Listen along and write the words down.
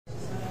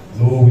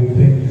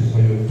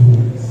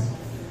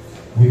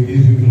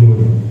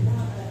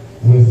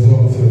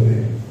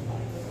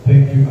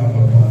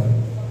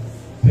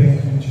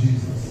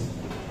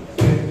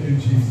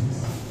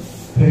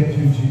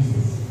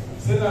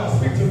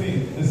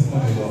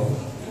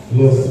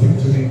Lord, speak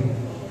to me.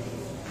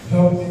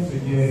 Help me to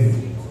hear you.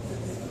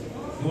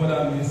 You know what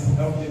that means?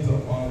 Help me to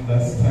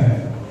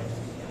understand.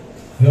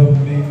 Help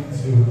me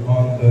to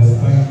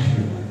understand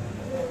you.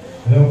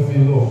 Help me,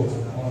 Lord, to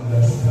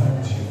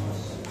understand you.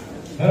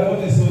 Heaven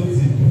is so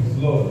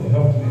deep. Lord,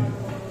 help me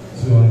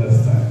to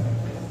understand.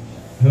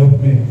 Help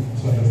me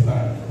to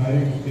understand. Now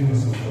you give me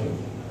some word.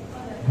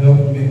 Help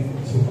me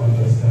to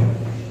understand.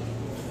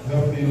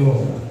 Help me,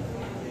 Lord,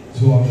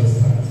 to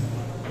understand.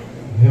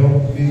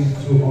 Help me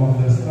to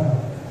understand.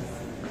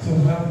 So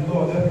help,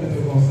 Lord, help me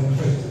to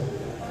concentrate.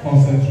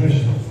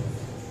 Concentration.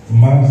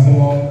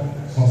 Maximum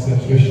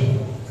concentration.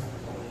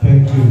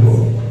 Thank you,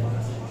 Lord.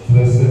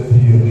 Blessed be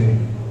your name.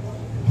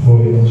 For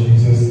in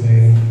Jesus'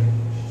 name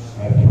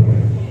I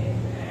pray.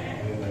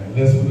 Amen.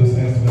 Let's put those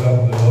hands together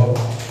for the Lord.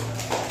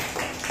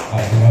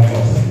 As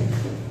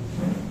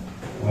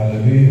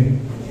hallelujah.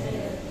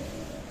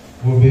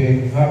 We'll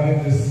be having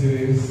this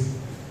series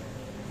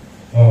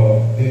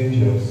of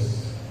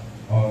angels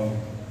on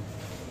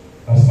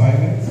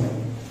assignment.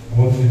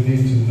 What you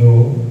need to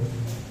know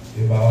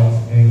about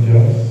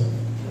angels.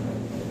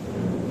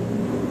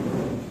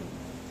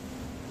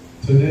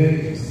 Today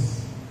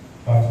is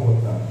part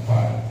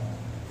 5.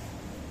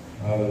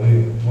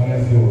 Hallelujah.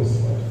 Wednesday was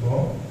part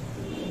 4.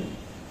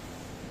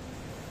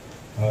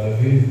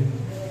 Hallelujah.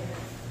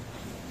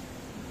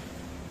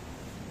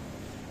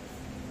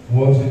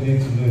 What you need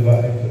to know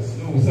about angels.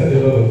 You know, we said a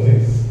lot of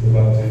things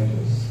about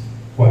angels.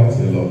 Quite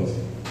a lot.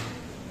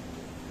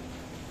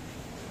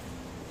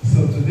 So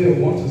today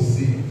we want to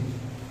see,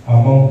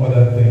 among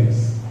other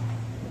things,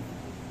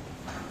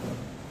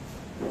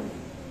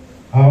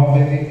 how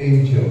many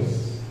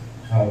angels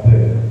are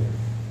there?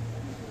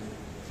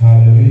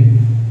 Hallelujah.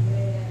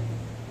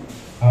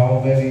 How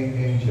many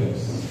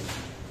angels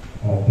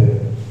are there?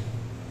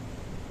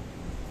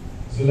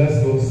 So let's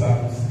go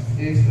Psalm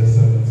 8 verse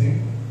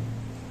 17.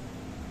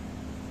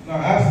 Now I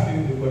ask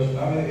you the question,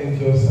 how many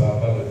angels are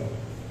available?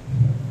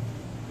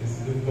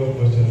 It's a difficult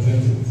question,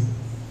 isn't it?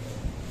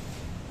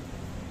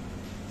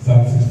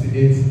 Psalm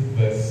 68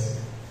 verse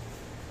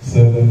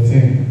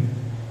 17.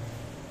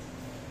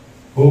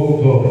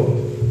 Oh God.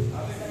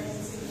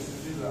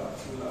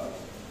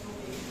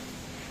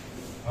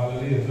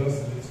 Hallelujah, just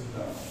a little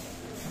down.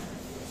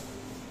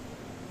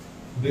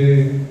 The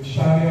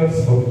chariots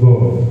of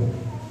God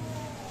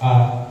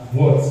are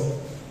what?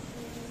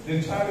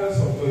 The chariots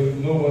of God, you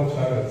know what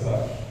chariots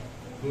are?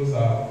 Those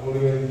are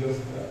already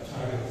just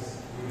chariots.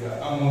 They are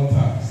armored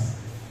tanks.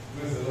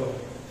 Praise the Lord.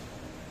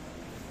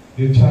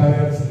 The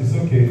chariots, it's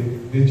okay.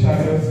 The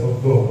chariots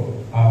of God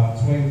are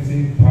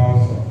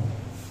 20,000.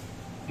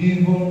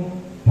 Even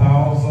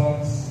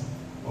thousands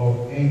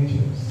of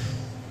angels.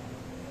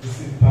 You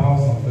see,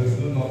 thousands. There's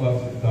no number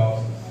to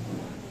thousands.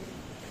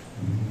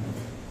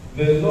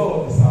 The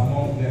Lord is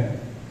among them,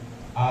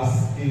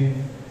 as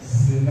in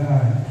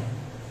Sinai,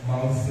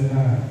 Mount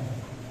Sinai,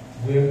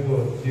 where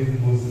God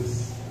gave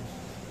Moses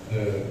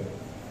the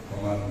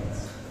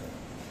commandments.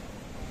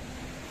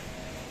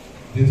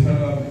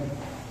 Deuteronomy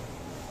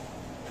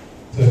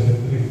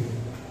 33,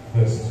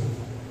 verse 2.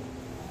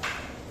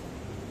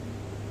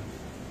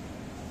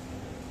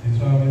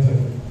 Deuteronomy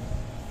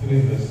 33,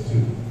 verse 2.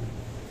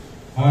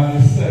 And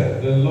he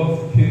said, the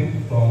Lord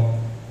came from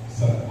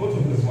Sinai. Go to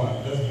verse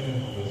 1. Let's begin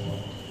from verse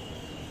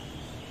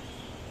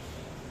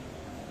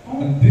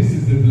 1. And this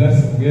is the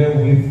blessing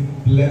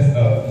wherewith blessed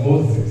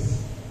Moses,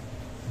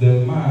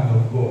 the man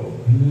of God,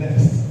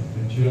 blessed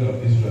the children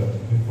of Israel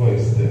before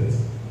his death.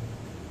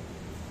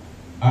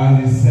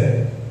 And he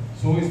said,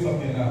 so who is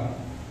talking now?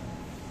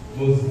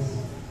 Moses.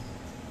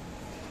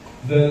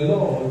 The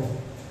Lord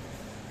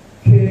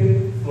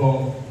came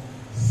from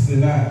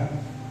Sinai.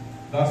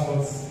 That's what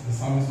the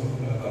psalmist was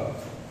talking about.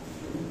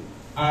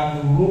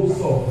 And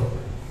rose up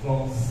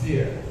from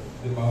Seir,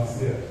 the Mount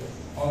Seir,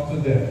 unto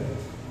them.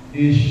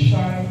 He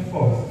shined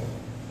forth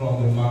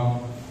from the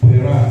Mount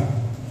Paran,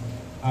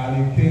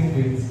 and he came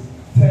with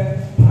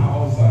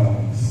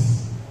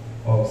 10,000s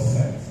of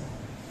saints.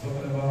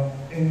 Talking about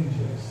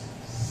angels,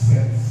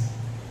 saints,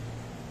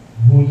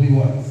 holy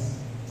ones.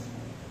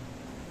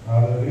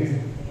 Hallelujah.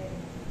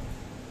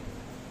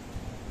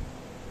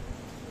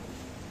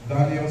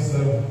 Daniel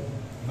 7,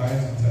 9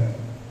 to 10.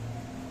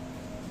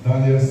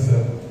 Daniel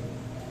 7,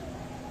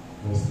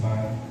 verse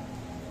 9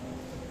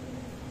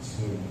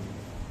 to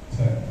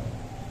 10.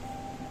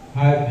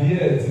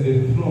 Howbeit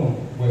the throne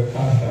were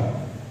cast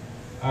down,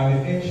 and the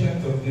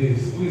Ancient of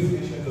Days. Who is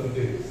Ancient of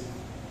Days?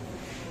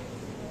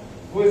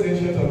 Who is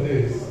Ancient of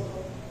Days?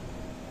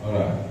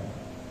 Alright.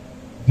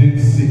 Did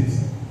sit,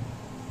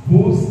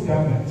 whose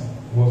garment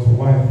was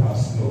white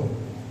as snow,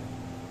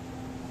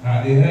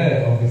 and the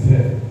hair of his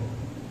head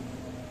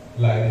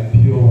like a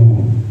pure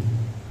wool.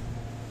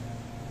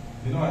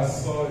 I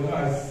told you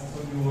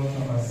one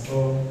time I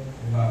saw a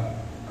man,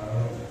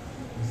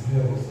 his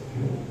hair was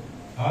pure.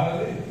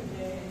 Hallelujah.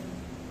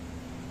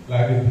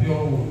 Like a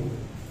pure wool.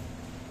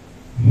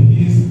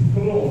 His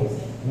throne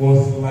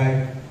was like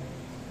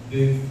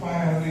the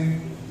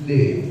fiery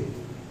blade.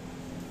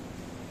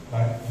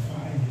 Like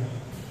fire.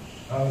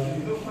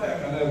 Fire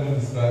can never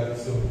describe it.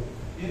 So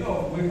You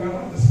know, we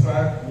cannot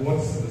describe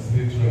what's in the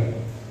spirit realm.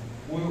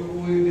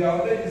 We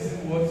are only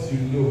using what you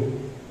know,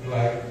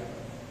 like,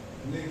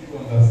 make you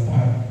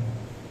understand.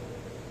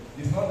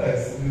 It's not that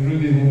it's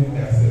really moving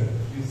yourself.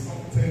 It's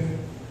something,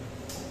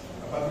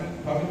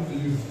 permit to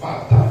use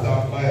fire.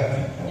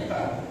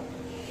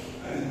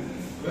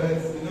 But,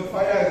 you know,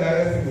 fire is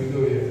everything we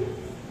do here.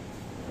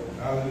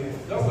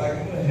 Just like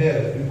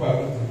hell, people are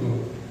going to go.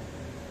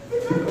 The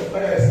kind of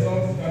fire is not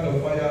the kind of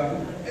fire,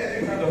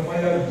 any kind of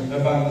fire you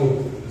never know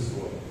in this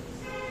world.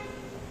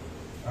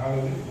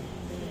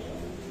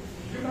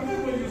 You can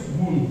never use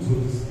wool to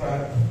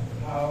describe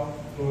how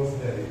close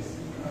there is.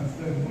 And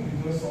then wool is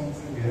not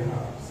something we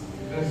have. So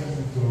let's use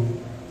it to.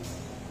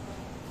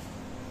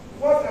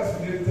 What else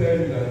will they tell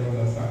you that you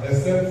understand?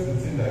 Except the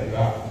thing that you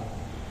have.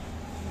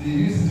 They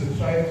use it to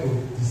try to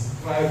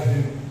describe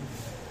him.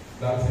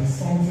 That is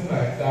something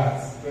like that,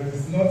 but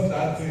it's not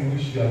that thing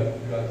which you are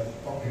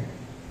talking.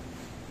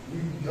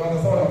 You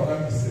understand what I'm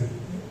trying to say?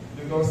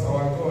 Because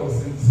our God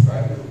is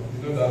indescribable.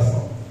 You know that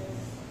song.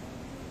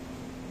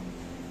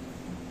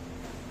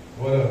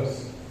 What else?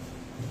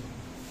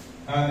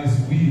 And his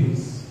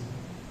wheels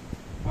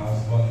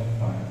as burning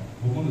fire.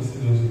 We're going to see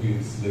those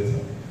wheels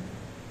later.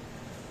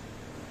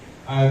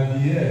 And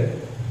the earth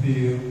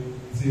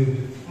till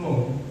the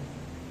throne.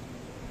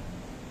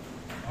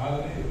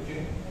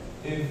 Okay.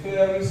 A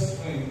fiery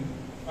spring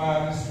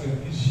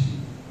issued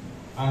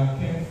and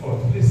came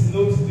forth. Please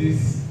note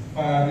this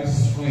fiery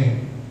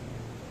spring.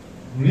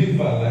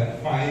 River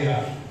like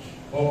fire,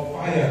 or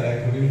fire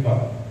like river.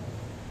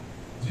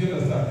 Do you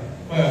understand?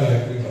 Fire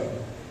like river.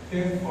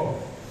 Came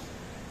forth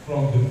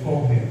from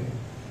before him.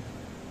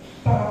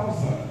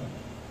 Thousands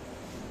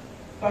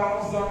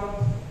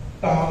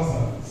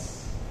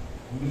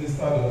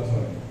ministered unto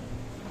him.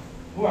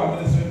 Who are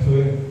ministering to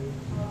him?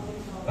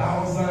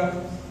 Thousands.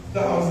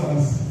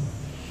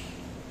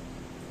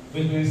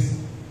 Which means,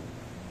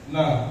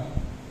 now,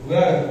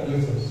 where are the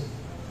places?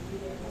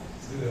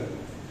 See there.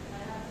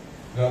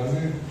 You are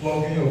busy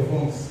plugging your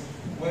phones.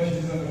 When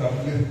she's on the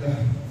calculator.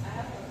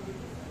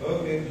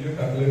 Okay, you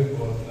calculate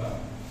for us now.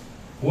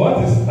 What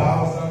is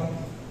thousand?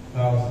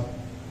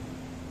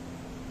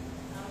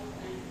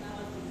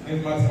 In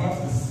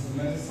mathematics,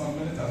 many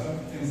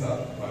things are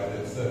by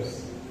themselves,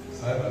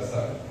 side by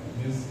side. It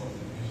means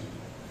multiplication.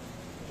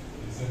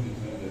 It's in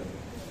between them.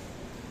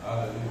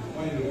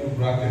 When you do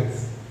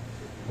brackets,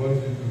 what do?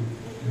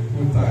 You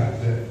put time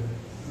there.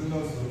 Is it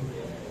not so?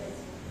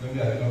 Maybe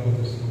I did not go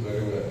to school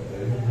very well.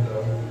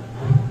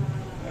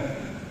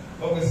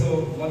 Okay, so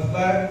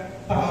multiply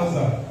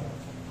 1,000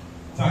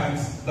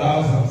 times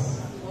thousands.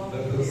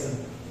 Let us see.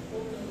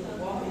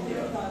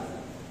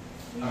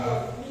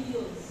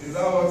 Is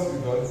that what you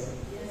got?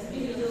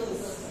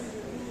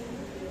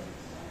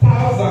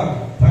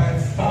 1,000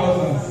 times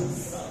thousands.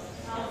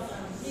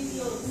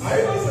 Are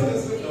you not saying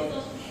this with them?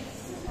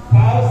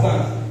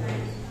 1,000.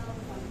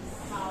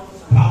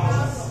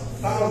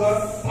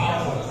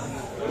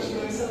 Which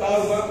means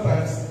 1,000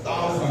 times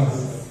thousands.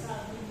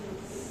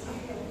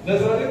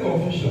 There's already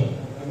confusion.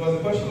 Because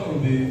the question will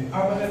be,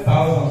 how many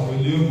thousands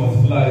will you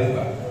multiply it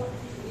by?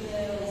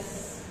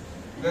 Yes.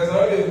 There's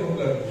already a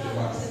problem with the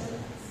math.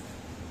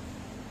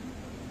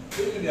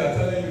 Maybe they are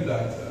telling you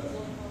that,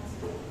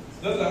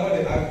 just like when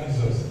they ask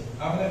Jesus,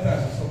 how many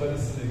times will somebody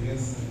sin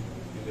against him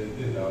in the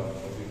day that will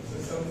forgive?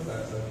 Say 70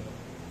 times 7.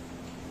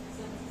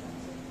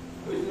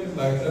 Which means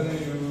like telling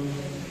you,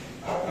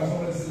 how can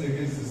somebody sin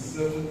against you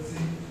 70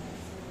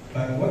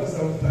 times? What is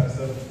 70 times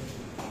 7?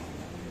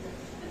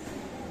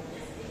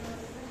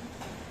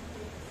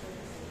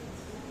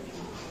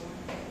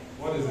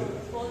 What is it?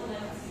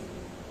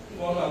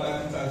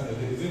 490 times a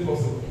day. Is it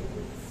possible?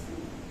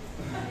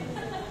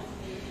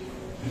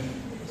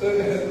 So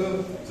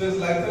it's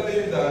like telling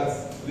you that,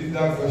 leave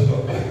that question.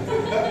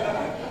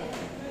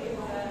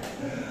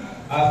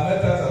 As many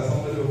times as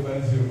somebody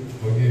offends you,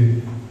 forgive.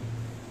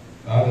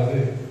 Now the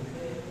day.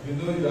 You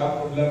know you have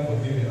problem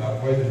forgiving,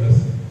 avoid the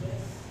person.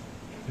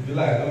 If you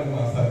like, don't even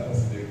answer the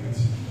person they greet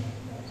you.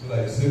 So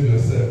that you save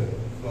yourself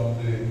from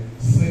the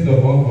sin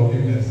of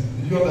unforgiveness.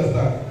 Did you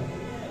understand?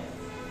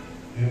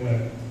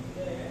 Amen.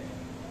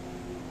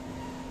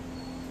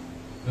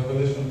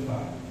 Revelation 5.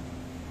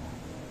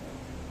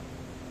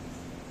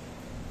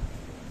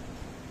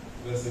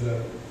 Verse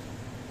 11.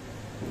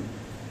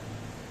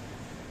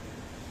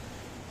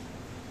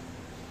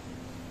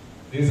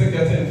 Is it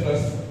getting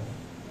interesting?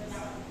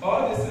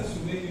 All these things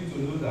should make you to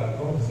know that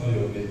God is not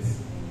your mate.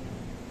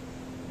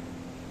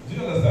 Do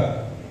you understand?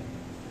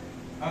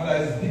 And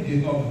that is big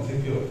enough to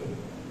take care of you.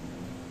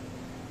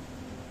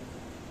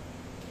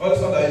 All the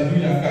stuff that you do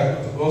in your car,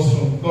 go to God's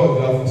room. God,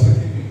 you have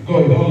forsaken me. God,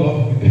 you don't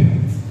love me.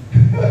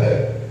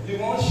 He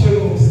won't show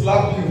you,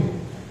 slap you.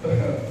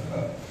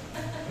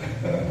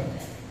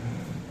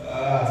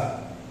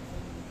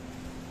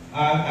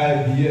 And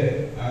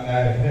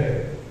I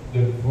heard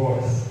the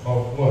voice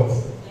of what?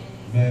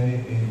 Many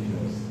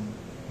angels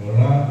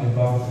round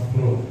about the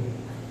throne,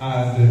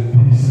 and the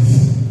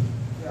beasts.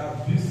 There are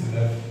beasts in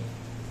heaven.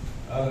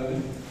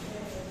 Hallelujah.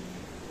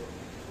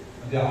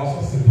 There are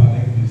also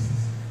satanic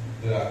beasts.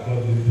 There are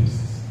godly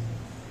beasts.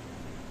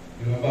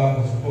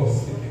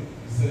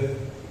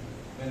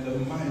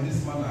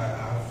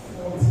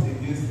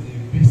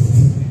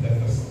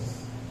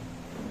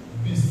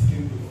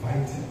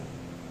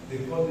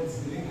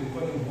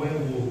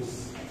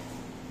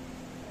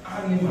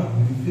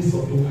 the face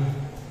of the world,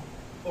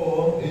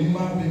 or a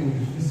human being with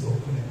the face of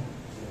God,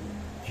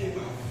 came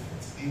and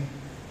fought him.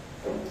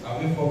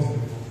 Have we fought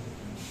before?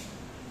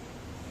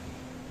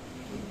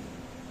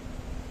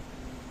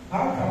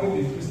 How can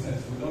we be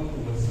Christians? We don't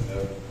know what's in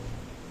heaven.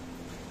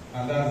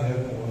 And that's the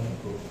heaven we want to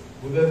go.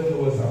 We don't know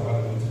what's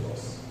available to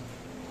us.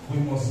 We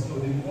must know.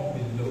 The more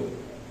we know,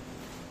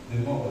 the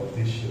more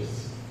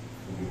audacious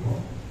we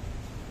become.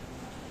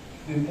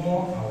 The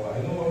more our,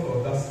 you know what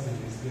audacity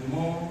is, the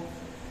more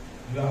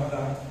you have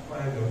that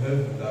pride of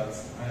heaven that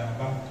I am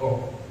backed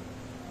up.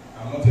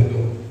 I'm not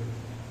alone.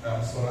 I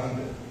am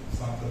surrounded.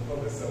 Psalm 24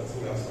 verse 7, so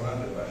we are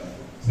surrounded by him.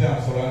 Say,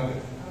 I'm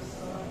surrounded.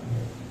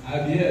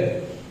 I'm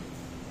here.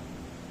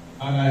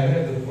 And I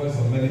heard the voice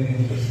of many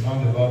angels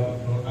round about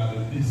the throne and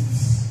the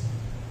beasts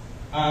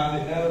and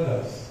the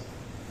elders.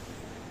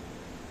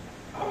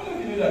 How many of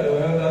you knew that there were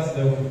elders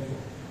there before?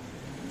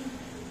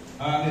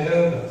 And the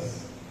elders.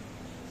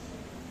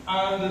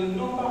 And the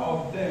number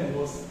of them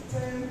was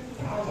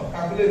 10,000.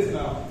 Calculate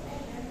now.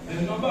 The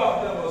number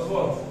of them was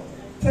what?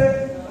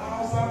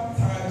 10,000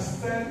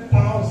 times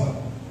 10,000.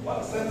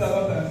 What's 10,000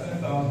 times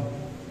 10,000?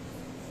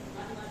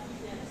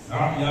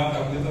 Now you have a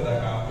calculator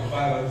that can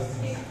provide all these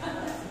things.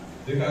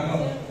 They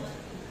cannot.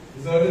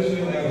 It's already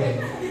showing error.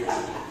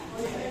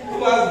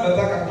 Who has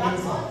better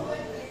calculation?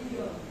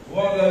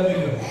 100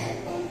 million.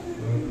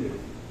 Okay.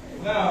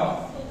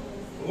 Now,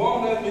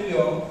 100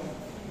 million,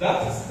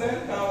 that is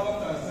 10,000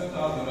 times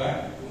 10,000,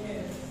 right?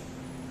 Yes.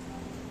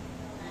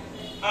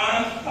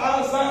 And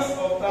thousands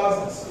of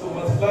thousands. So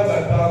multiply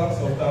by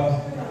thousands of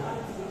thousands.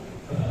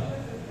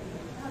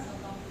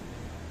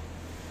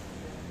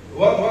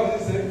 What did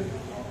you say?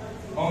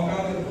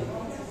 Uncountable.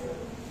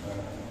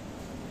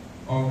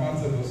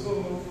 Uncountable. So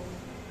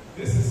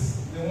this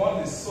is the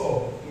one they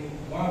saw in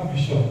one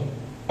vision.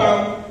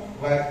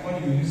 Like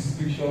when you use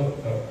picture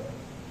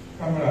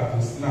camera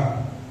to snap.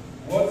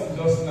 What is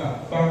just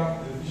snap?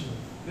 Bam, the vision.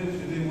 They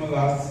didn't even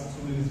last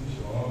 2 minutes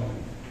vision or 1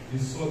 minute. He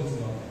saw this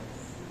number.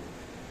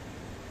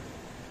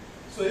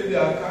 So if they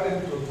are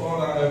carrying to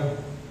turn around heaven,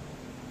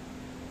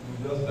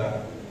 you just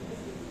die.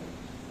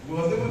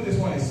 Because even this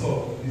one he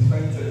saw, he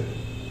fainted.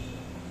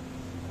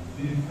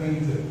 He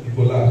fainted. He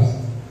collapsed.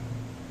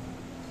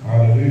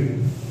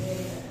 Hallelujah.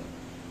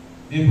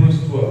 Hebrews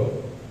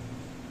 12,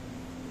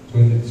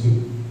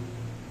 22.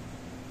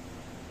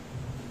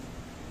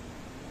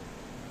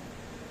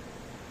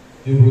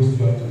 Hebrews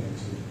 12,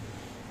 22.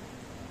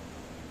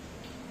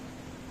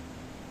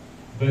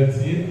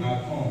 But ye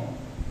are come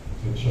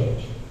to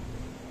church,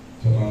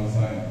 to Mount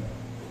Zion,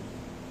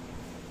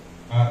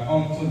 and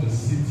unto the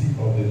city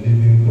of the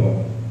living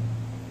God.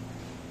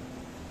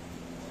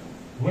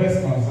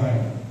 Where's Mount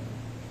Zion?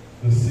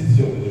 The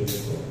city of the living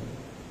God.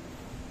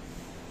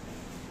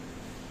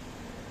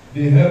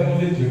 The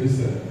heavenly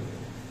Jerusalem,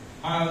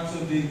 and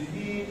to the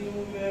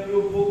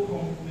innumerable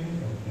company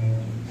of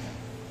angels.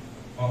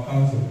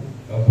 Uncountable.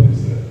 That's what he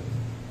said.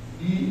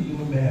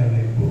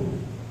 Innumerable.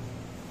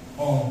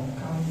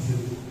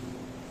 Uncountable.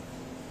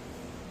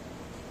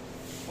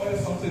 When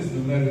something is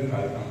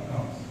numerical, you can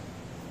count.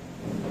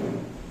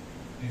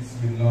 It's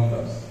with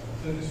numbers.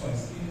 So this one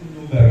is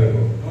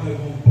innumerable. Don't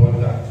even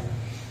bother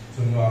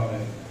to know how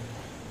many.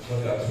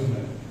 So there are too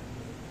many.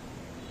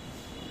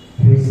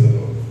 Praise the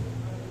Lord.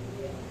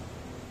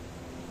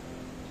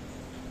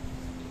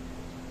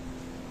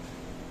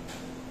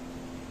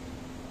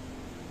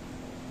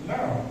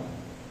 Now,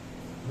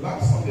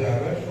 last Sunday I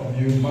read from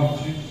you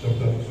Matthew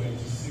chapter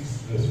 26,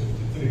 verse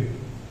 53.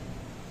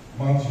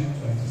 Matthew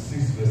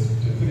 26, verse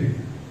 53.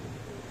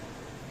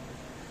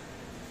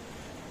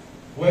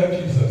 Where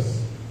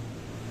Jesus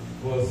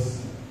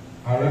was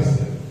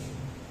arrested,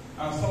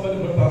 and somebody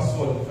brought a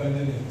sword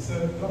defending him. He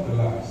said, don't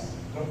relax.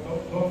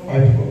 Don't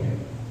fight for me.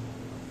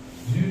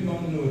 Do you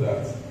not know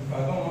that if I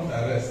don't want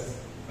arrest,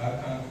 I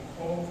can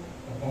call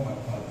upon my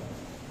Father,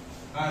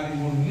 and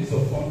he will release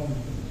upon me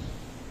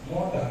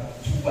more than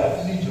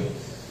 12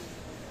 legions.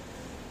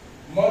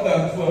 More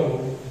than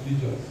 12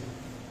 legions.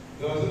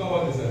 There was no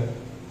what he said.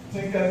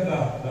 Thinkest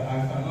thou that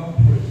I cannot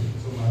pray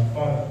to my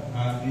Father,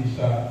 and he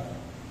shall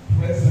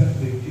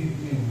presently give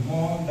me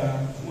more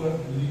than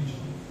 12 legions.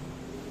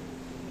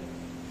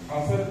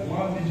 I said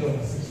 1 legion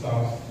is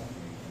 6,000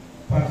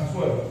 times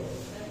 12.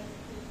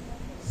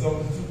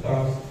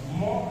 72,000.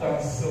 More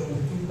than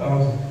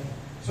 72,000.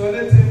 So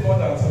anything more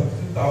than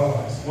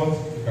 72,000 is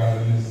what you can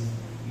release,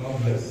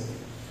 not less.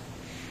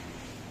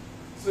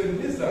 So it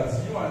means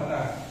that you and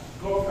I,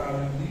 God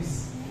can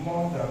release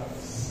more than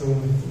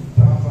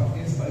 72,000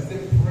 instances. Say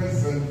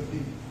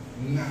presently,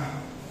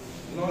 now.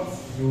 Not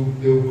they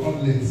will come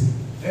late.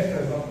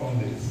 Angels don't come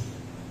late.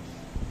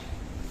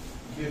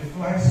 They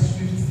fly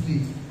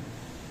swiftly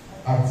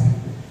at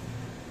people.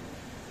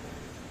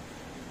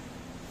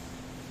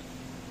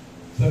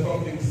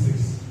 2 Kings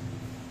 6,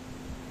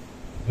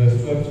 verse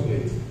 12 to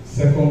 8.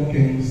 2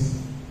 Kings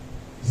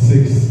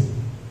 6,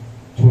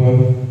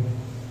 12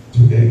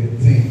 to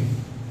 18.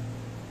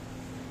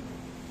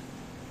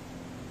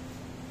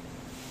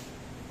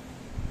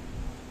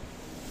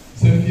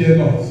 Say, fear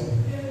not.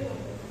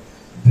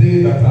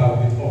 They that are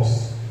with us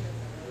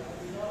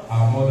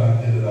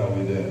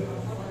with them.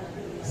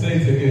 Say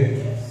it again.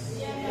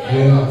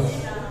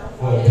 Yes.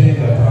 For they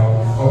that are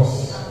with us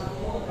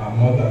are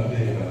more than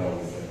they that are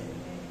with them.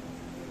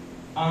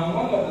 And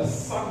one of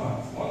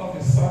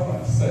his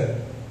servants said,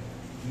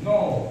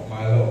 no,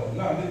 my Lord.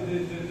 Now, the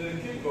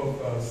king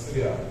of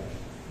Syria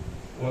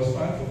was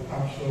trying to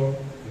capture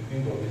the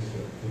king of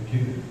Israel, to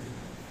kill him.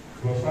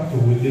 He was trying to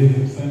waylay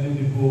him, sending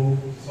people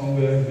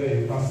somewhere where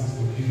he passes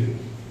to kill him.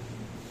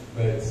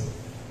 But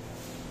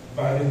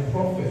by the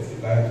prophet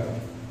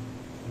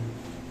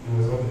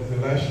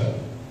Elisha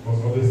was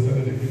always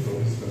telling the king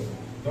of Israel,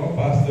 don't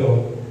pass there,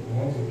 we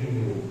want to kill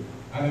you.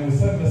 And he will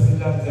send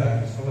messengers there and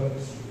destroy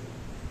Israel.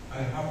 And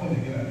it happened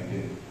again and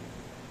again.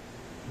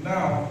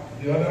 Now,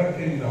 the other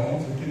king that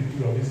wants to kill the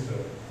king of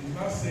Israel is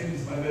not saying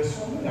this, but there's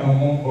somebody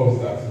among us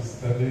that is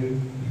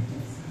telling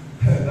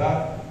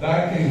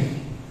that king.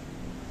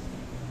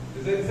 He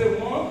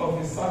said, one of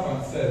his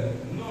servants said,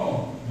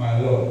 no, my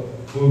Lord,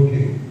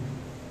 okay.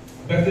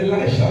 But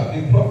Elisha,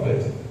 the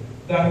prophet,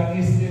 that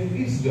is in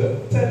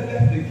Israel,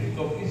 telleth the king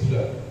of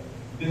Israel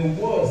the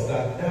words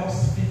that thou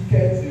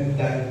speakest in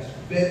thy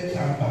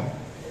bedchamber.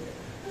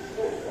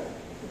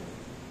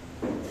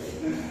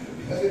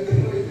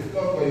 You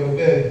talk for your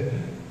bed,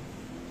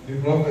 the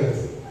prophet,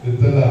 the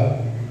teller,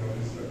 the king of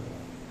Israel.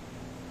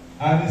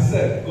 And he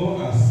said, go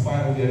and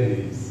spy where he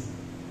is,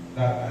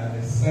 that I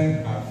may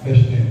send and fetch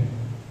him.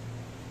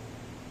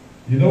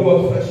 You know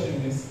what fetch him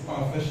means? Go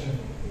and fetch him.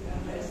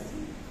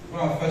 Go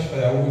and fetch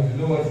firewood. You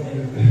know what it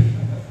means?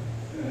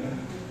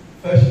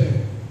 Fetch him.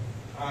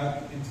 And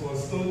it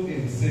was told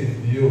him,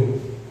 saying,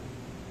 behold,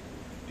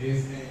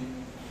 is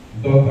in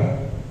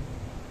daughter.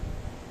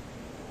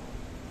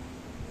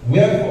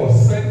 Wherefore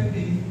send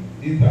he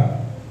hither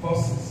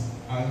horses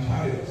and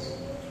chariots,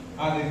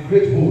 and a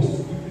great host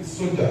with his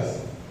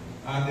soldiers,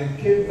 and they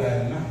came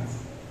by night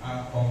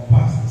and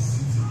compassed the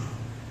city.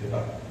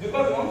 Because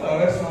they want to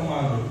arrest one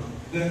man,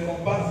 they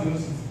compassed the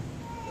city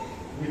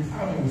with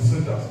army, with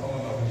soldiers, all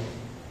over.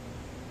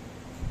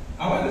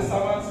 And when the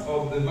servants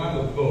of the man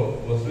of God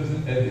was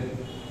risen early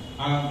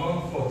and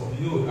gone forth,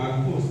 behold,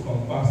 and hosts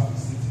compassed the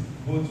city,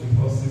 both with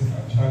horses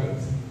and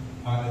chariots.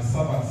 And the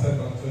servant said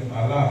unto him,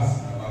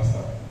 alas, my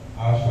master,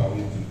 how shall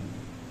we do?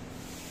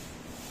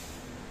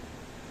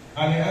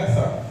 And he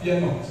answered, fear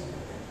not,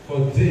 for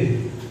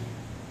they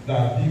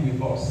that be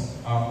with us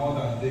are more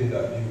than they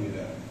that be with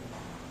them.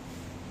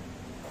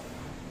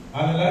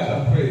 And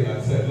Elijah prayed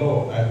and said,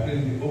 Lord, I pray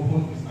thee,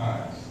 open his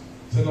eyes.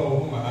 Say, Lord,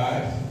 open my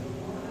eyes,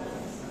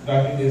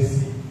 that he may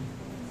see.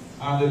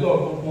 And the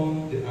Lord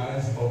opened the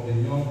eyes of the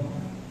young man,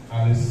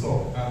 and they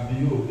saw, and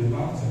behold, the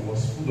mountain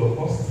was full of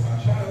horses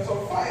and chariots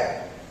of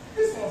fire.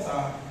 These ones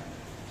are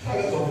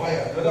chariots of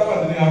fire. The other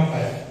one didn't have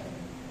fire.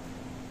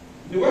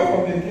 The wife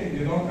of the king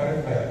did not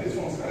carry fire. This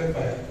one's carry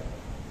fire.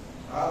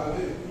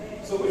 Hallelujah.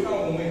 So which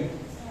one will win?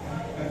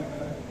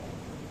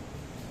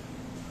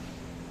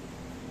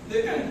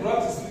 They can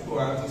grab his people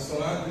and to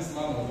surround this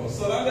man of God.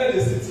 Surrounded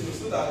the city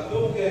so that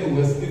nowhere he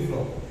will escape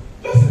from.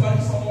 Just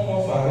imagine someone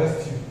wants to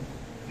arrest you.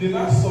 They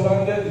now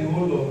surrounded the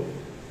whole of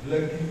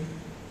Lekki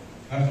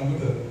and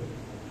Shamutel.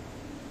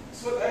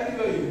 So that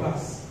anywhere you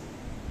pass,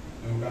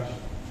 they will catch you.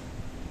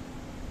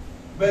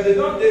 But they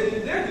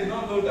did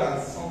not know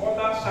that some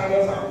other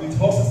chariots are with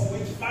horses,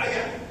 with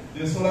fire.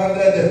 They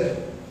surrounded them.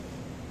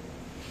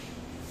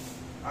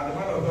 And the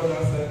man of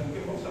God said,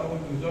 okay, what shall we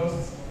do?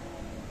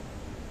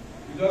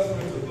 We just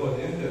pray to God.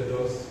 The angel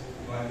just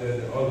blinded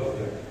all of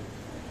them.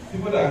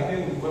 People that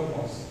came with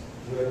weapons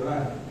were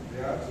blind.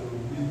 They had to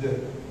beat them.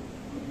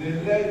 They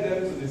led them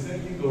to the same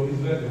king of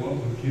Israel they want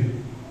to kill.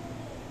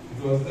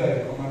 It was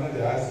there, commanded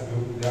their eyes to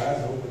open. Their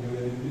eyes opened. They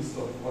were in the midst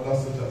of other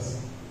soldiers.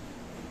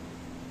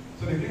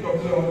 So the king of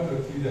Israel wanted to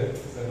kill them. He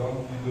said,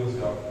 don't kill those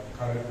who have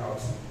carried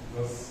out.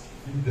 Just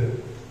feed them.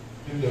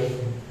 Give them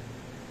food.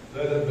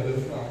 Let them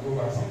benefit and go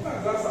back.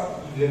 Sometimes that's how to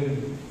do the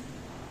enemy.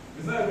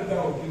 It's not every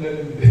time we kill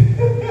enemy.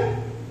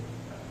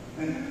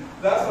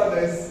 That's why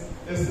there is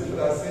a scripture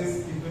that says,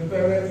 if the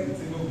parent is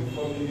evil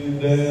before me, in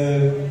the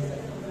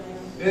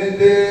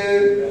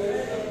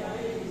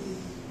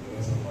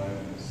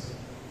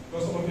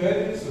because some of your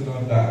enemies will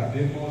not die.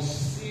 They must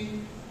see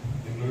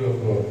the glory of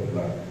God in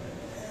life.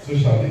 So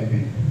shall it be.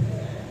 In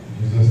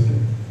Jesus'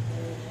 name.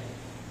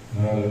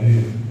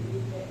 Hallelujah.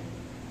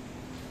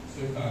 So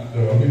you can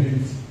move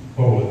it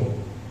forward.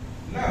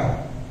 Now,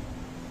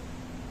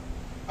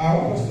 I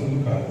want us to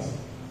look at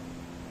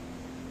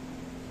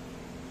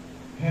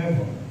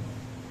heaven.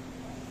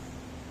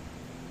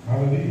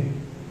 Hallelujah.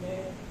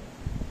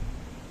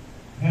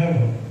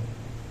 Heaven.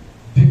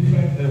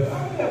 Different heaven.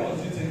 How many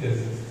heavens do you think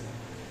exist?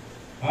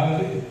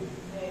 Hallelujah.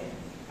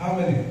 How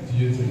many do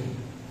you think?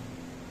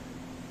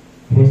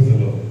 Praise the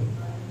Lord.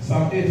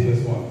 Psalm 8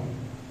 verse 1.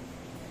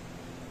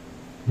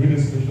 Read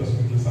the scriptures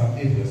quickly. Psalm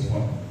 8 verse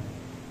 1.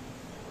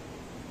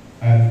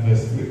 And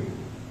verse 3.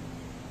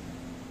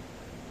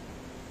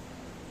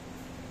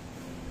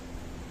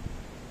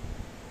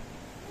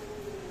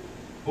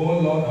 O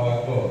Lord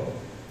our God,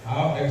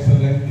 how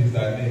excellent is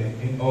thy name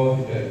in all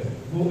the earth,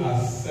 who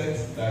has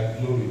set thy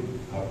glory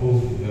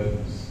above the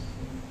heavens.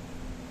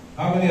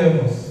 How many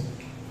heavens?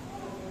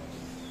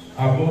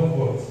 above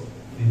what?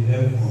 The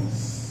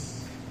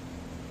heavens.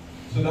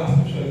 So that's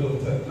scripture alone.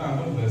 Now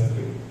go to verse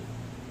 3.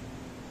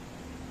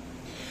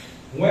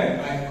 When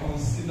I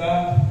consider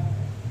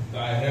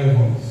thy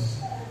heavens,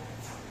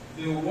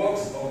 the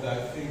works of thy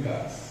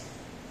fingers,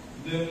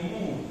 the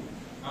moon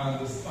and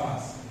the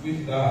stars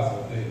which thou hast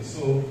ordained.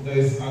 So there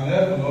is an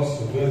heaven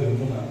also where the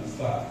moon and the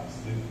star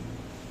is living.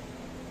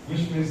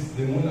 Which means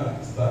the moon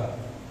and the star,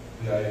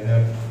 they are in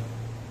heaven.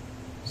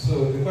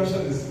 So the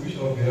question is, which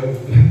of the heavens?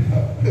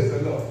 Praise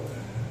the Lord.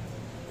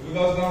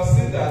 Because now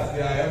see that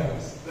they are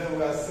heavens. Then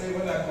we are saying,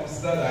 when I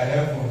consider thy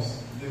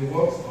heavens, the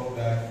works of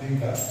thy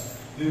fingers,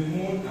 the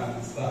moon and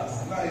the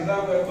stars. Now is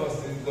that where God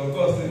says? Does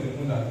God say the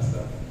moon and the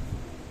stars?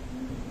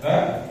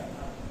 Huh?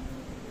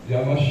 You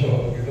are not sure.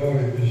 Okay, don't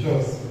worry, be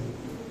sure.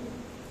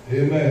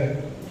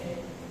 Amen.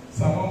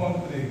 Psalm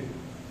 113,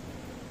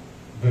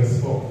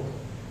 verse 4.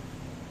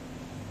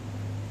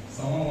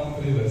 Psalm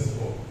 113, verse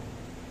 4.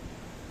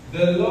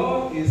 The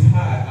Lord is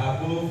high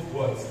above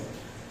what?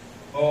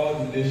 All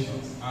the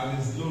nations, and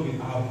his glory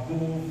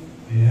above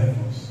the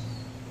heavens.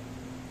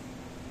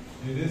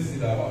 You didn't see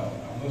that one.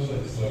 I'm not sure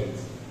you saw it.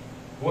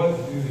 What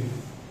did you read?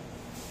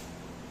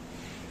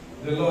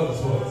 The Lord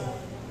is what?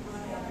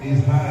 He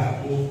is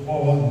high above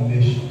all the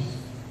nations.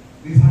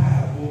 He is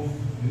high above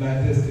the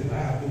United States,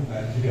 high above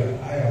Nigeria,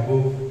 high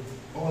above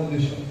all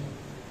nations.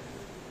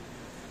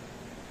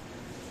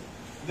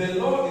 The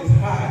Lord is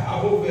high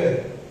above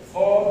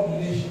all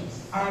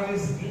nations, and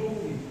his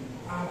glory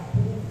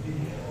above the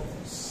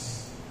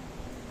heavens.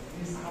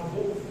 He is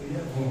above the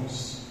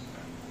heavens.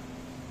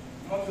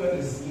 Not where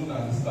the moon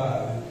and the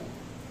stars.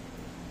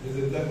 There's a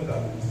devil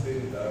that will be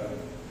saying that.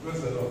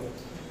 Praise the Lord.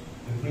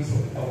 The prince of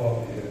the power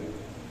of the air.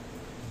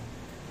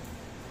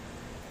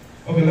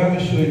 Okay, let me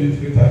show you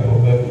 3 types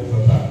of heavens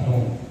that are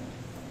known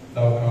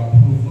that we can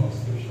prove from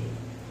scripture.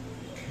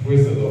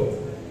 Praise the Lord.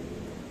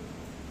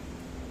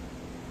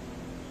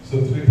 So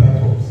 3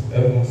 types of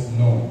heavens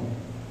known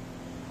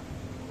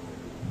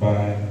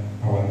by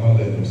our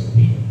knowledge of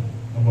scripture.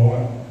 Number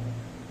 1,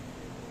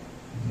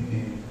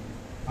 the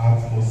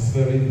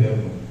atmospheric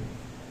heaven.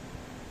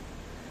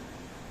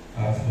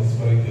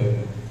 Atmospheric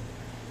heaven.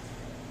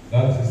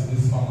 That is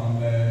this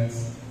firmament,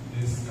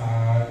 this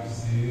sky, you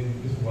see,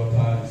 this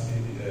water, you see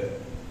the air.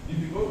 If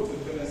you go to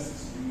Genesis,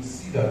 you will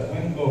see that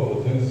when God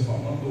was Genesis,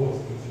 when God was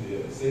creating the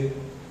air, he said,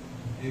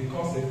 he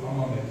caused a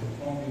firmament to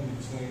form in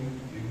between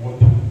the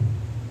water.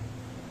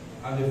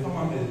 And the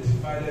firmament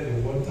divided the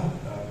water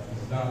that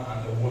is down and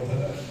the water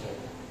that is up.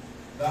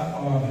 That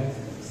firmament is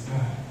the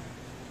sky.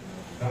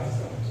 That is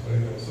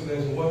atmospheric heaven. So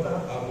there's water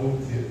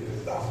above the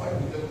earth. That's why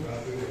the devil can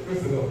say that.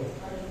 Praise the Lord.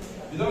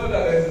 You don't know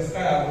that there is a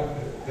sky above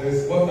there. There is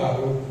water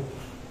above.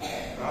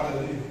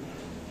 Hallelujah.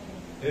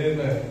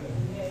 Amen.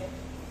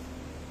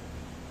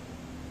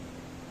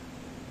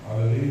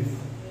 Hallelujah.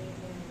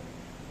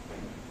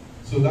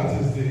 So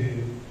that is the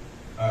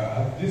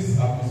this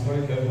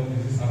atmospheric heaven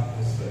is this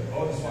atmosphere.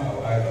 All this one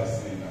our eyes are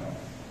seeing now.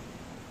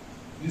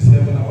 This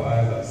heaven our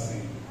eyes are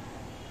seeing.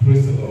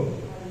 Praise the Lord.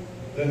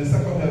 Then the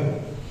second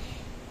heaven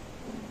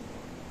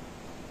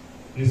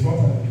is what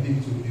I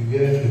believe to be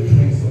where the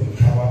prince of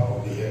the power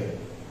of the air.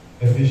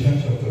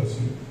 Ephesians chapter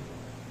 2.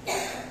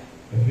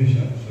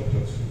 Ephesians chapter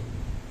 2.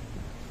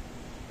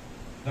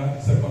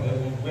 That's the second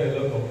heaven where a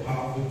lot of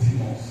powerful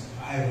demons,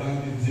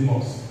 high-ranking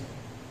demons,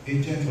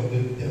 agents of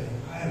the devil,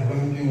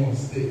 high-ranking ones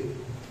stay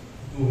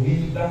to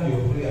hinder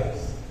your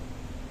prayers.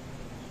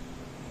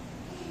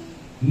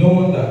 No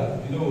wonder,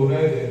 you know, we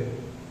read in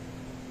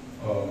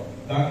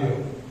Daniel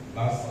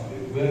last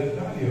Sunday, where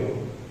Daniel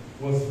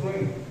was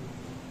praying,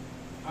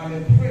 and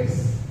a prince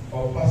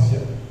of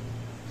Persia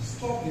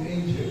stopped the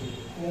angel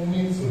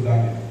coming to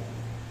Daniel.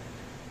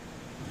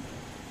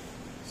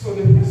 So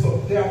the prince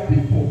of, there are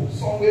people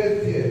somewhere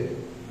there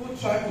who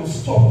try to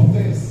stop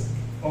things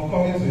from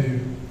coming to you.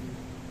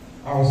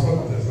 I will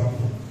start an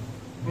example.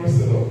 Praise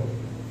the Lord.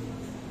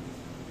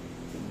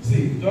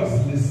 See,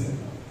 just listen.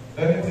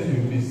 Anything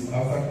you miss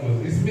after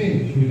close, it's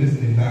me you be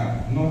listening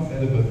now, not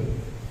anybody.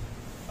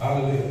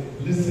 Hallelujah.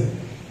 Listen.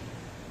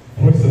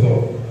 Praise the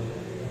Lord.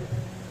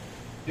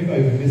 You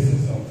might be missing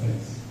some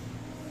things.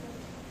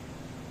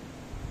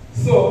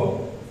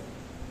 So,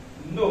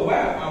 no,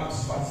 why I'm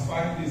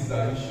specifying this,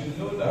 that you should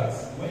know that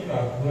when you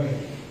are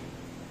praying,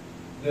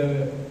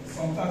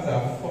 sometimes there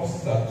are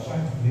forces that try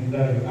to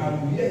hinder you,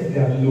 and where is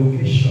their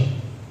location?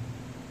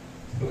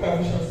 Look at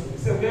Ephesians 2. It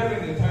says, where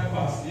in the time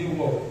past ye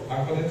walk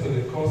according to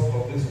the course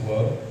of this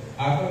world,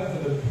 according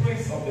to the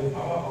prince of the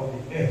power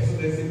of the air. So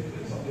there's a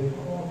prince of the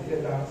power of the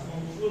air that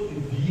controls the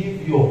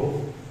behavior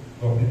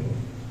of people.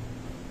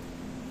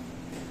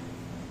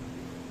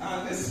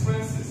 And these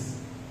princes,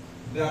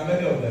 there are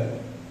many of them,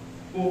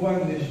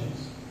 over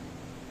nations.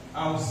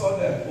 And we saw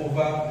them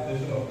over the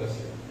nation of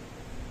Persia.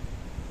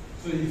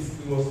 So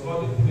it was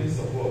called the prince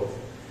of what?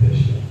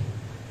 Persia.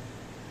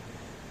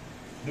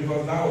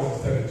 Because that was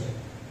his territory.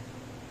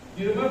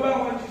 You remember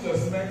when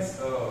Jesus met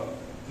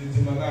the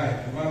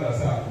demonite, the man that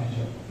said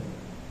vision,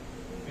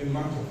 in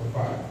Mark chapter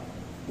 5.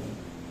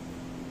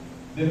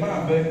 The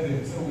man begged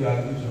him, said, we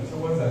are legion. So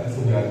what's that? He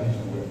said, we are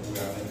legion, we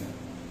are many.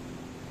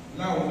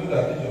 Now we know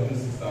that each of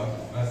these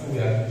 6,000. I say we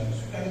are Jews.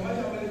 You can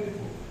imagine how many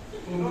people.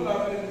 We don't know how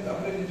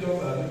many jobs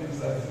are living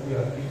inside. I say we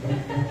are Jews.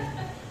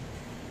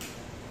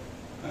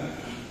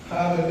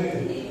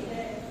 Hallelujah.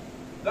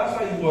 That's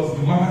why he was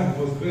mad,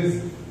 he was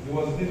crazy. He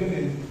was living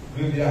in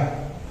graveyard.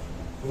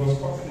 He was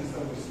cutting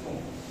himself with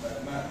stone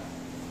like mad.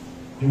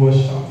 He was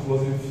shouting, he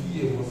was in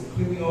fear, he was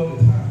screaming all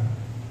the time.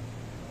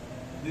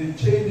 They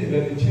chained him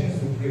and the chains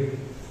to break. It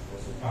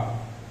was so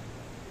powerful.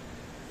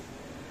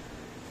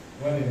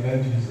 When he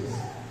met Jesus,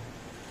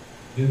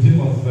 the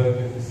demons begged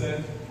him. He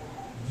said,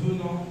 do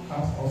not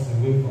cast us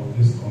away from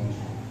this country.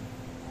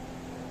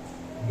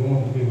 We don't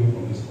want to be away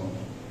from this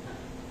country.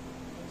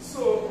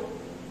 So,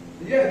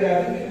 yeah, they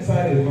are living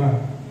inside a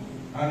man,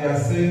 and they are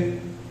saying,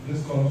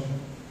 this country.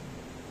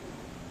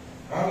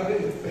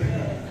 Hallelujah.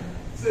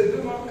 Say,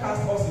 do not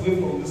cast us away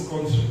from this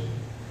country.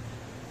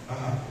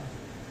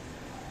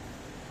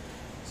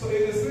 So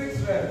in the spirit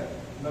realm,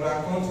 there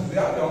are countries, they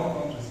have their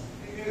own countries.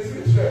 In the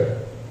spirit realm,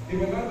 it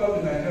will not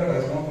be Nigeria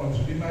as one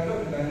country. It might not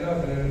be Nigeria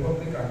as the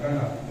Republic and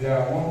Ghana. They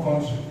are one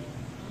country.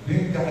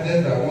 Being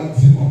guarded by one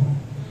demon.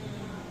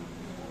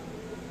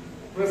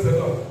 Praise the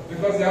Lord.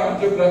 Because their own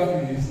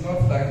geography is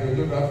not like your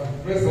geography.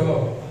 Praise the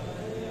Lord.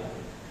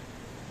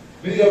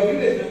 In your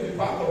village will be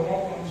part of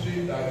one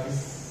country that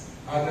is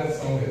added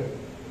somewhere.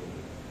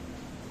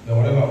 Then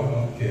whatever we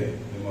don't care,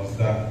 they must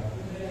die.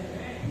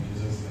 In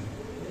Jesus' name.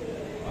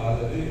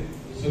 Hallelujah.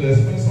 So the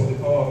prince of the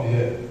power of the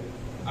air.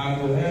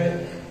 And we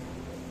heard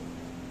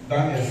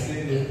Daniel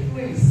saying the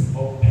prince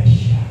of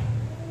Persia.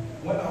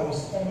 When I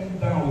was coming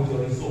down with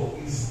your result,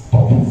 he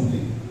stopped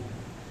me.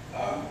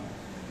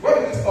 Where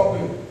did he stop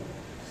you?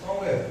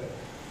 Somewhere.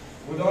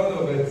 We don't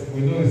know, but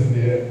we know it's in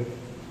the air.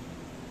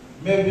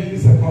 Maybe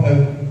it's a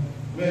heaven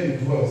where you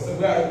dwell. So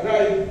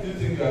where do you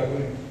think you are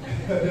going?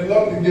 They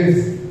lock the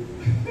gates.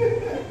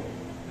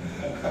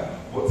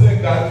 Put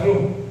in that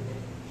room.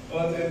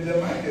 But in the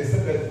mind they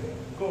said that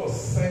God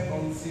sent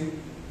until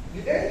the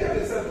angel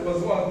they said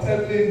was one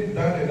telling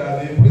Daniel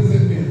that they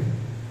imprisoned me.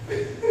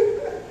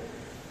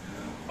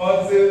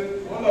 Until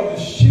one of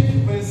the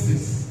chief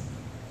princes,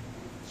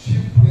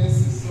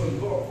 so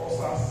God calls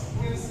us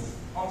princes,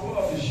 until one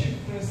of the chief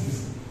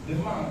princes, the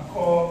man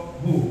called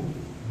who?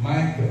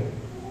 Michael.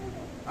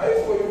 Are you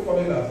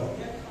following that one?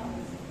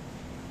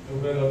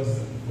 You've read all this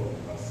before.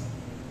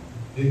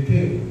 They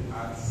came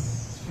and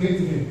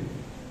freed me.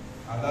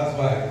 And that's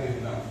why I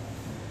came now.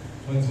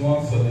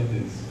 21 solid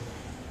days.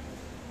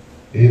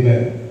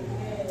 Amen.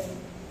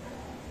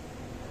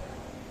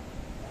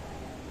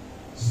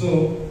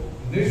 So,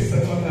 this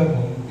second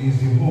heaven is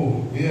the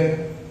home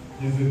where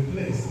is a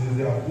place, is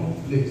the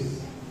abode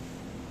place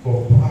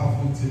for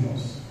powerful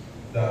demons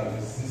that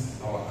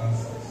resist our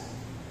answers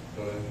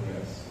during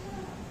prayers.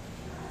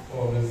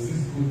 Or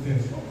resist good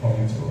things from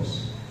coming to us.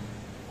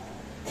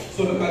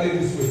 So look at it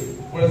this way.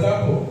 For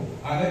example,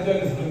 an angel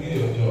is bringing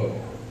your job.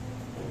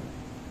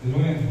 He's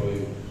bringing it for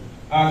you.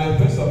 And the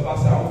prince of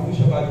Persia,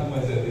 whichever demon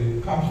is there,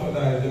 they capture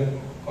that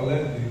angel,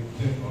 collect the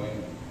thing from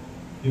him.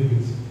 Give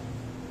it.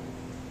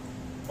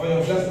 Or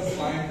your blessings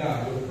lying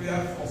down, your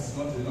prayer force is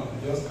not enough,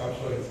 you just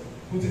capture it.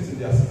 Put it in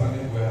their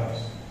satanic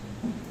warehouse.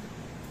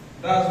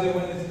 That's the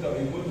when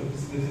you go to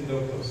visiting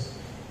doctors.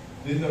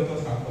 These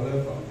doctors can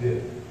collect from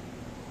there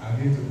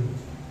and give to them.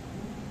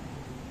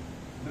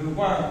 The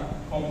one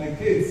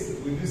communicates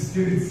with these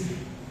spirits.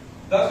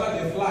 That's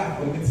why they fly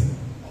for meeting.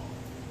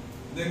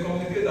 They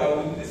communicate that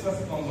when this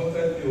person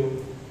consulted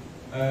you,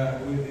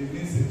 it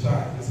means a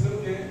child. They say,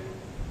 okay,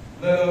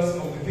 let us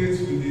communicate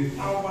with the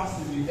powers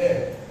in the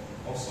air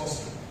of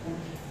sorcery.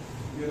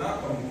 You now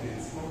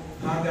communicate.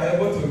 And they are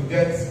able to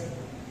get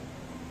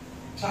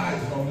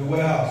child from the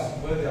warehouse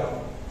where they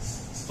have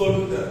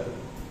stolen them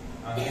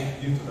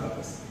and give to that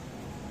person.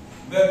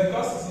 Then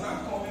because it's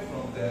not coming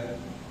from them,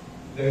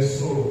 there is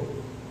sorrow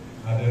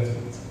added to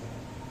it.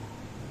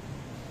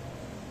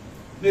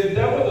 The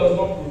devil does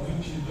not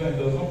produce children,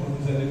 does not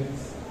produce anything.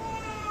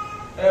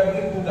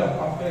 Every good and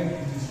perfect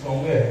gift is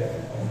from where?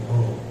 From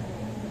God.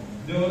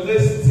 They only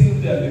steal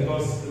them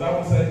because the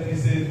Bible said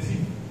he's a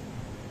thief.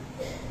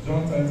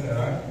 John 10,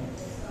 right?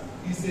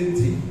 He's a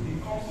thief. He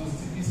comes to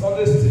steal. He's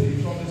always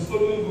stealing. From the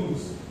stolen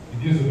goods, he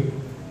gives it.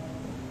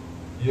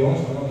 Your own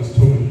shall not be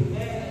stolen.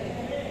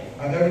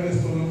 And everything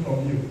stolen from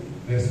you,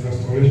 there's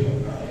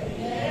restoration now.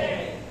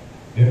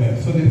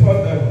 Amen. So the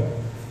third heaven,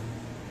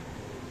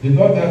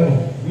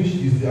 which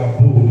is the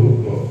abode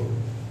of God.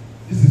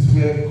 This is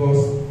where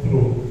God's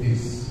throne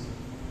is.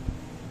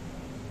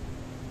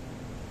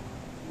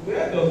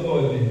 Where does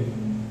God live?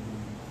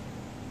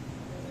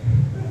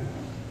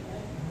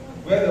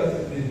 Where does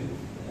it live?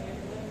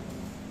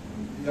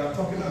 You are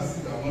talking as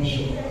if I'm not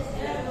sure.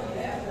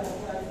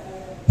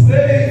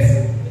 Say it.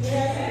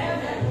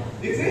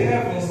 Is it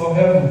heavens or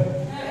heaven?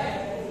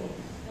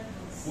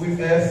 With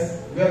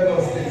S, where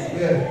God stays,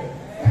 where?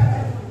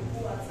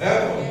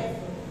 Heaven.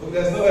 But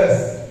there's no S.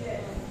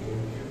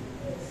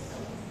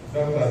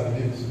 That's what I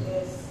believe.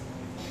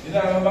 You know,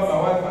 I remember my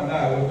wife and I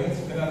were going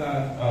to Canada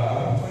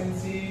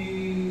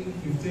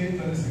 2015,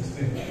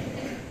 2016.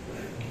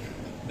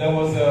 there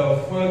was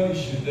a fuel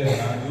issue there,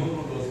 and the old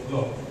road was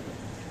blocked.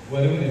 We're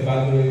living in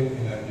Badore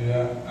in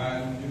Nigeria,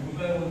 and you could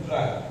not even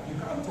drive. You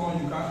can't turn,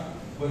 you can't,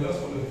 but just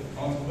follow.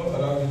 Until God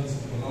allowed you, this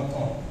will not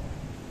turn.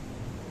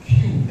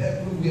 Queue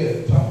everywhere,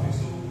 traffic.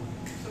 So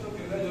we said,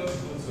 okay, let's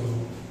just go to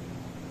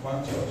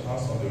one church,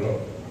 House on the Rock.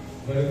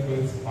 Very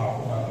great,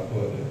 powerful man of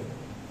God there.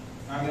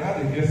 And they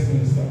had a guest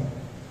minister.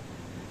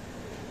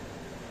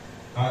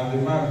 And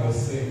the man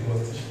was saying, he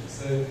was teaching, he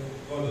said,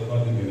 God does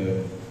not live in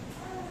heaven.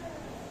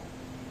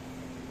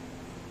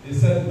 He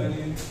said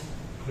many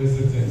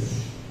crazy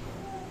things.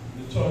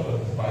 The church was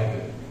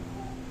divided.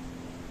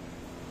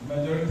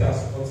 Majority are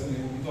supporting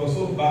him. It was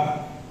so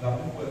bad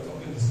that people were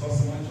talking,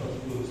 discussing when church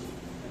closed.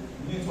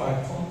 Me too, I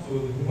turned to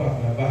the people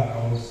at my back. I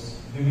was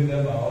giving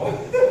them all.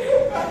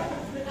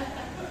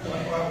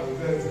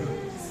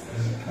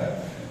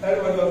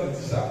 Everybody was a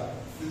teacher.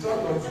 The church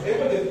was,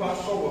 even the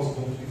pastor was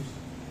confused.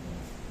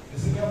 The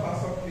senior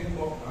pastor came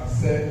up and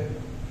said,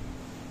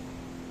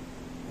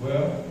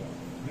 well,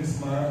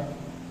 this man,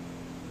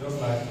 just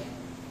like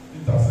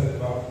Peter said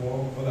about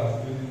Paul, God has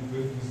given him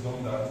great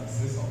wisdom that he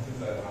says some things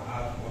that are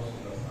hard for us to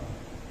understand.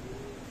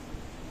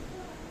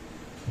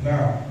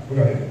 Now, look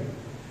at it.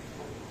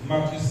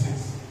 Matthew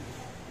 6,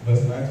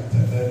 verse 9 to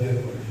 10. That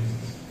here for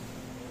Jesus.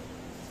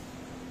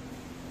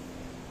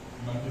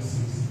 Matthew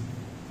 6,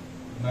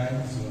 9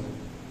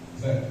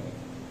 to 10.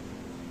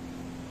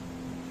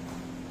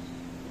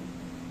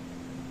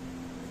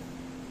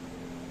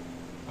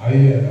 Are you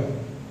here now?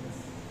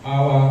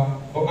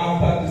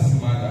 After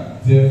this manner,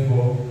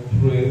 therefore,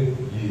 pray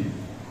ye.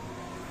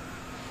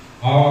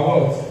 Our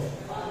what?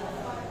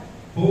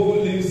 Who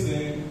lives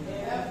in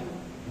heaven?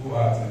 Who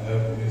art in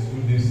heaven is who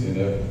lives in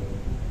heaven.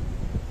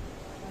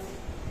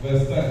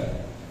 Verse 10.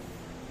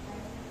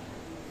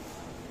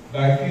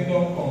 Thy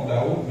kingdom come,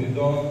 thy will be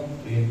done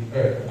in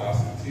earth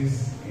as it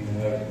is in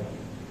heaven.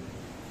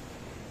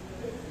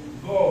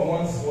 God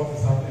wants what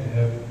is happening in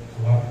heaven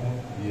to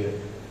happen here.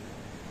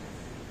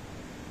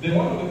 Then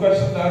one of the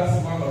questions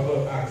that man of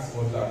God asked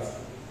was that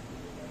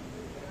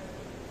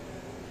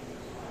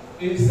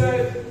he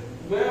said,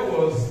 where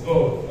was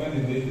God when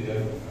he made the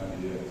heaven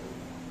and the earth?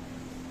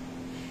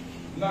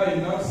 Now you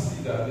now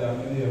see that there are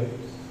many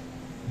heavens.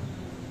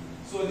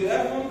 So the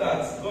heaven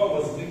that God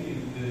was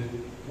making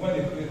when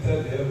he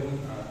created the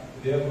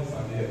heavens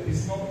and the earth,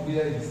 it's not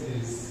where it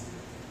stays.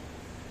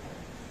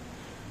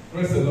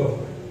 Praise the Lord.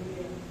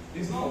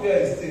 It's not where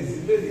it stays.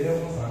 He made the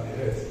heavens and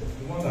the earth,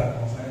 the one that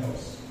concern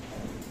us.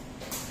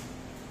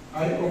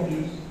 Are you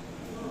confused?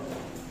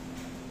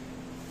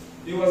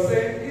 He was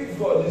saying, if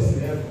God is in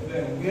heaven,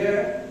 then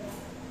where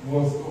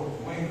was God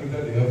when he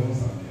created the heavens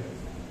and the earth?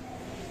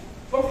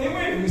 But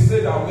even if we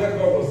say that where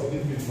God was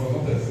living was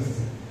not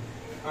existing,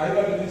 are you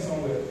not living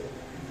somewhere?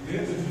 You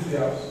need to build the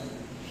house.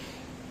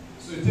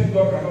 So you think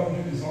God cannot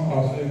build his own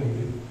house where he will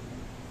live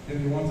if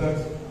he wanted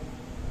to?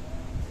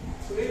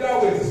 So either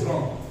way it is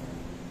wrong.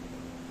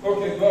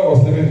 Okay, God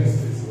was living in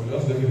space, he was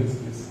just living in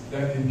space.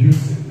 Then he built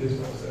a place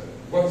for himself.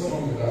 What's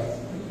wrong with that?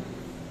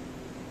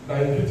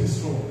 That he built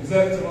his throne. Is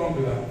there anything wrong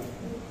with that?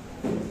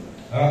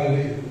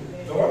 Hallelujah.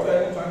 So what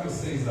I'm trying to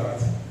say is that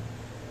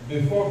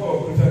before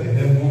God created the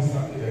heavens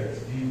and the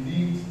earth, he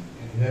lived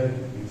in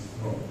heaven with his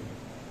throne.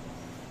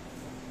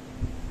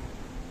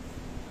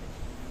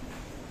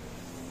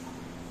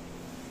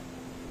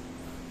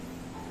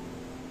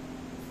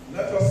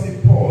 Let us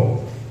see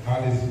Paul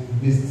and his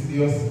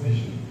mysterious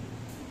vision.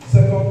 2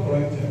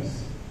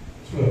 Corinthians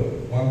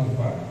 12, 1 to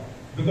 5.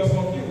 Because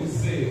some people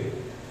say,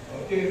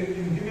 okay,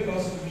 you've given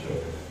us scripture.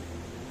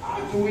 How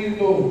do we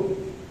know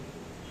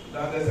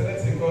that there's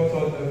anything God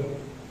told them?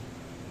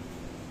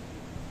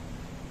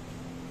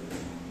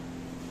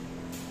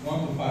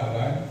 1 to 5,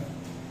 right?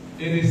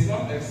 It is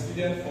not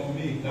expedient for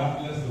me,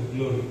 darkness of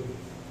glory.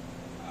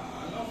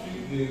 I'm not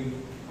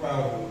feeling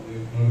proud, they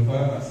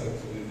glorify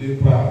myself today,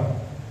 they're proud.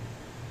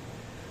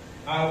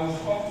 I will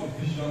come to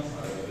visions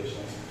and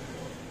revelations.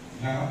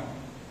 Now,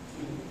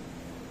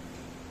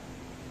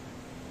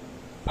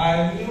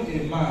 I knew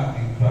a man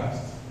in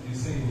Christ. You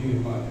say you knew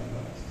a man in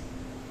Christ.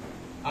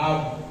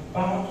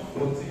 About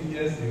 14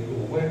 years ago,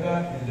 whether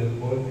in the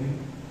body,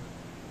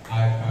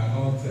 I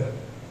cannot tell.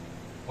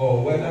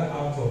 Or whether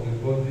out of the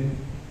body,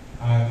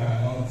 I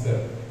cannot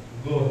tell.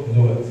 God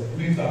knows it.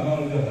 Please, I not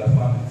really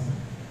understand it.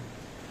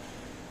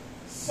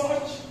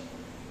 Such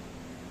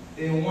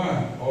a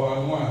one or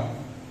a one,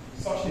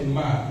 such a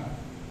man,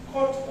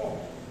 caught up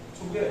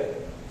to where?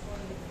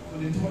 To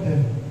the third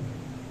heaven.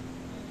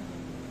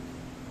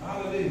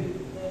 Hallelujah.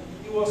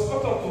 He was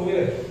caught up to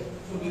where?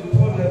 To the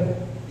third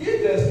heaven.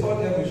 If there's third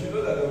heaven, we should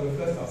know that there will be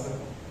first and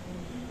second.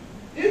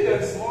 If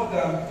there's more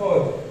than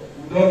third,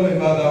 we don't know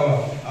about that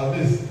one. At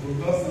least, we've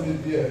not seen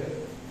it here.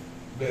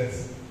 But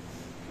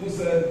who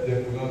said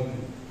there could not be?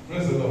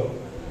 Praise the Lord.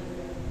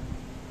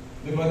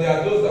 Because there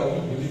are those that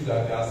won't believe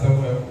that there are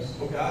seven heavens.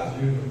 Okay, how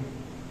do you know?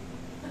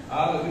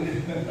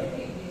 Hallelujah.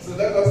 So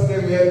let us stay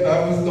where the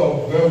Bible stops,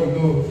 where we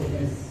know.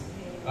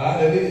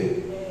 Hallelujah.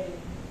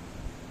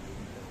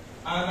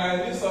 And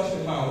I knew such a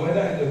man,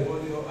 whether in the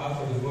body or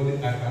out of the body, I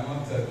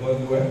cannot tell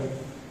God where.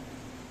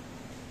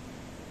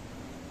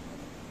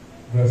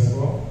 Verse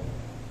 4.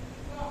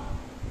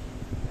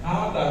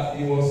 How that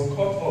he was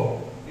caught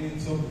up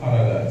into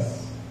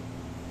paradise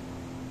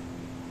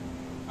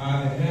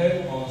and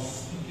heard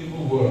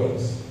unspeakable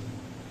words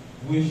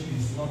which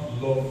is not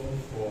lawful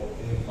for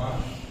a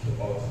man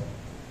to utter.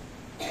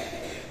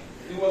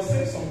 He was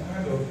saying some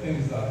kind of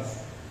things that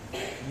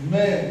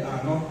men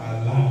are not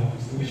allowed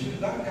to say. Which means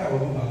that guy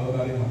was not an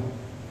ordinary man.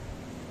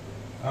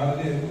 And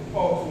then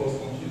Paul was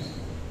confused.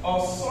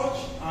 Of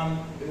such an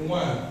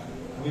one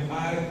will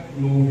I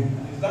glory.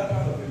 Is that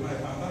kind of a man?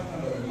 I'm that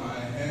kind of a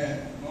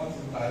man.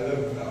 Not I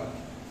love now.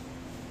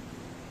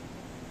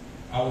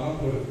 I will not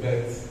go to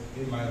bed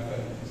in my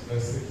family.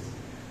 Verse 6.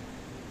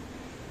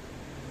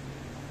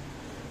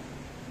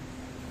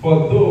 For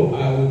though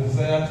I will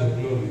desire to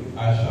glory,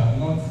 I shall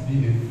not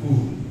be a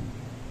fool,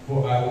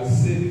 for I will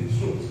say the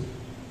truth.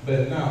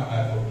 But now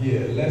I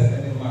forbear, lest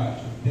any man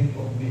should think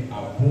of me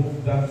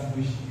above that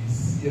which he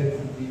seeth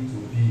me to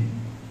be,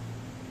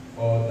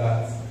 or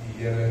that he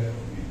heareth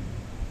of me.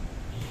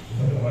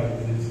 We're talking about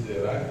it today,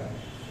 right?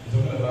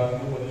 We're talking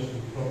about nobody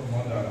should talk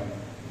more than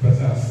the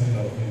person has seen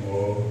of him,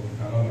 or he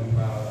cannot be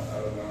proud and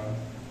arrogant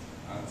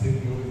and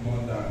take glory more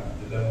than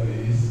the devil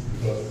is,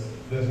 because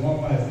there's one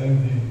man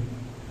saying him.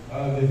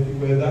 If you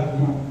were that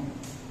man,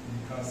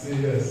 you can say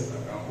yes,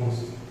 I can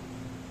boast.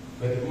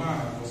 But the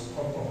man was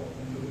caught up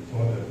into the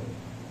third level.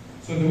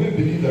 So do we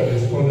believe that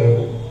there's third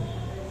level?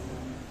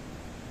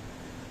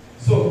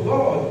 So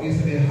God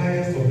is in the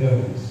highest of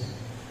heavens.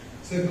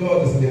 Say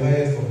God is in the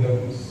highest of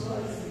heavens.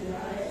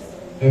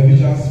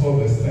 Ephesians 4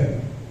 verse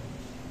 10.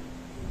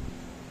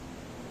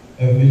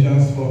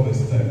 Ephesians 4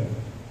 verse 10.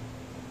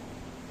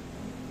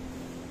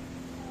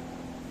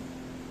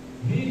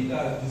 He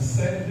that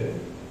descended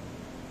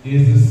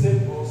is the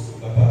same also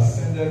that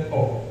ascended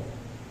up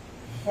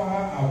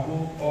far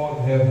above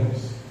all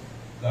heavens,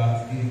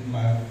 that it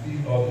might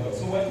fill all the earth.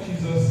 So when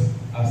Jesus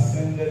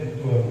ascended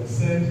into heaven, he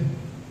said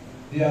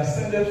he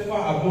ascended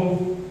far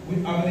above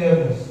with how many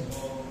heavens?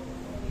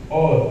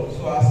 All.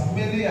 So as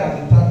many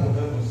as the type of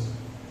heavens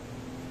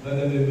that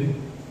there may be.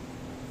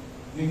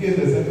 In case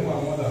there's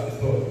anyone more than the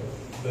third,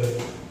 but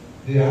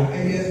they are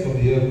highest of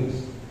the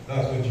heavens.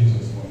 That's what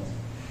Jesus wants.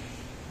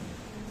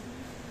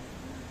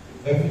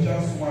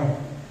 Ephesians 1.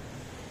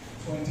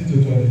 20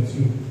 to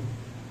 22.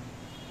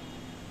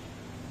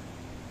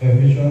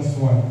 Ephesians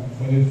 1,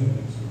 20 to 22.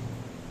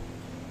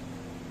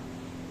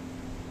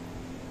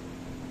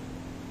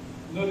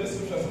 You know, this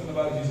scripture is talking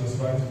about Jesus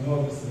Christ, you know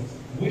all these things,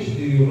 which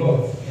he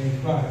wrought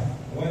in Christ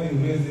when he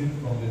raised him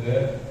from the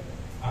dead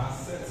and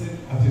set him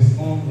at his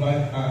own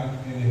right hand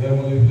in the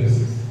heavenly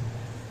places,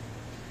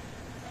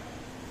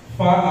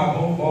 far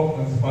above all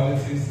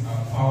principalities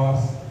and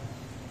powers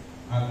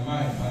and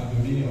might and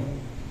dominion.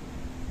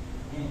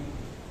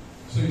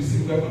 So you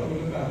see, we're going to be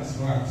looking at these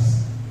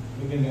ranks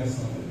looking next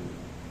Sunday.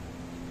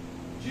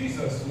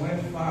 Jesus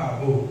went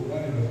far above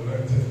when he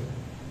resurrected,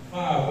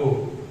 far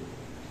above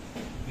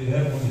the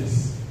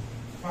heavenlies,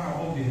 far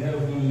above the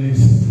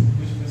heavenlies,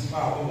 which means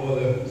far above all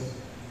heavens.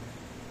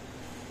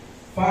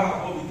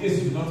 Far above, in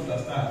case you do not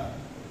understand,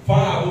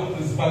 far above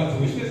principality,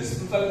 which means the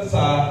principalities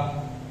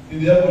are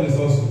in the heavenlies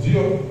also. Do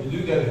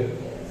you get it?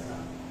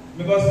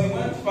 Because he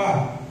went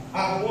far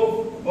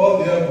above all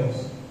the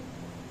heavens.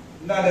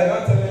 Now they're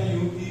not telling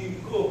you he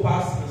go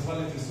past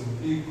principalities, so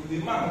the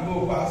man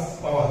go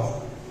past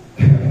powers.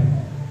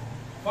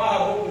 Far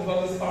above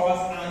principalities, powers,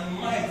 and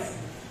might,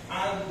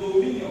 and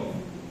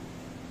dominion.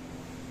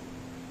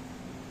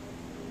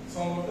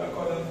 Some of them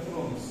call them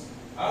thrones.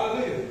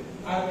 Hallelujah.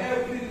 And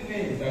every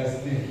name that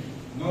is named,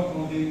 not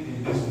only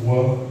in this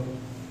world,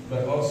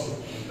 but also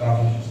in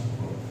that which is to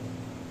come.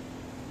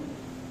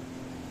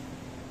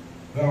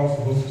 That was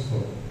supposed to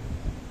stop.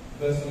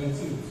 Verse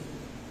 22.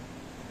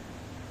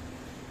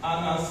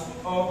 And has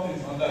put all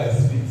things under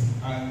his feet,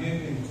 and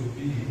gave him to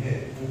be the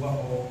head over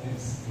all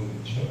things to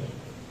the church.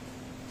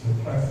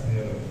 So Christ is the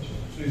head of the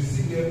church. So you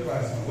see where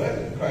Christ went. Where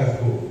did Christ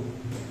go?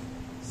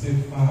 Say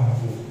far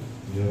above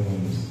the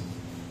heavens.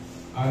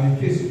 And in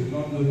case you do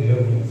not know the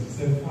heavens, he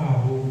said far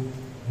above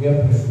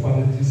where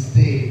principalities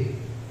stay.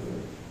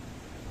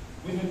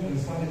 Which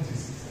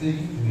principalities stay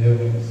in the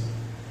heavens?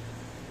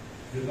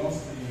 They don't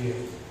stay here.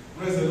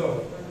 Praise the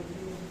Lord.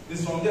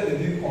 It's from there they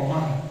give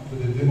command to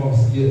the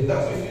demons here.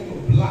 That's why you need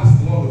to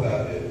blast the ones that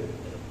are there.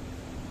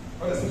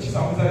 What the switches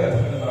and wizards are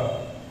talking about?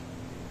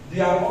 They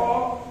are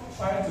all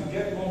trying to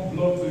get more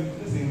blood to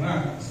increase in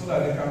rank so that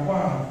they can go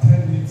and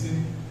attend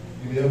meeting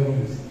in the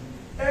heavens.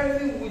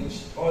 Any witch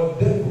or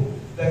devil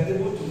that is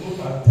able to go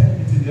to attend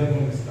meeting in the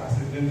heavens, that's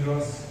a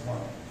dangerous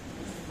one.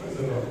 Praise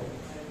the Lord.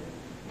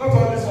 Not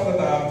all these ones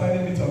that are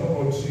attending meeting on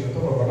top of tree, on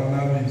top of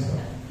banana leaves.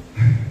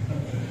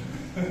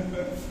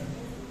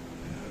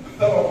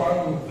 Top of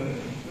mango.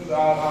 Those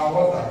are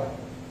water.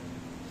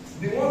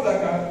 The ones that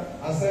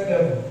can ascend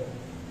heaven,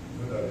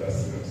 know that they are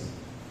serious.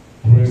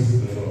 Praise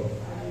the Lord.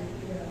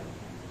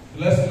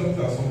 Let's look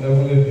at some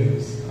heavenly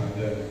things and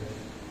then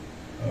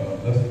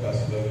let's look at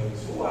some heavenly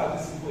things. Who are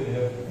these people in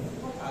heaven?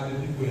 What are the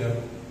people in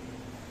heaven?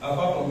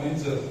 Apart from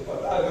angels,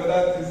 what are the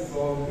other things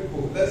or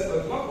people?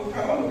 We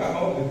cannot look at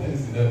all the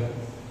things in heaven.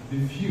 The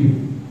few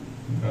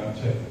you can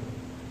check.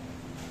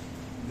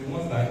 The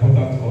ones that are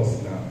important to us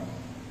now.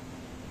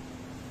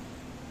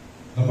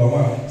 Number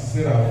one,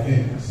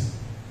 seraphims.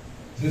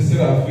 Say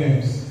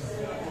seraphims.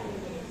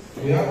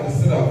 We have the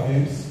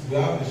seraphims, we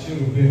have the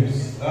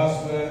cherubims.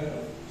 That's where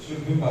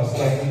cherubim are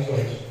started in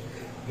church.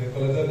 They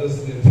collected those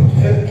names.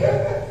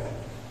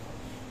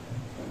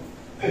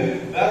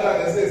 That's why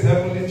they say it's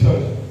heavenly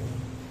church.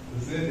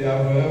 They say they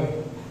have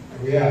heaven.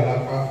 We are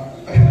Lapa.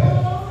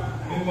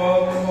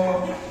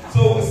 So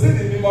we see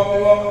the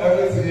Mimo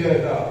every year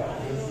now.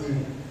 You see.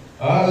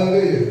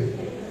 Hallelujah.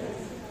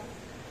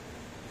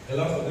 A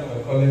lot of them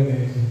were calling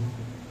me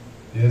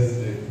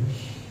yesterday.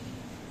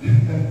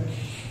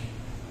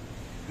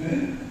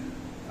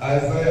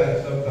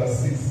 Isaiah chapter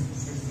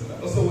 6 to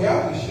 9. So we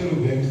have the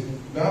cherubims,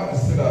 we have the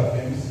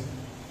seraphims,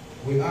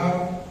 we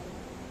have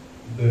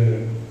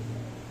the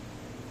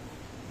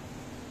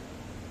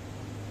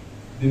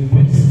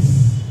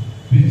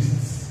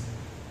beasts,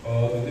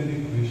 or the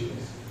living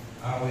creatures,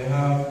 and we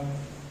have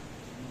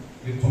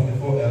the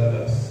 24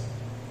 elders.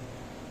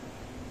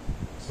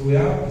 So we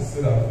have the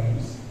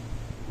seraphims,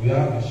 we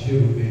have the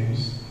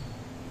cherubims,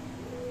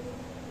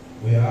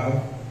 we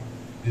have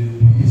the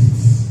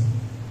beasts,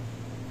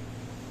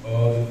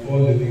 or the 4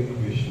 living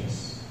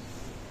creatures,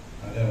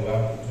 and then we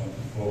have the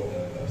 24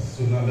 elders.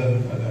 So now let's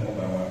look at them one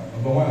by one.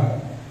 Number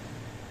one,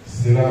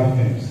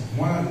 seraphims.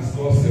 One is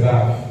called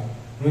seraph.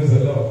 Praise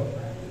the Lord.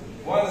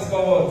 One is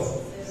called what?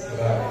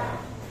 Seraph.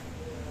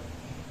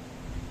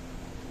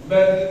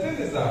 But the thing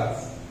is that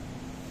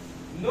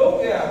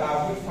nowhere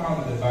have we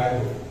found in the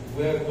Bible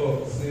where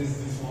God says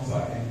these ones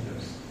are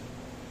angels.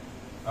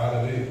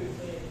 Hallelujah.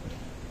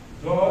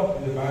 God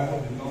in the Bible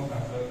did not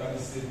categorically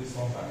say these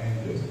ones are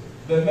angels.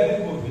 But many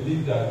people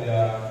believe that they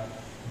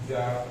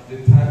are the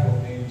type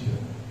of angel.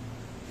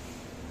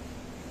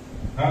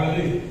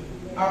 Hallelujah.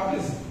 Now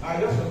please, I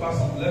just remember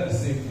something. Let me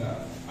say it now.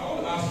 I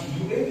want to ask you,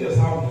 do angels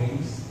have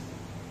wings?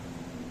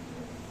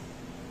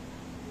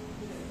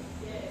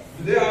 Yes.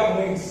 Do they have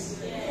wings?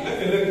 Yes. Look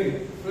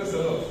it. Praise the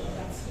Lord. Yes.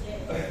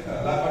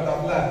 Like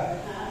butterfly.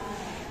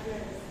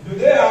 Do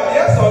they have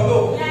yes or no?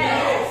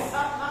 Yes.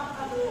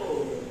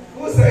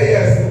 Who said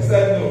yes? Who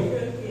said no?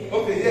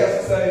 Okay, yes.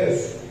 Who said yes?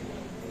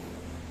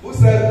 Who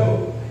said no?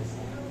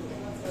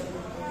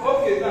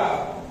 Okay, now,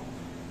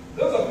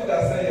 those of you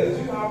that say yes,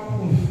 do you have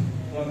proof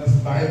from this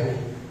Bible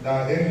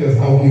that angels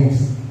have wings?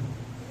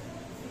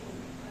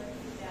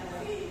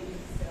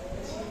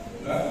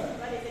 Huh?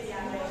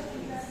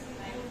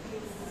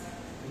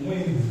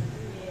 Wind.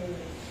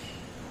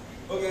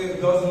 Okay,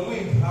 does the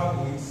wind have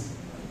wings?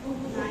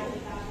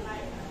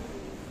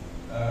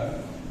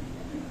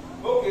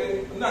 Okay,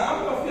 now how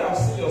many of you have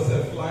seen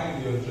yourself flying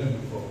in your dream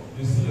before?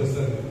 You see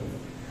yourself in it.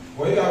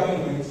 Were you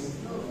having wings?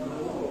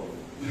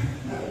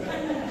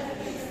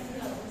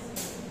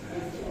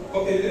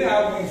 Okay, you didn't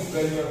have wings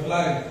when you were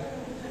flying.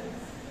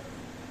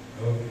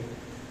 Okay.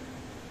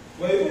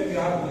 Well, even if you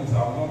have wings, I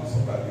will not be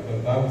surprised because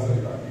the Bible says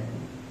you are people.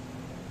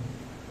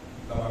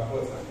 That my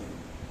thoughts are you.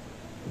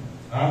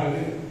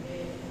 Hallelujah.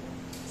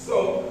 So,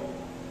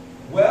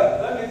 well,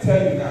 let me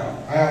tell you now,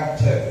 I have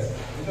checked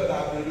because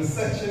I've been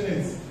researching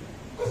it.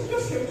 Because it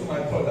just came to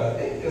my thought that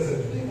angels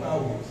are doing my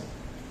wings.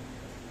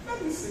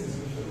 Let me see this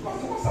scripture. Because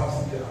the ones I've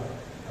seen there,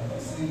 I've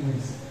not seen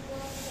wings.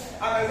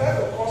 And I tried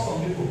to call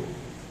some people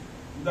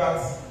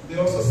that they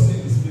also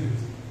see the spirit.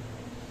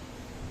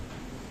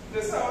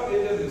 They say all the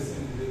angels they've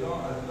seen,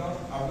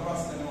 I've never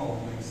seen anyone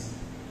with wings.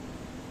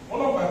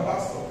 One of my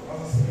pastors, as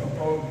a senior,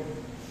 told me,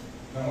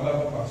 my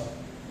other pastor,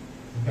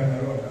 in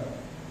Cameroon.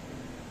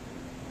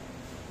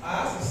 I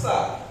asked him, sir,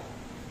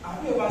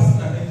 have you ever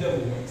seen an angel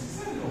with wings? He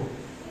said, no.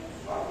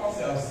 I can't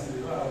say I've seen it,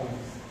 they don't have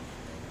wings.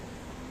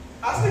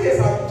 I said, yes,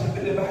 I've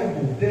checked the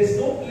Bible. There is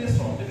no place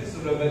from Genesis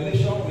to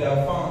Revelation we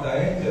have found that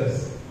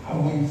angels have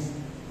wings.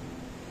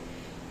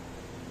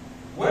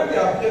 When they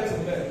appear to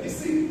men, you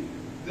see,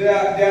 there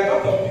are a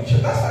lot of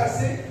pictures. That's why I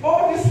say,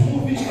 all these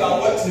movies you are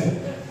watching,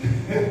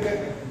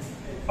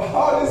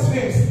 all these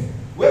films,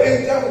 where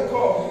angel will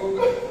come, you will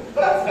go.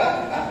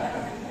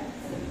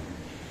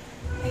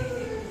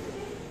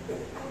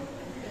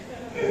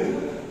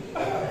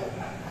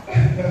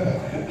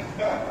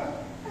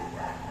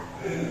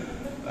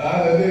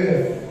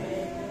 Hallelujah.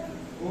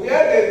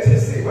 Where they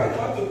see, when you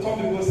want to turn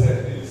people's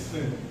head, they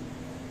swim.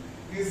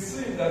 You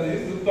swim that they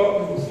used to turn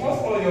people.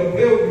 Small your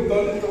brain will be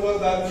turning towards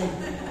that thing.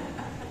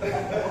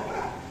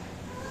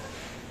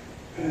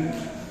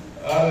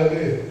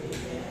 Hallelujah.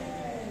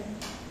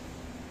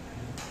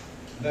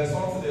 There's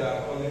something they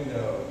are calling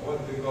what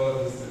they call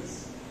this is.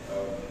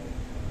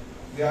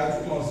 They are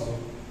demons,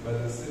 but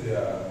they say they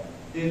are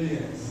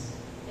aliens.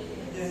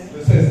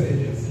 They say it's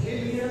aliens.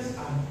 Aliens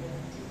are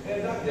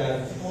either they are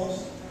demons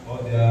or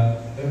they are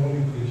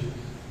heavenly creatures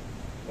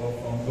or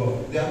from God.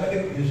 There are many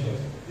creations.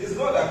 It's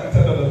God that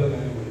created all of them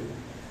anyway.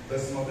 But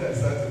some of them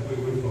decide to go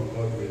away from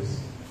God's ways.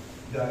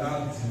 They are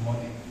now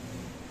demonic,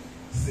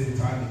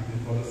 satanic, they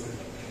follow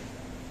Satan.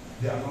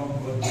 They are not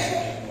God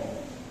anymore.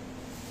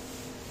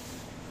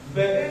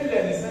 But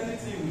alien is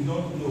anything we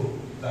don't know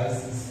that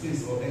is in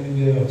space or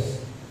anywhere else.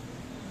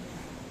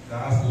 that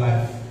has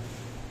life.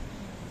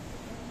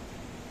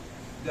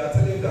 They are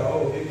telling you that,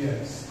 oh,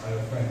 aliens are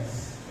your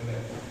friends.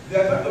 They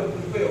are trying to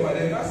prepare your mind.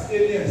 They ask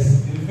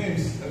aliens in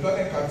films, they're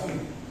talking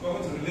cartoon,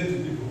 coming to relate to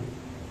people,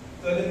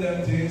 telling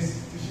them things,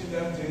 teaching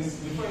them things.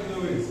 Before you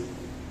know it,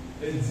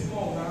 a demon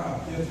will now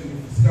appear to you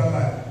in physical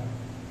life.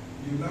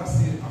 You now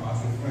see him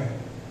as a friend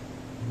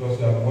because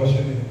you are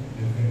watching him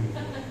in the film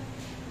before.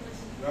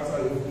 That's how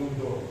you open the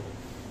door.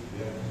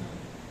 Yeah.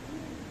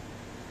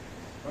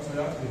 That's why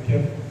you have to be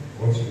careful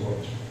what you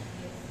watch.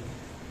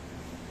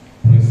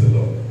 Praise the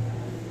Lord.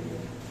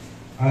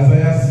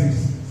 Isaiah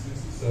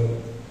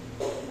 6:6-7.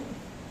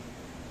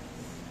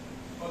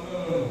 Oh,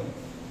 no.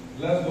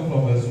 Let's go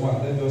from verse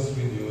 1. Let's just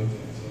read the whole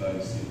thing so that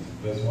you see it.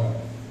 Verse 1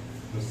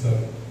 to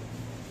 7.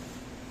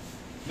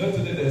 Not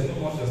today, there's no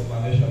much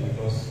explanation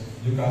because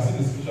you can see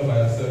the scripture by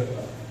yourself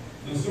now.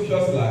 The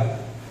scripture's like,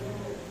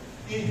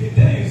 if the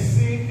day you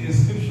see a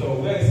scripture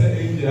where it said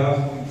angel has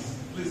wings,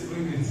 please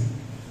bring it.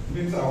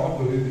 Maybe I want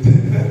to read it.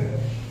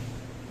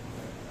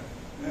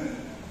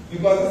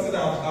 Because this thing, I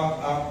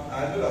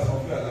know that some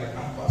people are like,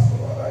 Pastor,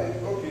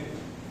 okay.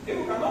 If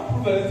we cannot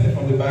prove anything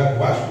from the Bible,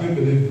 why should we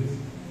believe it?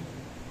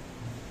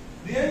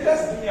 The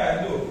angels to me,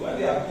 I know, when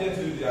they appear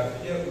to you, they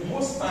appear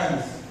most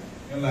times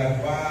in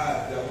like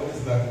white, their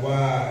bodies like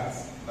white,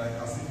 like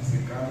as if it's a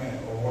garment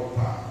or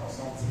water or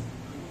something.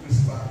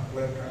 It's like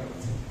black kind of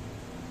thing.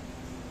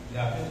 They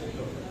appear to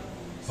you.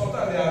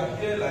 Sometimes they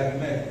appear like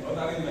men,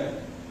 ordinary men.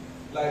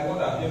 Like one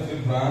that appeared to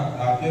Abraham,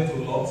 that appeared to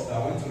Lot, that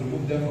went to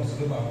remove them from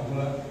Sodom and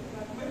Gomorrah.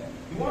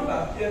 The one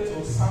that appeared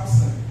to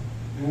Samson,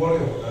 the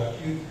warrior that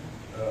killed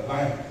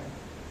lion.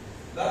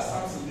 That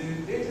Samson,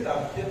 the angel that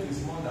appeared to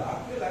his mother,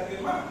 appeared like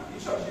a man.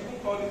 She even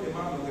called him a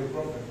man of a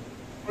prophet.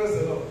 Praise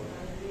the Lord.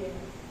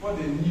 What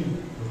they knew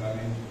was an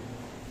angel.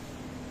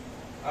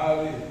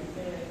 Hallelujah.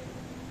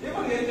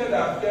 Even the angel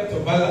that appeared to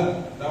Balaam,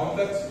 that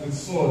wanted with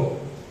sword,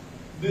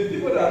 the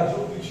people that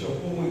drew picture,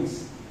 who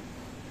wins?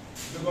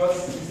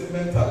 Because it's a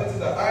mentality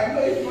that I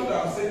know if not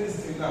that I'm saying this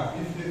thing now,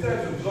 if they tell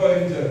you to draw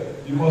angel,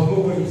 you must go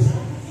wings.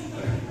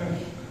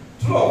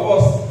 True of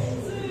us.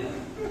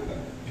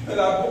 You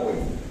are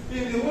going.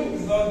 If the wing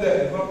is not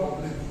there, it's not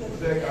complete.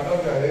 There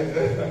cannot be an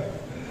angel.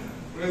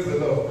 Praise the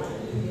Lord.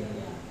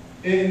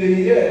 In the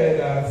year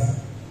that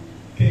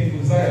King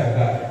Uzziah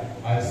died,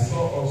 I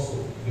saw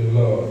also the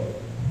Lord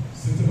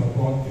sitting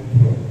upon a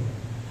throne,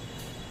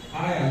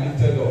 high and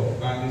lifted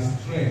up, and his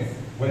strength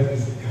wet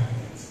his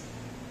garment.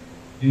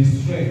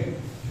 His strength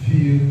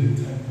filled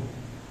the temple.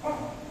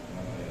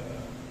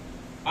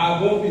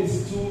 Above it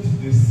stood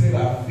the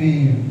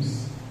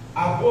seraphims.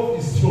 Above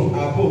his throne,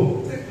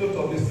 above. Take note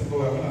of this thing,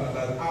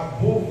 that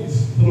above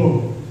his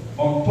throne,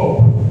 on top,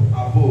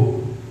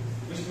 above,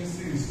 which means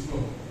see his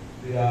throne,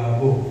 they are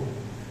above.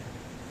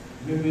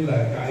 Maybe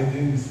like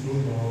guiding his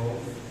throne or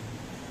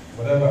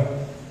whatever.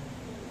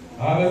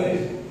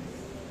 Hallelujah.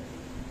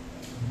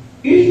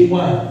 Each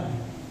one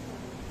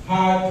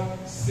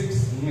had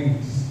 6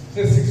 wings.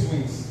 Say 6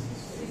 wings.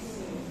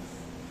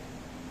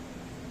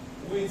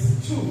 6 wings.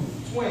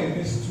 With twain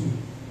means 2.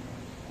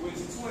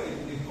 With twain,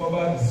 he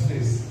covered his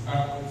face.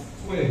 And with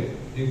twain,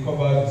 he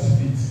covered his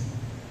feet.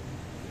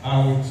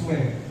 And with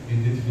twain, he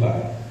did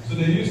fly. So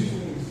they used 2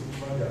 wings to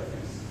cover their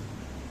face.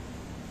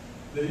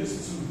 They used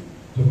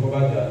 2 to cover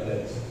their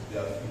legs,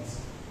 their feet.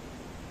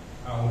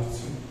 And with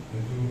 2,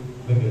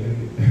 they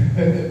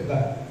do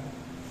fly.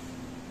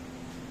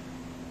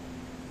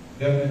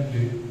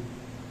 Definitely,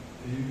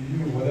 you,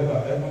 whatever,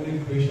 heavenly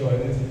creation or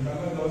anything, you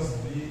cannot just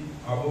be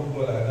above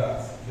God like that.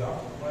 You have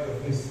to cover your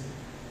face.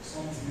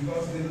 Something,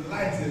 because the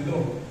light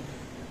alone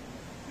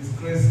is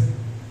crazy.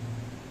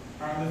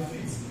 And the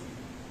feet,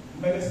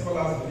 many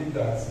scholars believe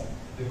that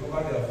they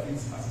cover their feet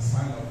as a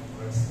sign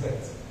of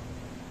respect,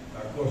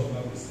 that God should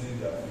not be seeing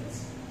their feet.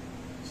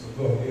 So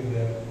God gave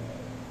them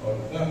all.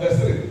 Verse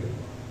 3.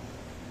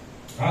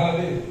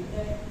 Hallelujah.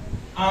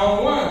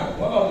 And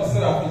one of the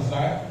seraphims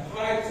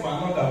cried to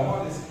another,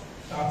 one is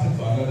shouting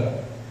to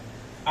another,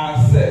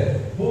 and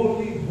said,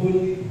 Holy,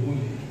 holy,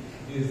 holy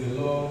is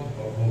the Lord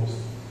of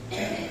hosts.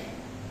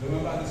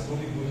 Remember this,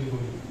 holy, holy,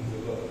 holy is the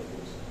Lord of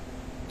hosts.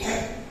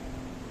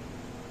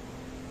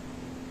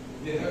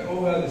 Yeah,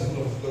 oh well is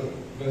full of glory.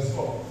 Verse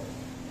 4.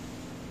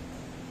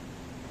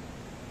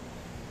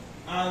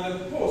 And the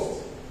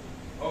post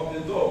of the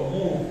door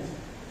moved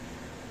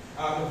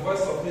at the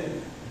voice of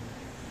him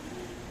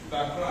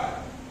that cried,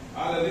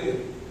 Hallelujah.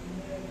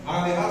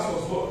 And the house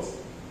was what?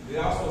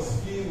 The house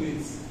was filled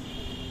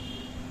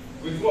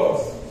with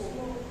what?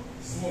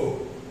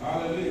 Smoke.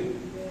 Hallelujah.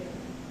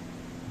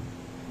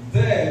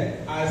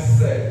 Then I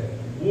said,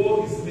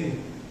 Woe is me,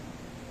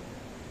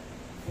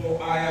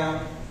 for I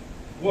am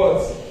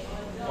what?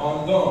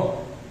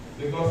 Undone,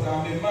 because I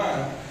am a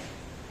man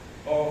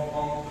of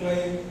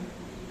unclean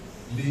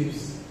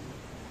lips,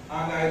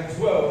 and I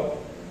dwell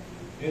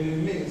in the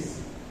midst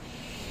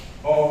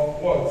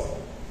of what?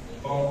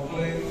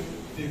 Unclean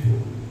people.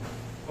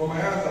 For my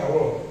eyes are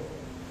what?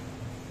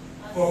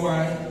 For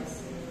my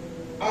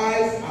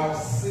eyes have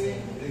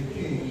seen the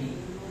King,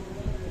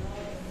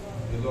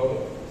 the Lord.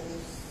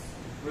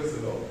 Praise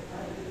the Lord.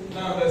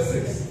 Now verse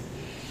 6.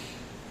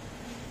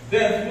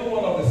 Then flew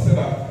one of the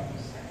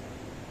seraphims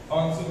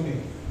unto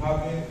me,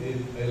 having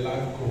a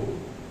live coal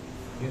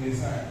in his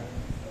hand.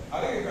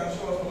 I think you can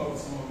show us one of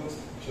some of those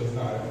pictures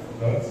now, I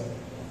forgot,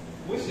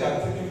 which he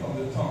had taken from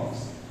the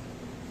tongues,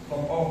 from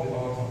off the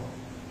altar.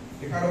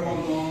 They kind of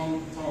one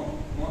long tongue,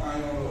 one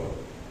iron rod.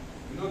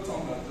 You know,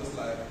 tongue that just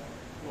like,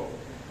 well,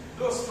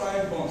 those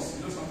frying buns,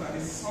 you know,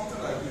 sometimes it's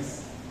something like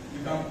this.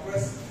 You can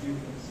press, you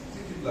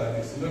stick it like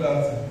this. You know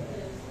that thing?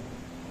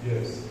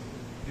 Yes.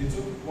 He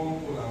took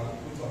one coal and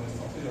put on his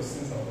tongue, so your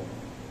sins are gone.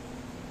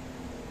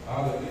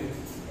 Hallelujah.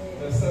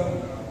 Verse 7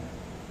 now.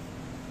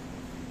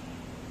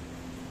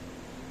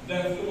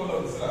 Then flew one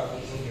of the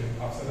seraphims. Okay,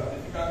 I've said that.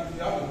 If you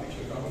have the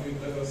picture, you can only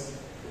let us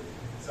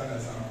stand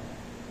and sound.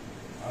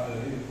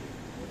 Hallelujah.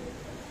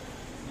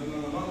 No,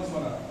 not this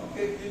one.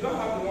 Okay, you don't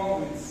have the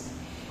one with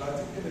like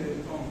taking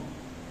the tongue.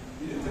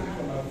 You didn't take it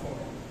from my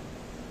phone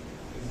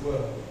as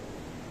well.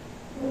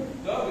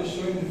 God is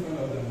showing different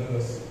of them. Let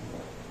us see.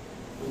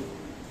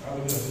 I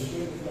will just show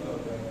different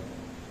of them.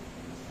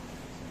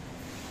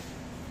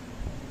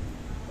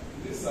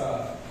 These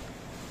are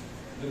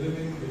the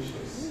living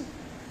creatures.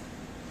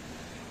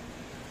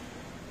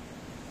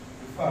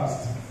 The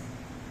fast.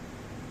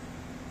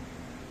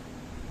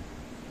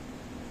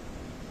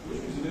 Which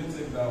means you didn't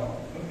take that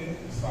one. Okay,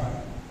 it's fine.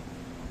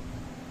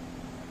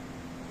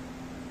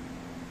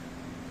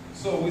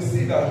 So we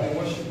see that they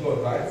worship God,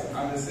 right?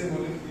 And they say,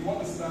 well, if you want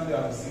to stand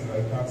there and sing,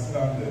 right? You can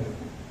stand there.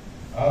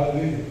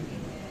 Hallelujah.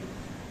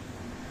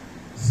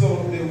 So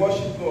they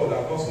worship God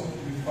and also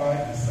purify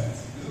the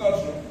saints. Is it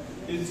not true?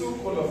 He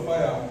took coal of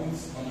fire and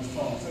put on the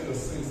stone, so your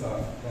sins are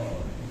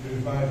gone. He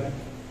purified them.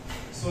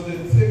 So they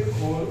take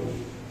coal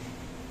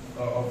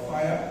of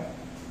fire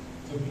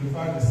to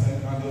purify the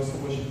saints, and they also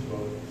worship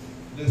God.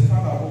 They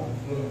stand above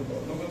the throne of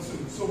God. Number 2.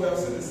 So we have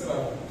seen the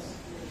seraphims.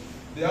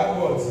 They have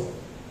what?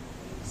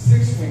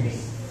 6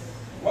 wings.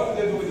 What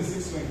do they do with the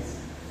 6 wings?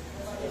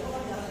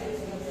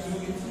 2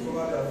 to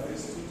cover their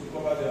face, 2 to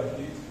cover their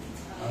feet,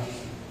 and 2.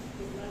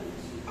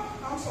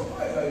 I'm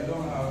surprised that you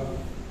don't have.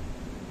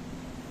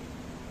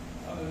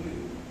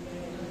 Hallelujah.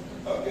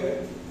 Okay.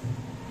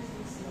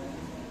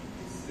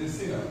 You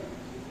see now.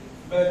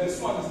 But this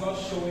one is not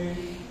showing.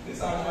 This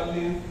is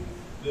actually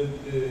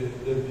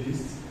the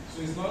beast.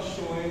 So it's not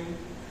showing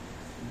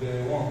the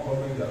one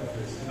covering their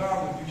face. You don't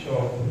have the picture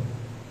of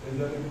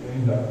angelic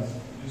doing that.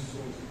 Just so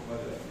to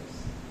cover their face.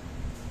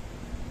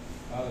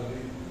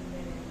 Hallelujah.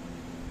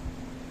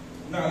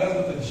 Now let's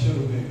look at the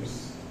cherubims.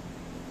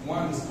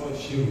 One is called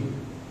cherub.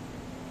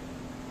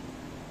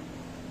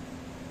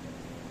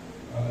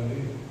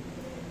 Hallelujah.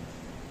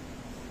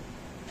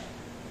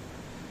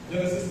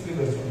 Genesis 3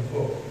 verse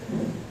 24.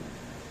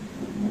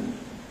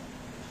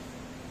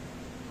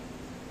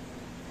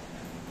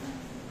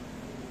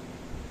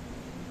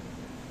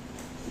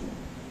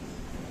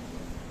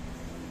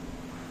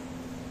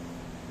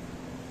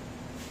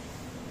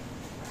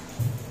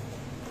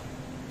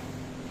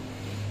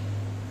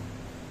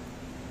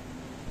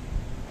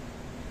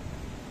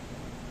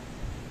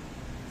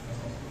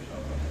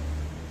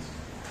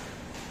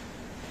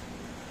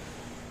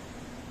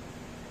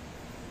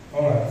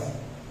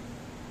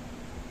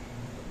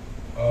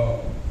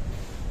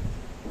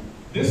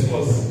 This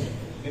was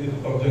in the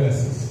book of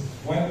Genesis.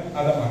 When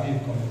Adam and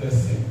Eve committed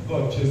sin,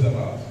 God chased them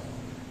out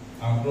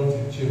and brought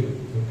a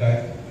cherub to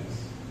guide the place.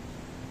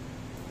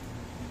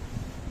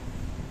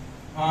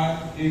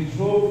 And he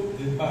drove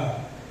the path.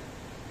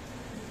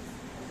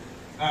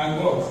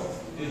 And what?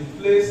 He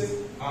placed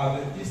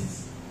at the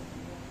east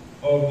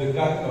of the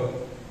Garden of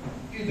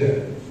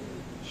Eden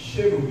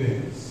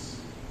cherubims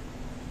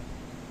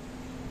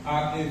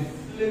and a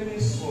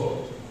flaming sword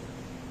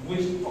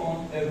which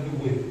turned every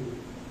way.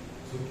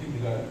 To keep the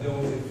garden. There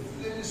was a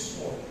flaming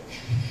sword,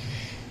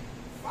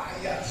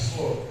 fire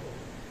sword,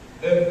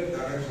 every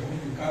direction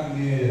which you can't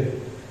near.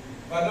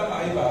 Adam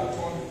and Eve are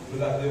turned so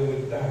that they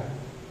will die.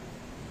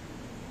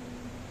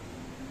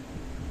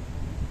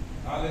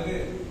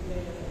 Hallelujah.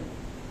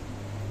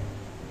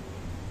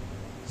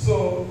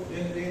 So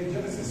in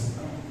Genesis,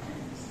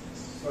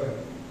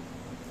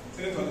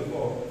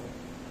 3:24,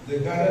 they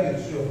gathered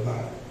the tree of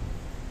life.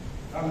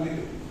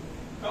 Hallelujah.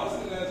 Now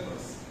see the next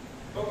verse.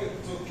 Okay,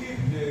 to keep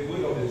the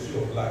way of the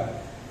tree of life.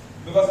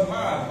 Because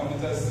man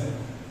committed sin.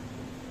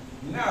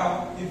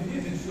 Now, if you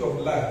eat the tree of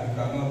life, you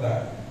cannot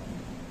die.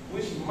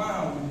 Which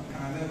man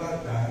can never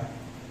die,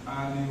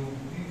 and he will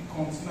be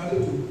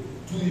continually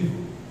to do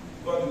evil.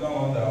 God did not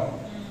want that.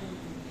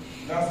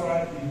 That's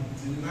why he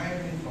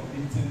denied me from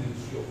eating the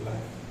tree of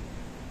life.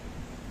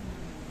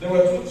 There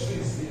were 2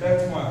 trees. He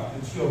ate one,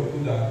 the tree of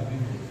good and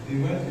evil. He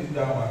went to eat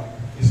that one.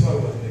 He saw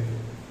it was naked.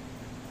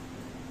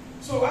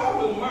 So how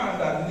will man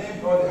that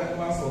named all the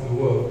animals of the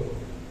world,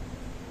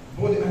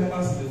 both the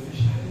animals and the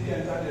fish, how did he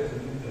enter there to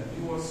name them?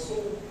 He was so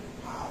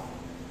powerful.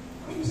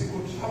 Which means he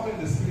could travel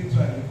in the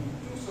spiritual and he could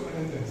do so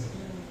many things.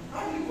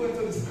 How did he go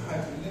into the sky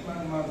to name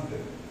animals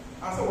there?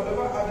 And so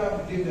whatever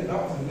Adam gave them,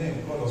 that was the name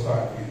God also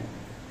agreed.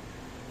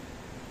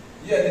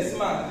 Yeah, this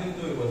man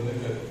didn't know he was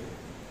naked.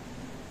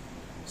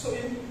 So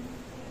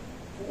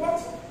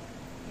what?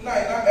 Now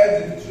he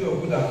ate the tree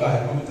of good and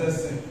life, committed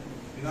sin.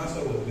 He now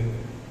saw he was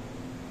naked.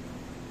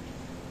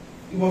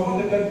 He was not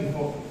naked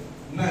before.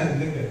 Now he's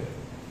naked.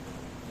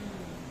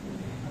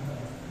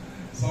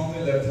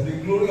 Something left him. The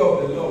glory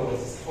of the Lord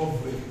was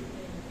covering.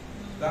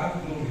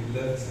 That glory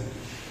left him.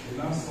 He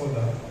now saw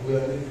that we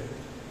are naked.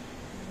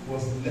 He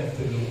was left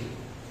alone.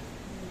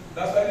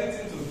 That's why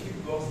anything to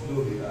keep God's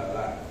glory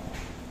alive,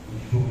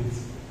 we do it.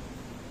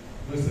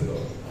 Praise the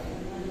Lord.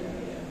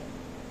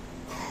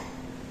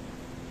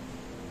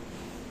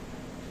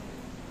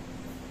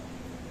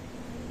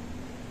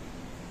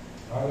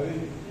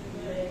 Hallelujah.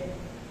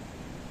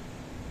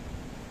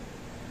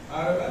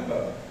 I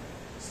remember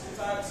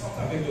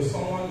sometime ago,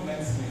 someone met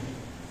me.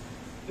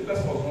 The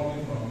person was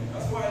running from me. I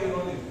said, why are you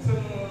running? He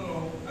said,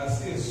 no. I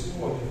see a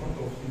sword in front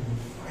of you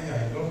with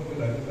fire. You don't go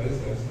like this.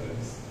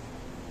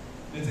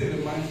 The thing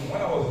reminds me,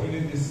 when I was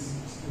reading this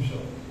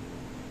scripture,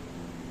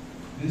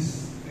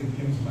 this thing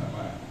came to my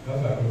mind.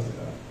 That's why I wrote it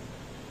down.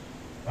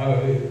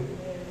 Hallelujah.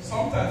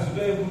 Sometimes you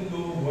don't even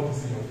know what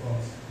is in your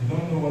front. You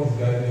don't know what is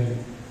guiding you.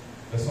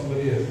 But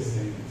somebody else is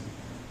saying it.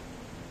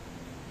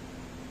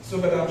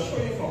 So, but I'm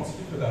showing you from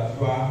scripture that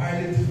you are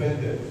highly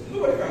defended.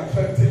 Nobody can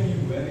threaten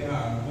you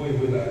anyhow and go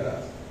away like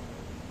that.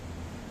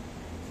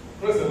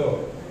 Praise the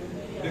Lord.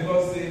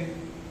 Because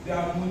the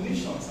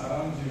ammunitions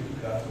around you,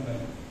 they are too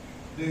many.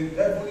 The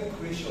heavenly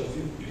creatures,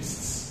 the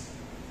beasts,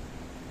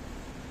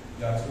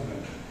 they are too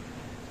many.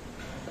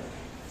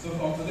 So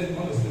from today, you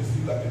want to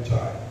sleep like a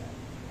child.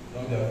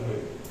 Don't be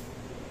afraid.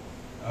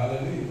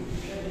 Hallelujah.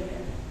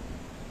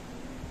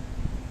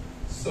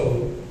 So,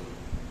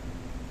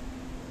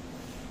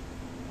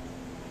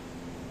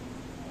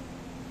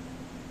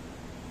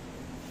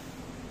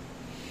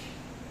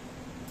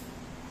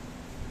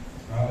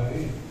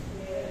 hallelujah.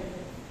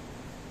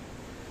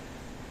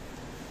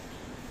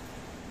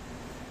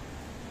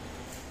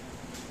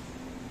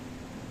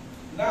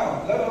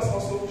 Now, let us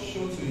also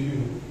show to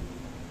you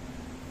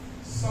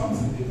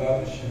something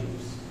about the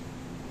shoes.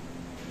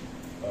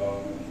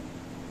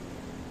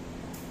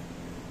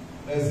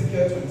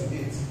 Ezekiel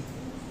 28,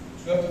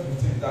 12 to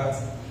 15, that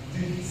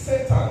the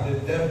Satan, the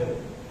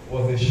devil,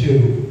 was a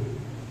cherub.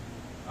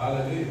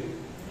 Hallelujah.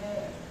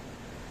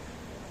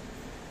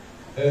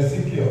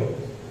 Ezekiel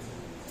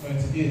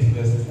 28,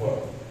 verse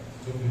 12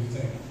 to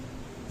 15.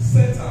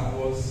 Satan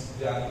was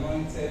the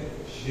anointed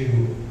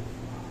cherub.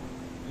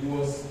 He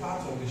was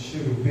part of the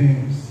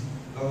cherubims.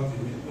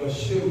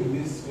 Because cherub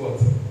means what?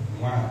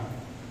 Man.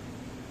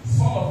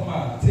 Son of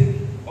man, take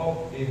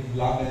up a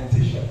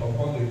lamentation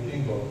upon the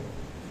king of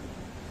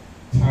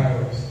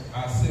Tyrus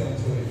and say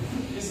unto him.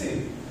 You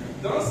see,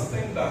 don't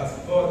think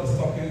that God is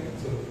talking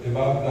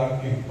about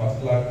that king,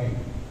 particular king.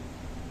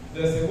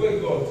 There's a way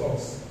God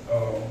talks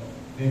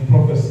in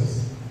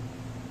prophecies.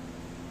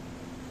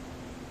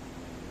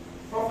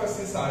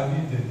 Prophecies are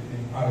hidden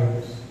in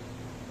parables.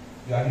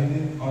 They are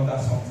hidden under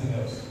something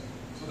else.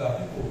 So that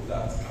people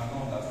that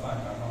cannot understand.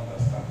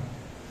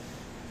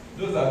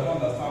 Those that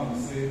don't understand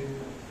will say,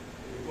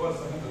 God is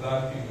talking to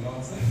that king, not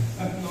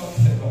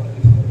about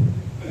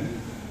it.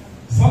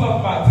 Son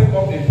of man, take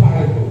up a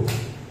parable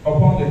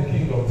upon the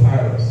king of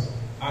Tyrus,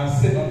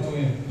 and say unto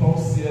him,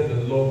 thus saith the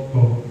Lord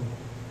God,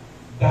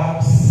 thou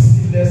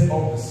sealest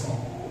of the sun.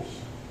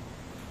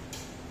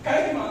 Can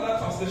you give another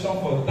translation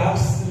for thou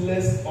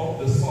sealest of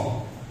the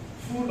sun?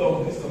 Full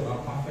of wisdom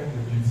and perfect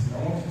beauty.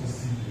 I want you to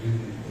see the way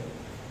they go.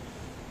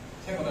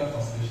 Check on that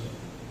translation.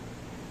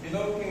 You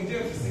know, King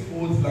James is the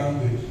old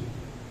language,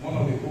 one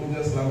of the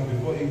oldest languages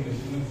before English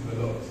came to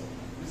the Lord.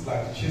 It's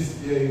like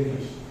Shakespeare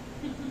English.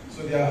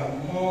 So they are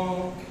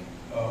more.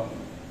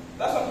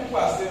 That's what people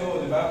are saying.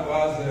 Oh, the Bible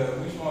has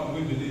which one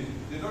we believe.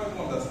 They don't even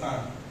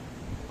understand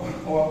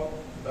what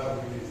the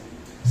Bible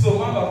is. So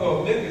man of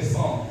God, make a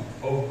song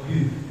of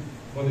grief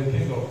for the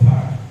king of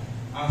Tyre,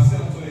 and say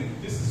unto him,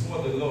 this is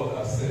what the Lord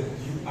has said.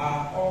 You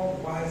are all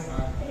wise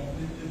and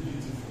completely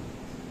beautiful.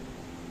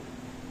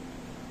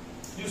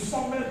 You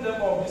summoned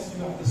them all.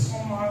 You have the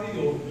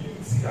summary of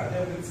beauty and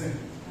everything.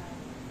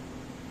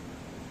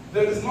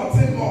 There is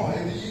nothing more.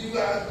 And you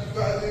are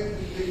the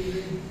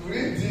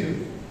real deal.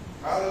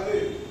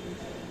 Hallelujah.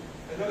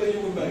 I know you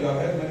women, you have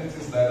heard many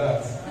things like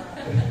that.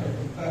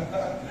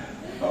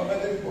 How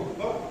many people?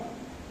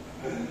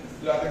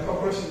 You are the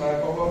cockroach in my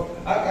cover.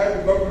 How can I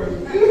be cockroach?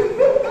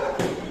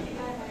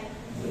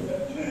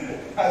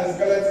 And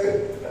skeleton.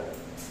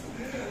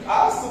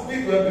 How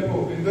stupid were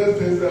people in those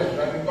days and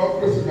the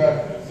cockroach guy?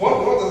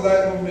 What does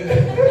that even mean?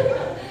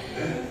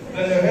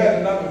 Then your hair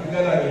did not be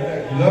together at your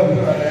neck. You love it.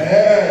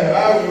 Hey,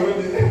 how will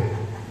you?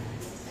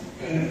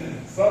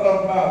 Son of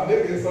man,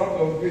 make a song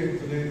of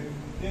grief to the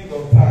king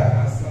of Tyre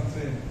and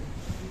something.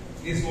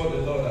 It's what the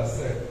Lord has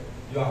said.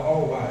 You are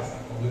all wise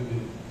and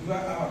completely. Do I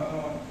have another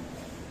one?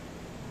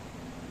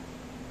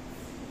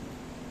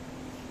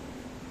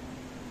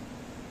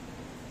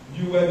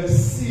 You were the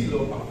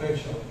seal of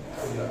perfection.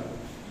 Oh, yeah.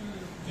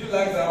 Do you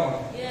like that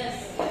one?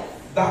 Yes.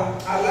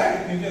 That I like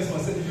the King James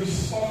one. Said you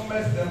summed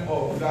them up.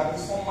 You are the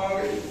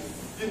summary.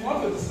 If you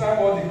want to describe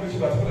all the creatures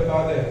that talked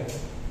about them,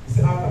 you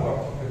say after we have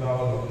talked about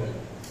all of them,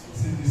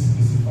 see this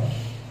Lucifer.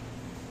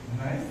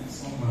 Nice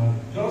summary.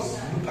 Just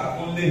look at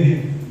only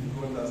him.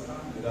 You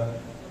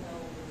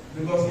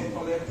Because he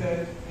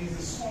collected is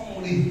the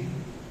summary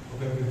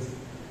of everything.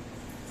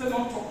 Say,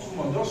 don't talk too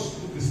much,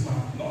 just look at this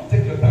man. Don't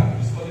take your time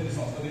to study this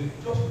one, study.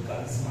 Just look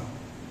at this man.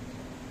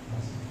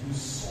 You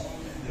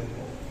summon the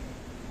book.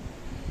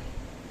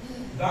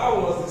 That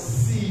was the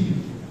seal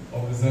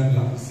of the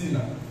Zembla.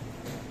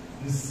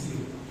 The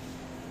seal.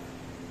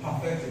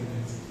 Perfect in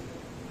it.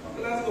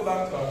 Okay, let's go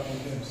back to our King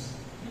James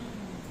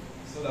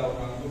so that we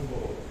can go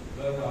for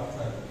very half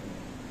time.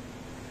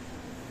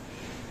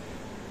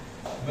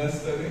 Verse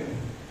 3.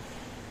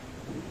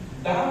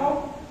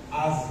 Thou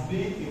hast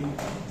been in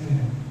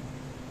Eden.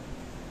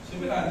 She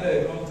been and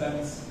there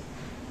sometimes.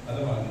 I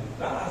don't know.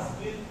 Thou hast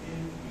been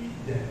in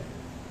Eden.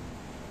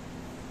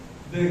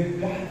 The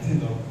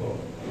garden of God.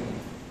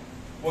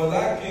 Was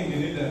that king in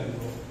Eden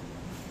before?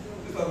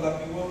 This was like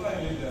he was not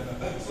in Eden.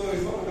 So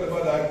it's not talking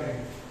about that king.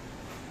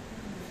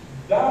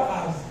 Thou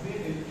hast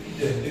been in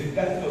Eden, the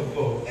garden of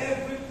God.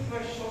 Every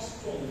precious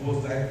stone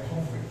was thy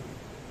covering.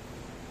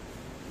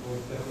 It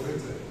was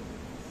decorated.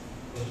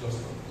 Precious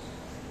stones.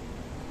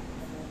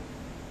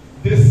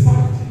 The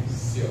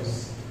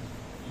sardius,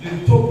 the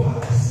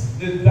topaz,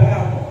 the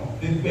diamond,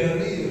 the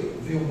beryl,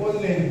 the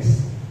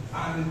onyx,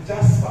 and the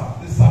jasper,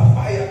 the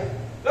sapphire.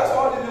 That's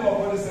all the name of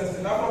God is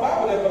saying. Now, from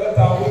Bible, they collect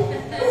our way.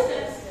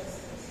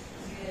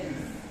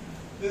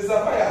 The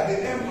sapphire,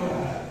 the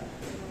emerald,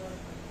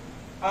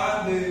 and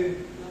the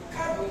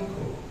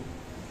carbuncle,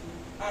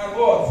 and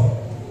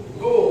what?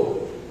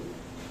 Gold.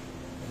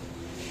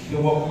 The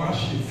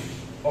workmanship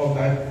of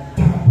thy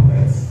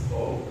tabrets,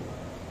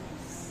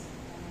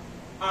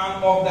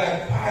 and of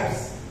thy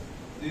pipes.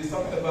 He's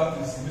talking about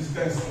this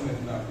musical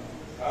instrument now.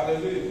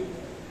 Hallelujah.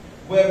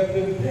 Were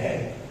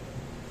prepared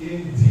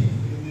indeed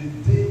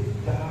in the day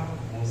thou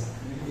was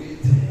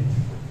created.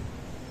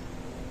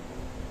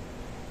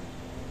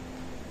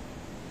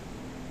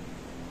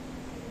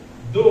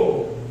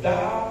 Though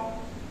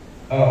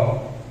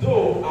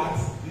art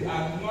the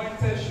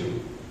anointed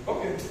cherub.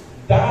 Okay.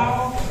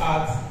 Thou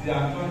art the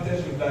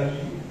anointed cherub. That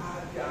you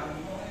are the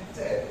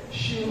anointed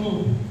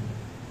cherub.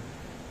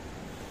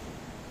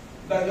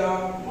 That you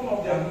are one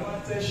of the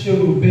anointed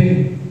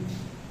cherubim.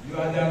 You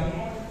are the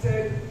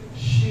anointed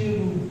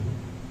cherub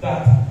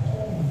that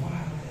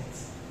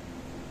covereth.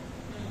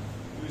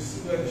 You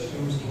see where the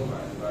cherubs come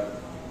in the Bible.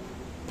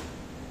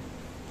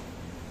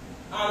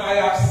 And I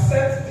have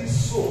set thee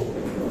so.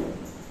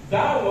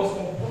 Thou was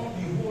upon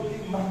the holy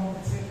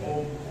mountain of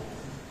God.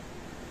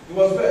 It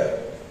was where?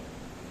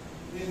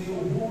 In the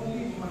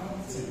holy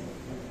mountain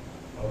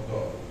of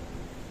God.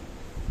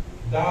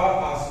 Thou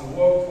hast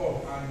walked up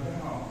and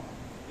down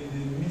in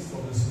the midst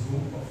of the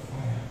scroll of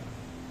fire.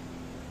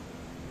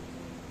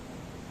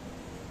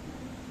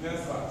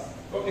 Next verse.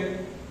 Okay.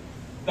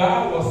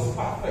 Thou was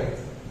perfect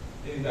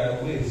in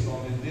thy ways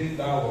from the day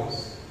thou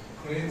was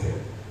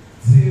created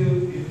till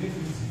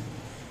iniquity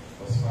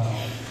was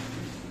found.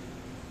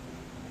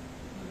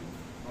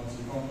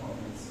 Until come from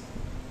it.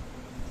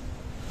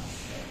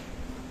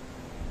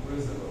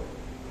 Praise the Lord.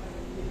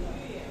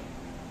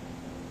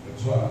 The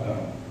two are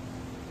down.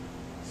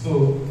 So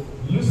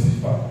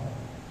Lucifer,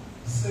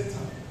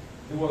 Satan,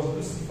 it was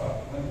Lucifer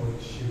when he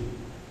was shield.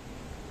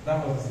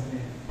 That was his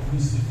name,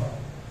 Lucifer.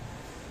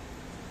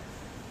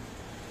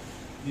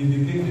 He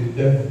became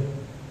the devil.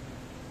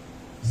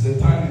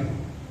 Satanic.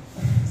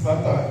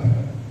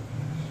 Satan.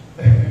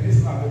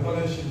 This man, they call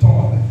it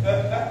Shaitan.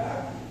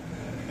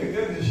 He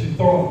became the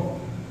Shaitan.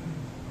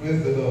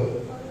 Praise the Lord.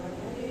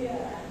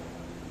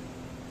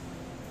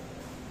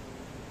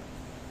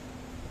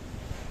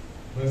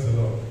 Praise the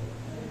Lord.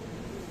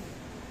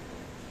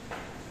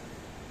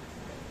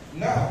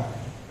 Now,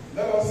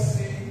 let us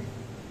see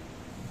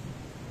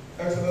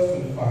Exodus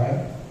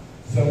 25,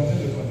 17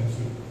 to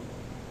 22.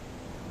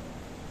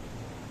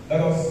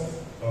 Let us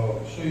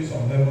show you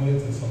some heavenly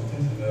things, some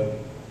things in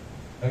heaven.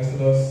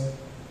 Exodus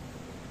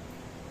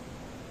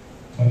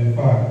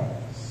 25,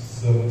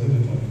 17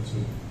 to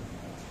 22.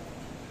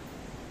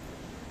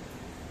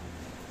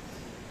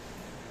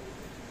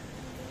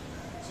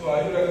 So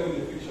are you ready with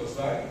the pictures,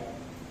 right?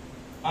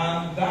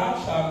 And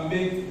thou shalt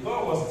make,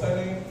 God was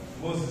telling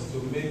Moses to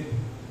make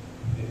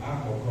the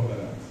Ark of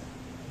Covenant.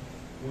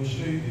 We'll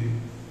show you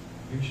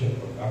the picture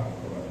of the Ark of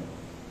Covenant.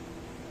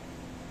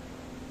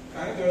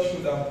 Can you just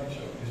show that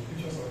picture? The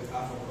pictures of the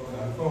Ark of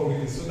Covenant before we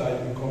read it so that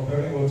you'll be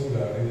comparing what we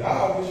are reading.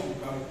 I wish we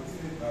can put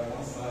it by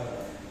one side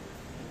and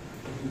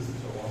put this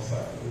picture on one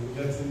side. We'll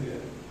get in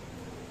there.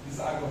 This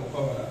Ark of the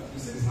Covenant. You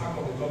see this Ark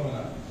of the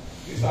Covenant?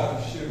 These are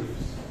the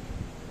cherubs.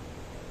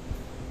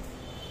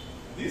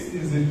 This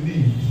is the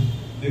lead,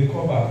 the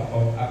cover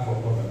of Ark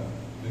of Covenant.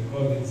 They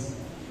call it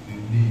the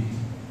lead.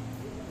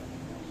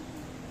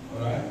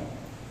 Alright?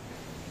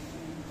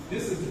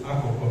 This is the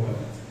Ark of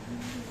Covenant.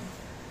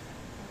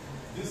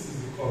 This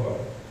is the cover.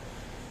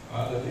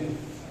 And the lead.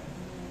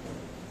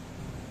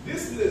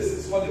 This place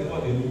is what they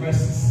call the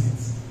mercy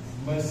seat.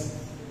 Mercy.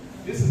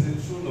 This is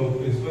the throne of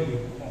grace where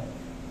you come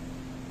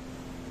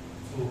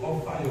to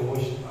offer your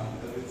worship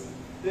and everything.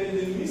 Then in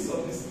the midst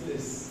of this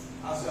place,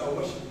 as you are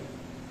worshiping,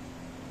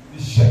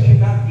 the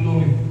Shekinah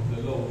glory of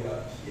the Lord will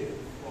appear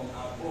from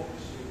above the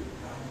cherub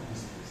down to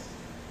this place.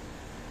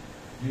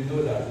 you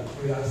know that the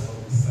prayers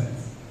of the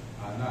saints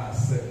are now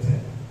accepted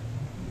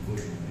in the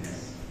olden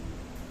days.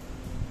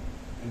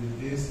 In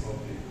the days of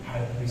the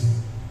high priest.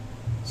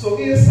 So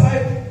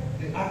inside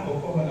the Ark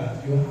of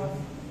Covenant, you have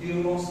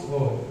Aaron's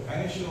rod.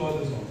 Can you show all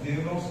this one? The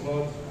Aaron's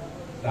rod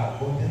that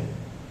budded.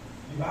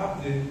 You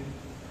have the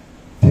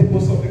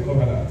tables of the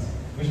covenant,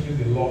 which means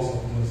the laws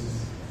of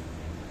Moses.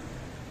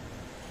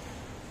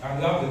 And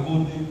you have the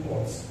golden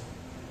pots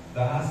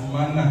that has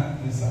manna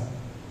inside.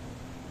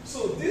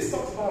 So this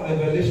talks about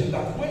revelation,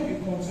 that when you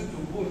continue to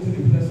go into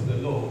the place of the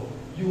Lord,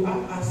 you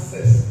have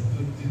access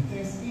to the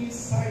things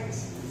inside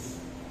this place.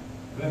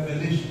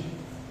 Revelation.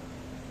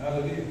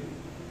 Hallelujah.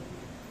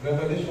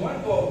 Revelation.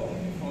 When God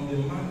gives you from the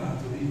manna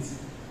to eat,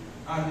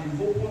 and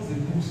He opens the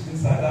books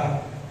inside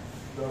that,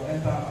 you'll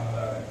enter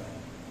another realm.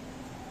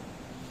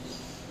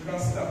 You can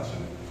see that.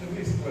 Should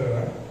be clear,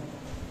 right?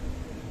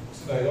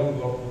 So that you don't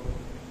block.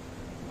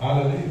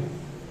 Hallelujah.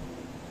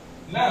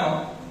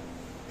 Now,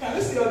 can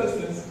you see all these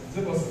things? Is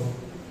it possible?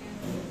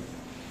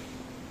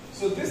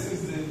 So this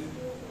is the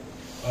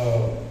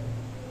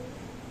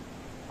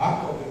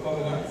Ark of the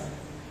Covenant.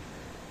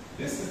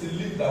 This is the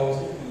lid that was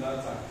open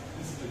that time.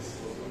 This place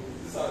was open.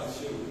 These are the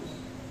shadows.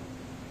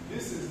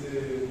 This is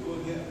the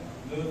golden.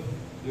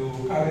 They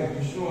will carry.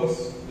 You show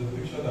us the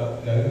picture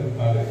that they are going to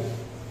carry.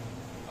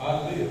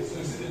 Hallelujah. So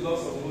you see the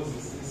laws of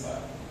Moses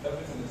inside.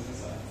 Everything is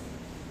inside.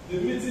 The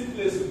meeting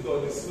place with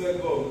God. This is where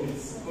God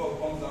meets. God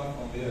comes down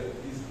from there.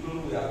 His glory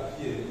will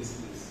appear in this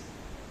place.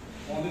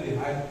 Only the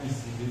high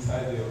priest is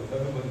inside there.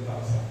 Everybody's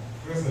outside.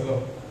 Praise the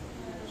Lord.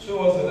 Show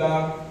us that.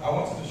 I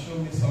want you to show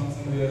me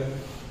something here.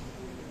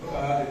 Look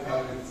at how they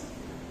carry it.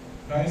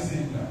 Can you see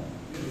it now?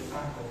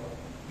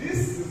 This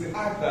is the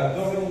ark that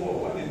doesn't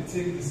work when they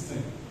take this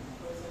thing.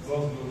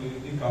 God's glory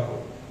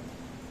incapable.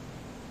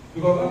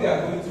 Because when they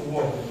are going to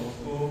work, they must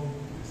go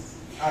this.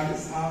 And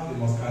this is how they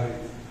must carry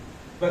it.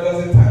 But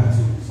there's a time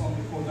to some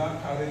people now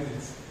carrying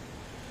it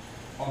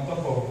on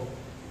top of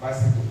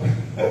bicycle.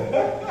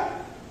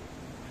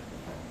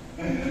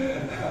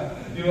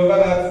 You remember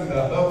that thing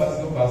that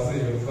bicycle per se,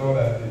 you saw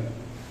that thing.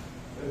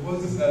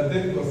 Moses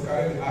David was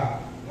carrying the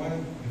ark when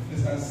the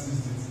Philistines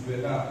seized it.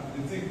 But now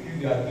they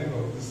think they are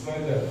Jacob, destroy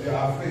them. They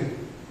are afraid.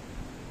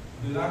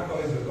 They now call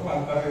Israel, come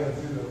and carry your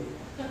children.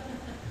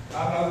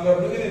 And as they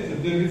were bringing it to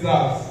David's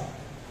house,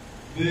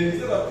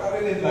 instead of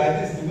carrying it like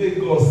this, the way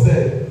God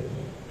said,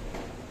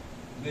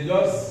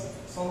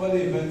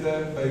 somebody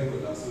invented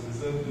vehicle. And so they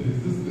said,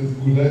 this is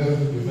good, let us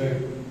use the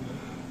vehicle.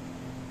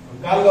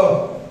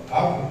 Gallop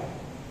happened.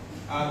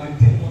 And the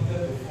thing wanted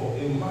to fall. A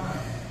man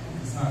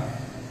put his hand.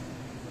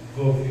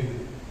 God killed it.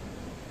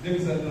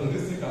 David said, no,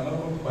 this thing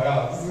cannot come to my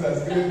house. This is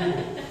as killing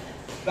people.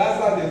 That's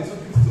how they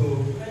took it to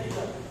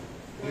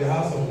the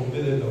house of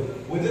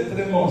Obed-Edom. Within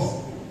 3 months,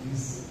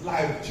 his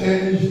life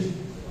changed.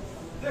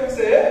 David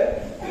said,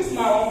 hey, this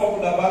man won't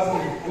popular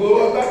basket. We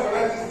will back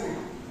correct this thing.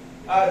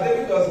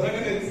 David was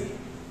bringing it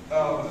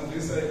to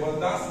this, but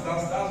that's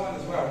one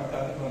is where I put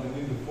it on the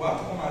window. We have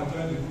to come and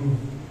join the group.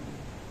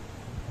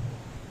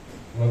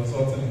 He was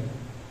insulting him.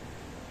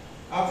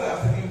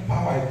 After taking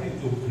power, he came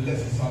to bless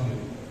his family.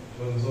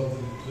 She was insulting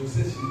him. So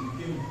said she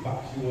came back.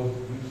 She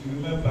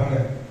remained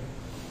barren.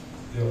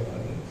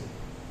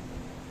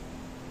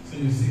 So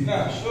you see,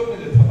 now show me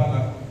the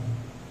tabernacle.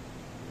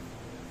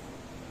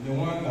 The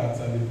one that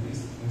the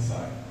priest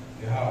inside.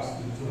 The house,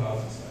 the 2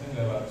 houses. I think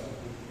there are 2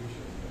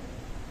 pictures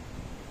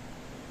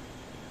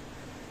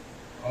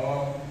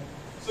there.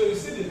 So you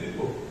see the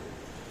people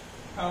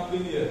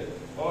camping here.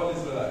 All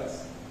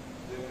Israelites.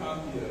 They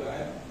camp here,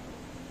 right?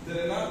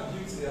 They now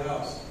built the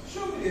house.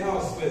 Show me the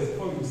house first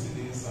before you see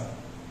the inside.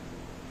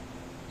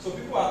 So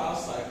people are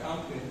outside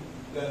camping,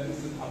 then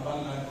this is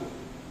tabernacle.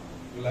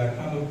 You like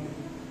canopy.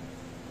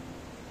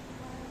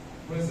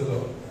 Praise the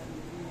Lord.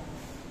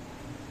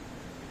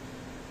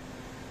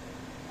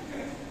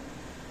 Okay.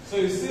 So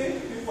you see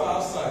people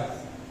outside,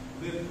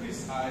 the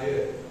priests are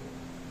here.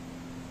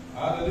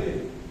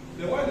 Hallelujah.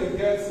 Then when they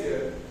get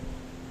here,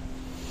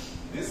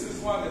 this is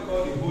what they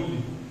call the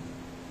holy.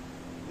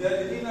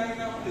 Then the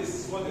inner place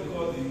is what they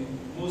call the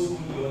most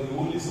holy or the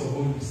holiest of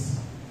holies.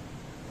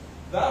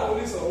 That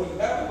holiest of holies,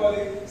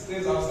 everybody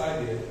stays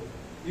outside there.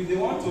 If they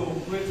want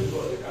to pray to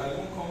God, they can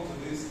even come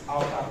to this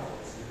outer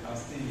court. They can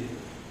stay here.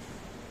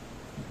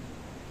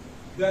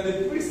 Then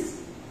the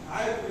priest,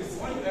 high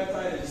priest, when you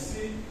enter, you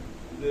see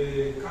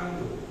the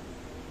candle,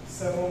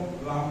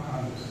 7 lamp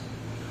candles.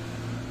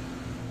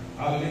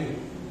 Hallelujah.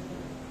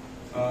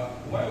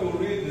 When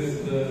we read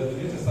the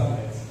New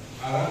Testament,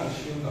 around the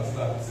shield and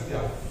stuff, you see they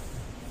are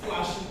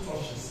flashing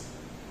torches.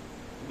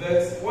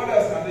 But what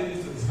else can they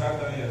use to describe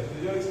that here?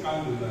 They use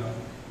candle now.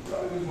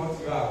 What is what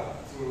you have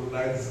to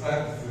like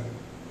describe the thing?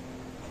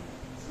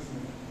 Excuse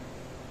me.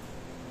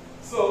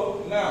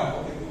 So now,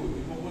 okay, good.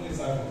 You open this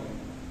side for me.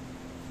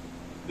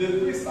 The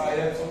priests are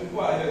here, some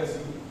people are here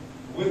too,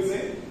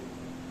 waiting.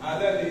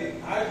 And then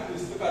the high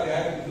priest, look at the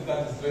high priest, look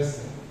at his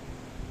dressing.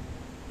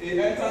 He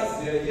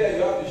enters here,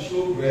 you have the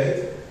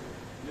showbread,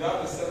 you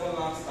have the 7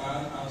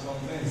 lampstands and some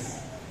things.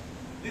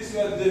 This is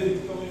where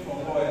David coming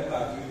from war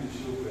entered during the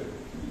showbread.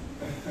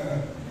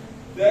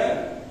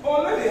 Then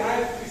Only the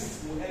high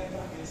priest will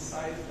enter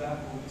inside that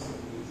holies of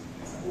holies.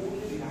 It's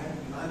only the high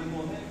priest, and he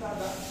will enter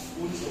that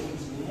holies of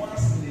holies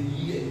once in a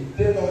year.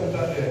 They don't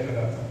enter there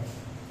another time.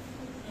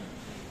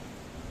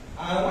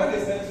 And when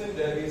he's entering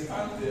there, he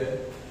stands there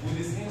with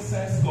his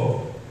incense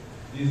cup.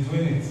 He's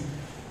doing it.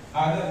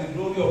 And then the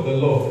glory of the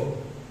Lord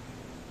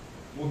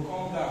will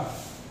come down.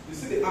 You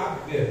see the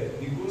ark there.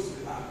 He goes to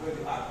the ark where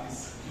the ark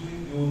is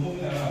doing, he was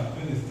moving around,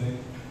 doing his thing.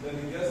 Then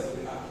he gets to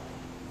the ark.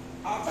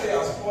 After he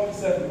has poured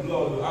himself with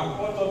blood, and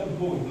poured all the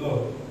people with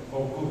blood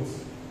of goats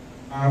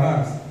and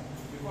rams,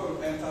 before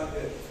we enter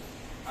there,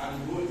 and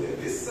go there.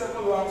 These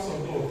 7 lamps of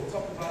God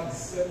talk about the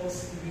 7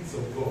 spirits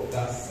of God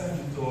that are sent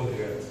into all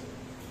the earth.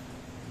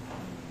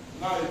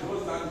 Now he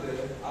goes down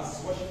there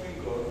as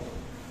worshiping God.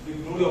 The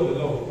glory of the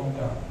Lord will come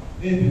down.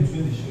 In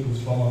between the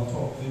cherubs from on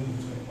top, in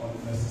between on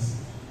the mercy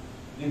seat.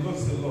 He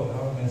goes to the Lord,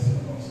 have mercy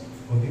on us.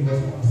 Forgive us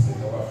our sins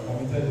that we have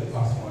committed the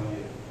past 1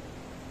 year.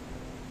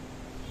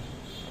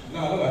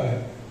 Now look at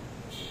them.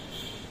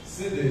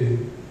 See the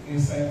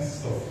incense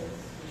stuff.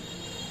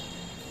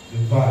 The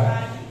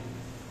vibe.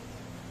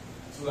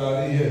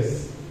 Turare, yes.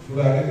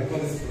 Turare, they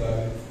call it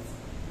turare.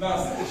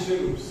 Now see the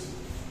cherubs.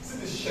 See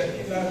the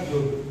Shekinah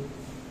glory.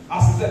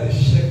 As I said, the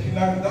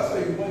Shekinah, that's why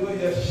you want to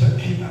hear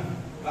Shekinah.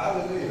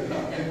 Hallelujah.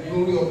 The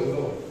glory of the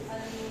Lord.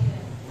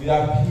 We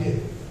appear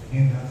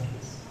in that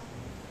place.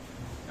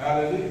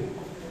 Hallelujah.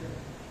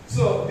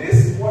 So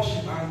this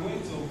worship, I'm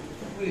going to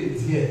pray it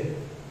here.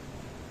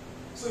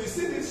 So you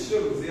see these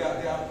cherubs, they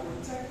are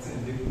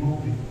protecting the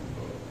glory of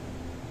God.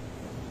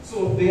 So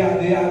they are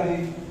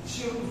the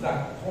cherubs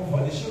that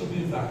cover, the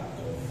cherubs that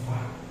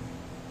cover.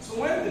 So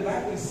when the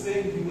Bible is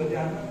saying you were the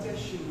anointed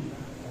cherub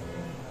that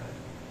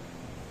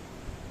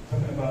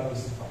cover, talking about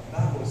Lucifer,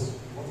 that was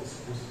what is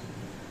supposed to be.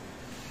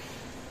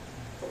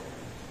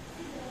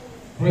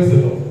 Praise the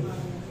Lord.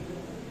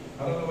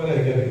 I don't know whether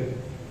you get it.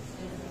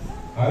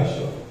 Are you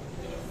sure?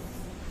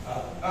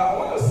 I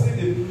want to see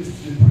the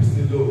priest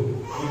alone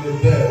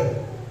with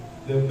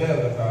the bell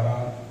that are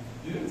around.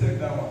 You didn't take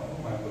that one. Oh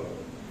my God.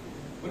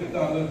 Put it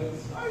down, look.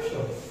 Are you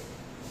sure?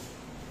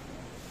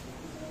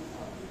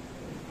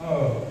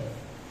 Oh.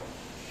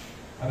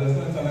 And there's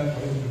no internet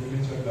for you to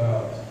really check that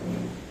out.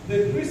 The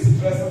priest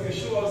dress, okay,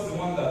 show us the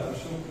one that will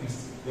show priest.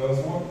 There was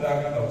one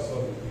diagram that will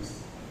show the priest.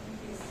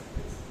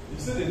 You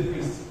see the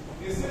priest.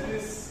 You see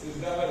this is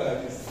gathered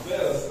like this.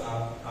 Bells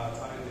are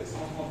tied there.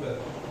 Some bell.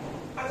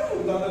 I thought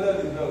we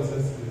downloaded the bells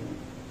yesterday.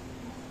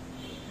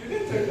 You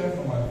didn't take them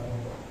from my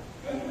phone.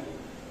 Let me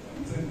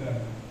take them.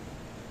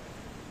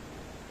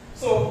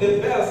 So the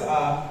bells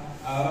are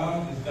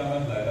around his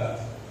garment like that.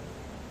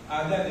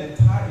 And then they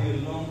tie a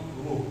long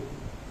rope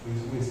to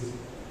his waist.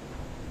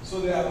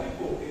 So there are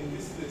people in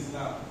this place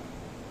now.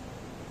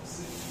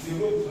 See, the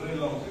rope is very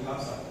long, the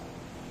last side.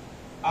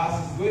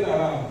 As he's going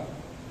around,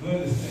 doing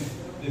this thing,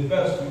 the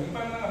bells will be, they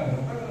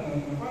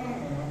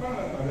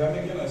are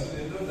making us,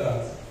 they know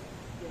that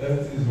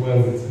everything is well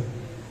with him.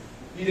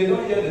 If they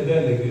don't hear the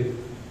bell again,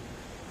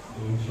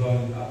 they will draw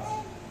him out.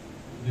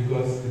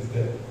 Because it's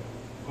dead.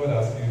 God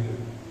has killed him.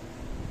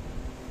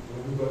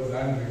 Because he's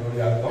angry or he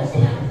has done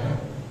something.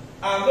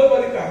 And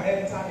nobody can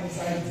enter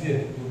inside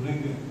there to bring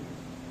him.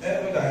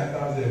 Anybody that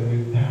enters there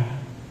will die.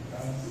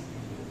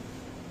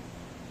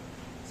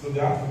 So they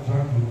have to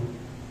drag the rope.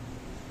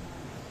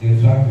 They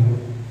drag the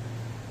rope.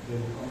 They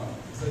will come out.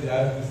 So the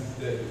high priest is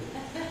dead.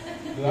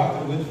 They have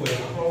to wait for a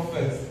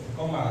prophet to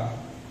come out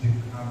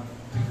and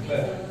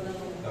declare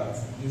that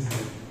this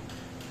is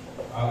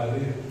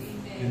hallelujah.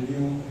 The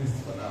new priest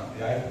for now.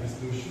 The high priest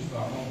will choose to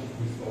among the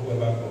priests or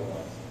whoever God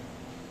wants.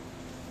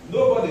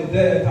 Nobody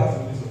there enters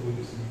the place of God.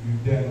 You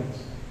dare not.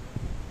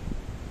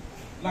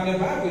 Now the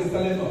Bible is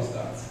telling us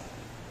that.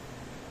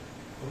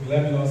 Okay,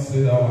 let me not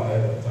say that one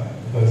ahead of time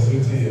because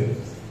it's written here.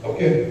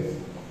 Okay.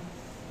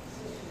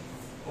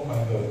 Oh my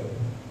God.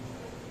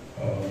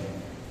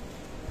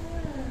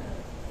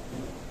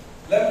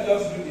 Let me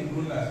just read the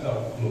Hebrew and start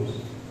close.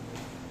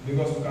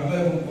 Because we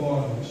cannot even go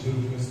on with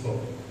children stuff.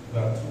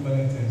 There are too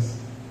many things.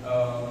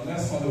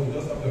 Next Sunday we'll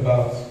just talk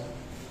about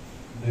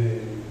the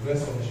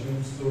rest of the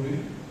children's story.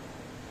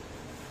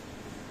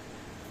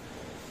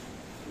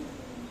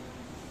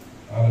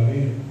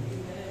 Hallelujah.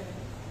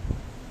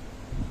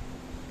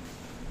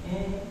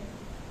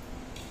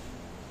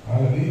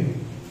 Hallelujah.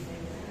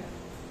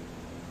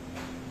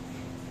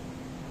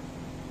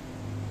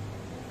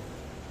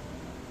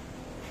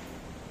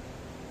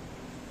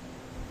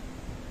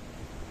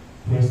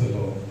 Praise the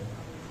Lord.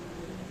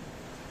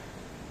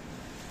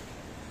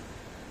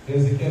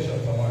 Ezekiel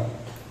chapter 1.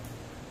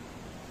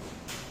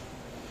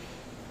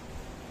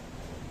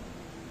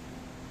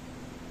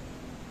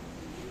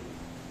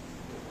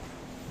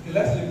 Okay,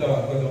 let's leave that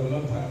one because there will be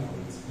no time for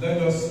it. Let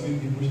us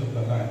read Hebrews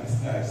chapter 9. This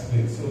thing I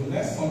explained. So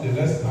next Sunday,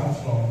 let's start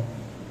from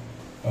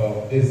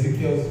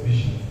Ezekiel's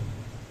vision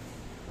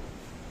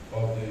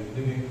of the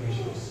living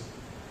creatures.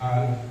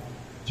 And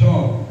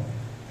John,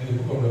 in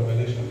the book of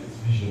Revelation, his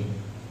vision.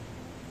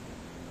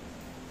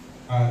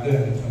 And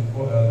then the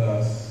 24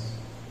 elders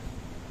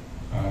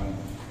and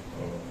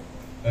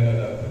any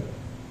other thing.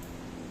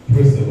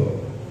 Praise the Lord.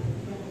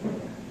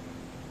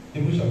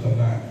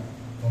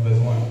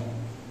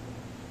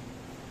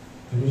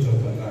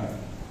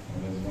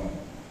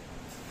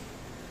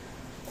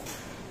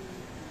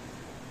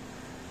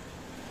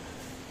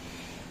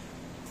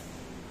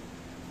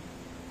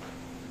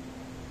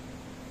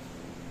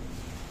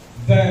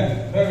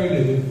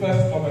 verily the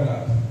first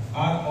covenant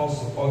and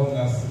also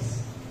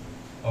ordinances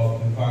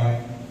of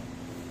divine.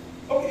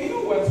 Okay, you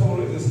know what to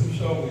read the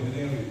scripture we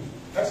didn't read?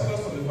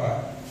 Exodus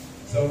 25,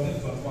 17 to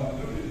 21. Did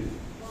you read it?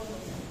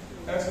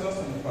 Exodus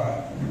 25. I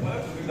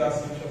wanted to read that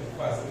scripture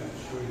before I said it to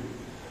show you.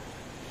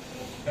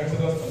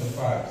 Exodus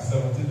 25,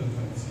 17 to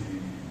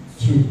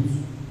 22.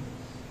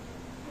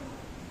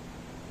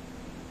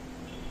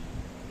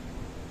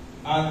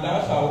 And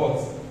thou shalt what?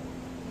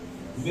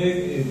 Make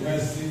a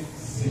mercy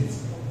seat.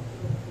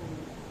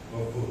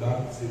 But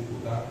that table,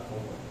 that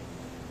cover,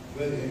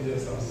 where the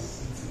angels are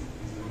sitting,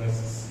 is the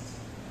mercy seat.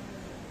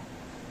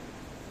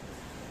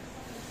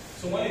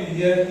 So when you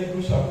hear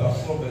Hebrews chapter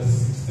 4, verse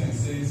 16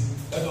 says,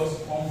 let us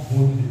come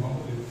boldly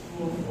unto the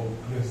throne of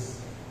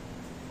grace,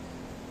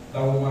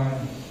 that we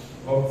might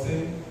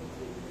obtain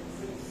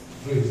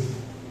grace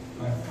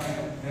and find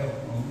help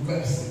and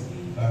mercy.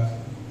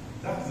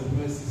 That's the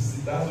mercy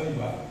seat. That's where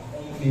you are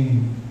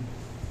coming.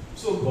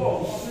 So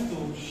God wanted to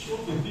show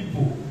the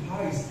people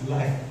how it's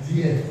like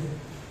there.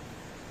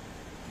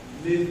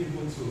 Lead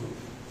people to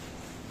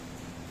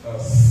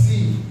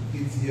see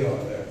it here on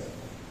earth.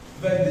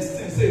 But this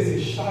thing says a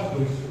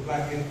shadow,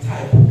 like a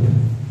type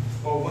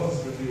of what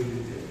is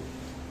really there.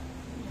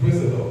 Praise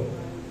the Lord.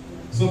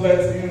 So, but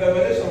in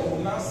Revelation, we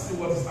will now see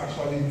what is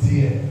actually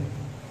there.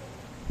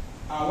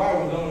 And why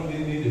we don't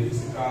really need a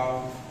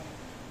physical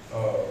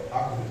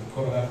act of the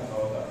covenant and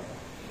all that.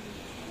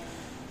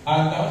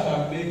 And thou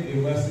shalt make a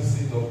mercy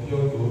seat of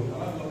pure gold.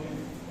 Am I talking?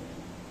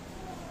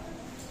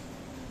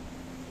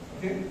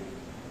 Okay?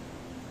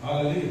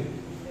 Hallelujah.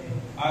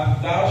 And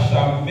thou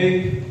shalt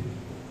make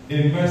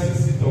a mercy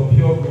seat of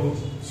pure gold,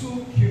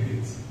 2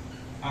 cubits,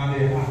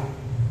 and a half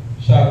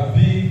shall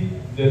be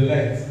the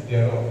length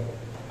thereof,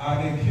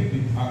 and a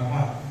cubit and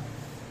half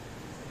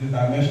the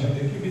dimension. A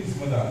cubit is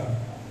more than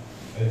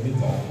a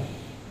meter.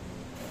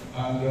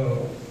 And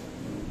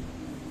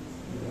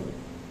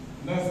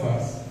next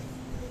verse.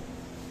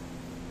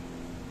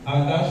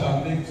 And thou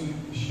shalt make 2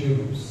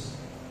 cherubims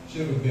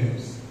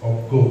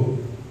of gold.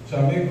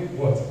 Shall make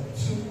what? 2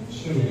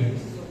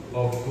 cherubims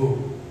of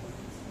gold.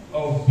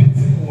 Of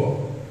beaten work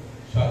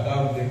shall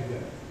thou make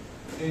them.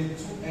 In 2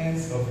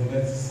 ends of the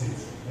mercy seat.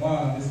 One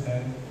on this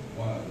end,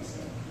 one on this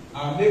end.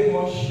 And make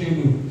 1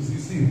 cherub.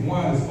 See,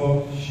 1 is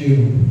called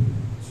cherub.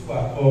 2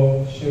 are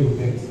called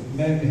cherubims.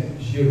 Many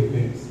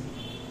cherubims.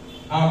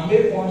 And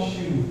make 1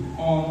 cherub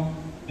on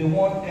the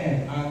one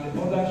end, and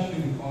the other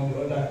cherub on the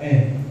other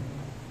end.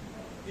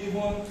 Even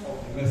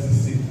of the mercy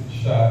seat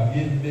shall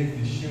he make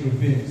the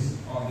cherubims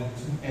on the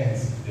 2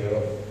 ends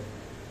thereof.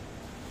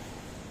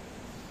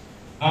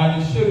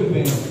 And the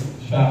cherubims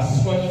shall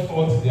stretch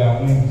forth their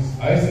wings.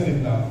 Are you seeing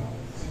it now?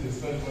 See, they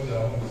stretch forth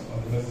their wings on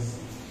the mercy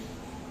seat.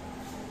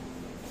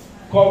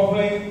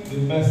 Covering the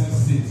mercy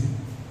seat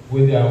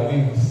with their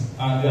wings,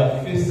 and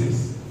their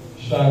faces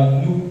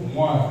shall look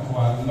one to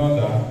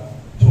another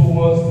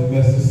towards the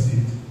mercy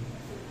seat.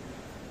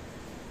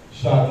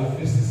 Shall the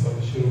faces of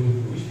the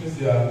cherubim, which means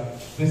they are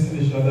facing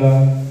each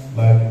other,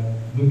 like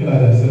looking at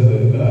themselves, they're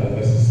looking at the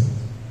mercy seat.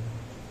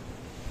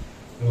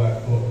 They're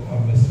like, God,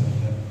 have mercy on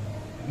them.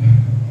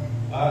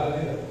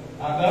 Hallelujah.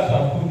 And thou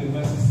shalt put the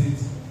mercy seat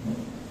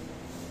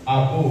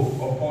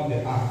above upon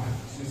the ark.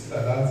 So you see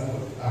that that's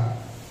what the ark.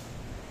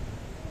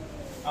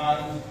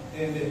 And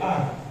in the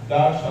ark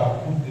thou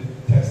shalt put the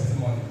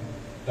testimony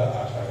that I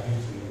shall give to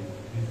you.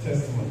 The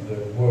testimony, the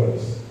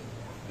words,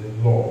 the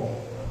law.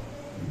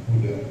 You put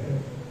them there.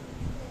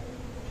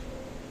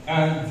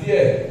 And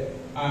there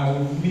I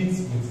will meet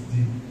with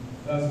thee.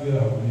 That's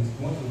where I will meet.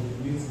 You want to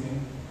meet me?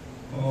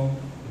 Come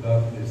to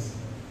that place.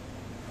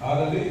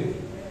 Hallelujah.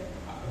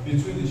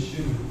 Between the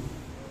shield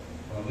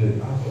and the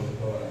ark of the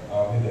covenant,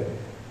 I'll be there.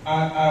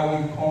 And I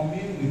will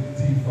commune with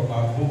thee from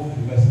above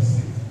the mercy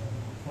seat,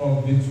 from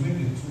between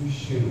the 2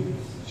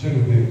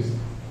 cherubims,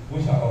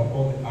 which are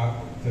upon the ark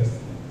of the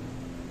testimony.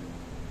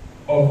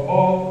 Of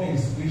all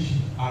things which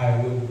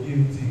I will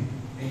give thee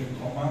in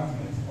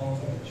commandment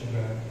unto the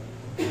children.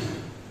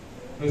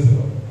 Praise the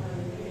Lord.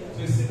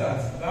 So you see that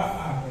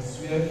ark is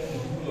where the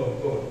people of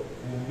God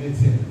will meet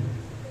him.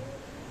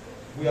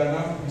 We are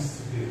now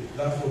priests today.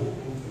 That's what we're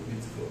going to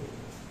meet God.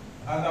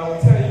 And I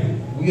will tell you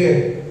where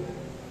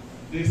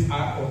this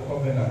ark of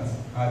covenant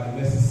and the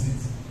mercy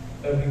seat,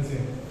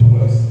 everything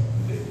dwells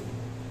today.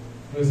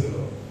 Praise the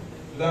Lord.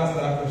 Did I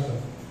answer that question?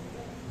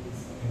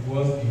 It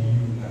was in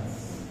you now.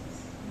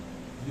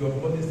 Your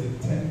body is the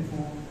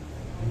temple of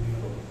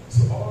God. So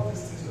all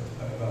these things you're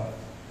talking about.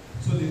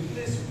 So the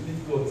place you meet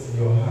God is in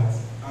your heart.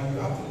 And you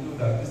have to know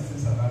that these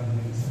things are not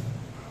living inside.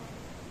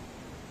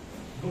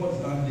 God is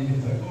not living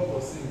inside. God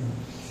was saying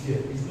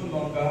here, it's no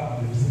longer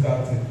on the physical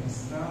thing. It's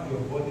now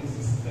your body is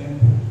his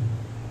temple.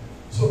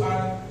 So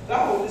and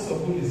that holiness of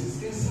holies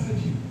is inside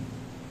you.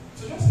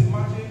 So just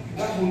imagine if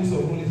that holiness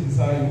of holies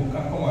inside you who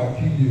can come and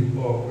kill you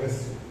or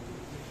oppress you.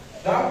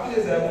 That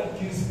place that won't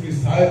kill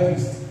priest, high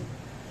priest.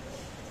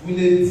 Will a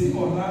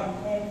demon now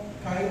come?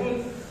 Can even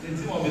a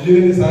demon be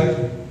living inside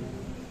you?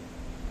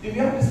 If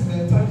you have this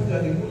mentality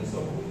that the holiness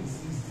of holies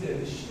is there,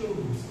 the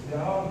cherubs, they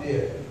are out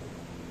there.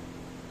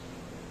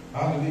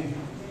 Hallelujah.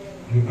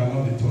 You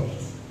cannot be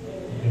touched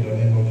in the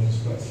name of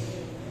Jesus Christ.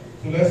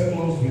 So let's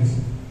close with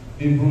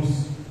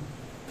Hebrews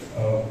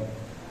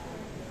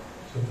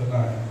chapter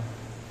 9,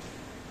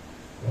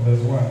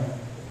 verse 1.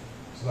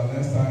 So that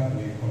next time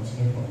we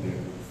continue from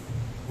there.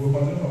 We'll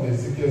continue from the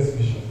Ezekiel's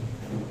vision.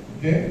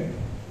 Okay?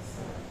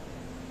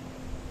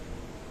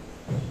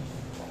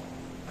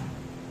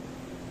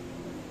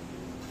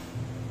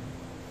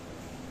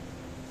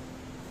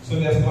 So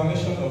the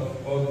explanation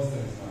of all these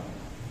things now.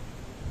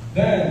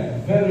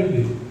 Then,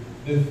 verily,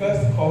 the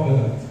first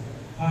covenant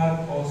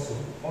had also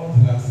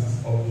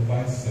ordinances of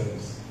divine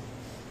service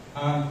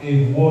and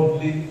a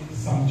worldly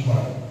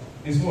sanctuary.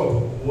 It's what?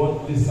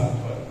 Worldly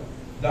sanctuary.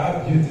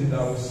 That beauty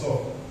that we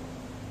saw.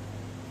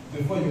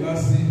 Before you now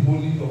see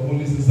holy of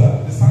holies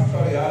inside. The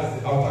sanctuary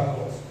has the outer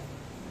court.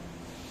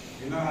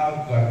 You now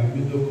have like the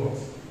middle court,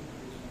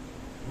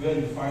 where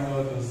you find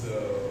all those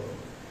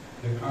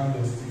the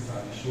candlesticks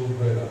and the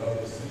showbread and all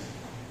those things.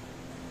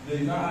 Then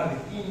you now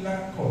have the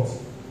inner court.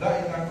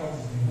 That inner court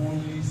is the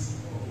holies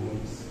of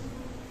holies.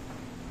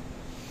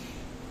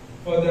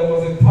 For there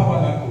was a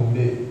tabernacle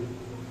made.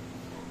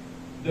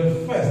 The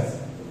first,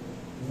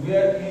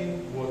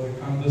 wherein was the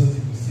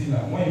candlestick. You see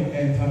now, when you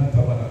enter the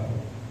tabernacle,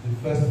 the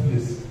first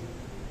place,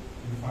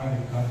 you find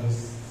the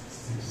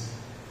candlesticks.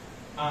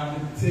 And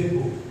the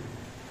table,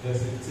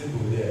 there's a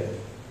table there.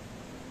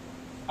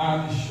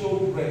 And the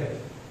showbread.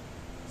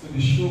 So the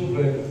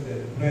showbread is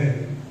there.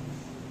 Bread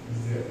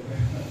is there.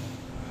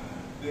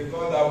 They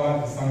call that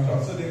one the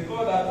sanctuary. So they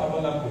call that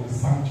tabernacle the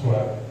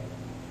sanctuary.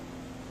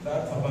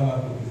 That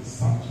tabernacle is the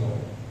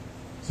sanctuary.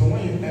 So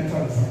when you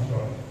enter the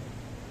sanctuary,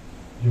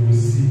 you will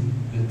see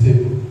the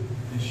table.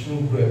 The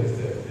showbread is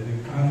there.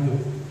 The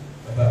candles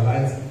that are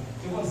lighting.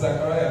 Even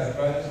Zechariah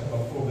chapter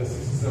 4, verse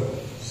 67,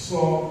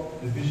 saw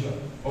the vision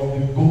of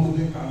the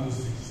golden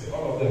candlesticks.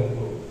 All of them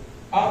go.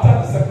 After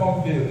the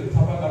second veil, the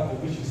tabernacle,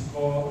 which is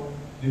called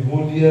the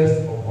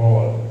holiest of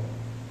all.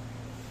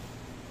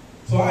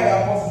 So I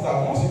happens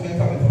that once you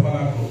enter the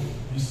tabernacle,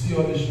 you see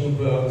all the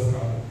showbread, all this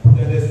candle.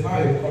 Then there's now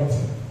a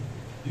curtain.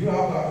 You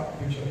have that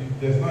picture.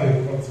 There's now a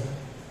curtain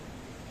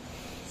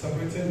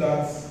separating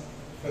that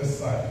first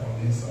side from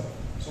the inside.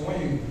 So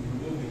when you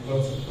remove the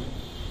curtain,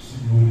 you see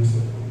the holiest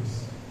of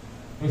holies.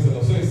 Praise the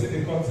Lord. So you see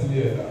the curtain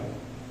here now.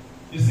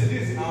 You see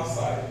this is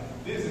outside.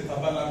 This is the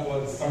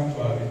tabernacle, the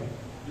sanctuary.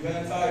 You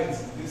enter it.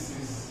 This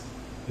is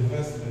the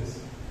first place.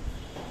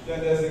 Then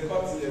there's a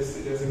curtain here.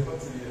 See, there's a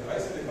curtain here. I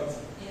see the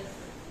curtain. Yes.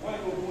 When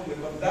you open the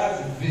curtain,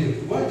 that's the veil.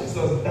 When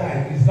Jesus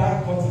died, it's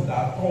that curtain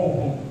that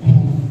tore open.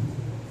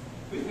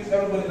 Which means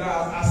everybody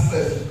now has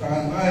access. You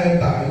can now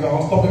enter. You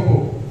are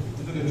unstoppable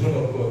into the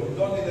throne of God. You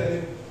don't need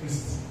any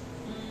priest.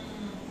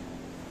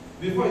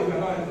 Before you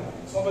cannot enter,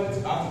 somebody has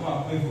to go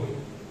and pray for you.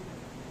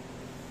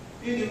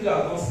 Even if they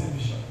have not seen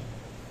vision.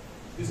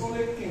 It's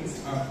only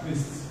kings and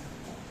priests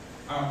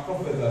and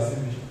prophets that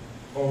see vision.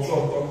 Or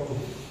God talk to.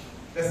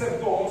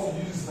 Except God wants to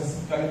use it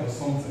specifically for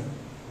something.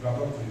 You can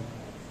talk to you.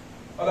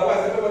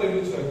 Otherwise, everybody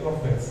looks for a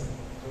prophet. So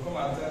come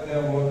and tell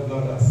them what the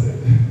Lord has said.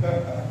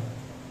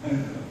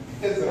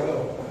 Praise the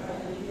Lord.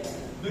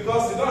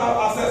 Because you don't have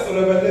access to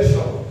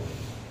revelation.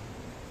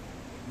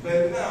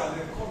 But now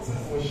the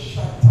curtain was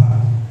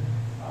shattered.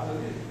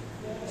 Hallelujah.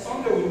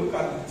 Someday we look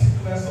at the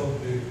thickness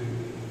of the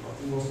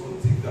curtain. It was so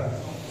thick that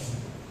it's not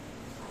possible.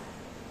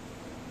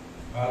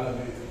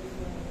 Hallelujah.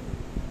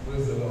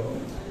 Praise the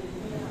Lord.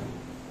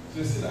 So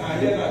you see,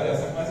 and here now they are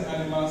sacrificing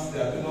animals, they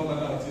are doing all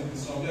manner of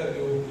things. From there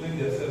they will clean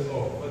themselves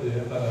up before they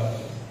enter that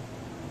place.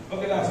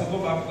 Okay, now so go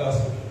back to that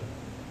scripture.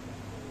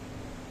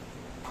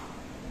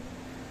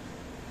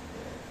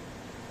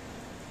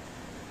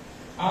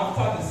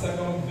 After the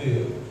second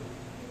veil,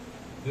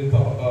 the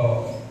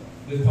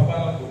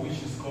tabernacle,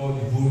 which is called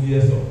the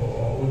holiest of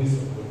or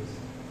holiest of holies,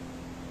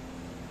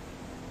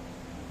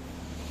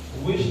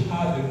 which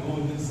had the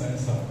golden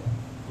censer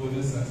for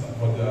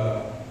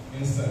the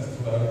incense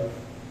to the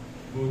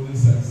golden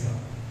censer,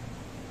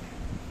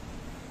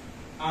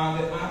 and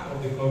the ark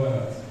of the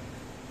covenant.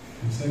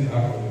 You've seen the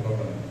ark of the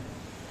covenant.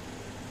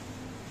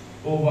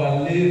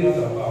 Overlaid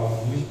round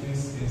about, which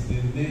means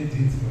they laid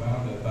it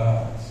around the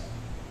bars.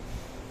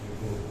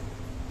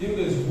 If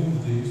there's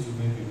wood they used to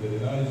make it, but they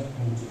now use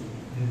wood to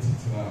knit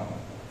it around.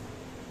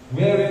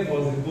 Wherein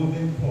was the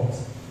golden pot?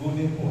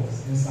 Golden pot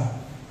is inside.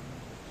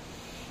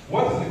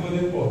 What is the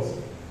golden pot?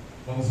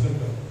 From the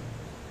scripture.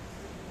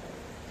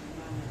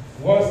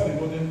 What's the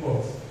golden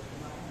pot?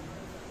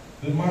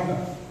 The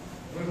manna.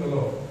 Praise the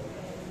Lord.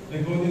 The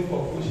golden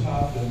pot which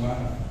has the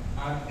manna.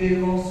 And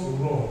Aaron's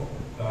rod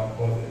that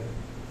body.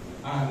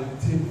 And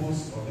the tables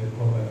of the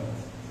covenant,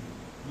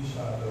 which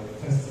are the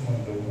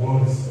testimony, the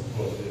words of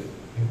God, the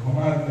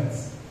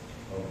commandments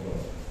of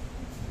God.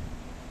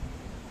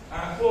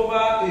 And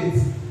over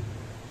it,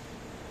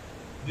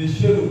 the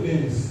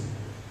cherubims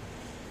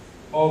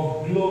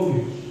of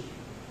glory,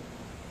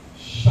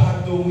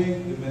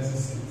 shadowing the mercy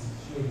seat.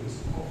 Cherubims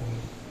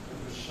covering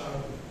the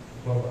shadow,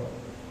 cover,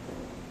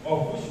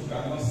 of which you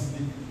cannot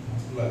speak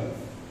particularly.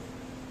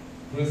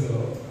 Praise the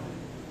Lord.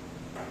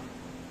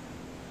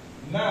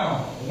 Now,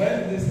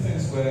 when these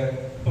things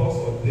were thus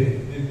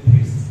ordained, the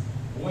priest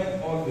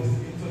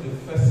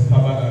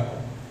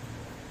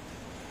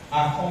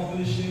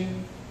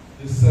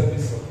the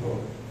service of God.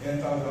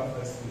 Enter that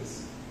first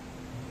place.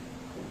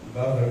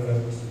 That very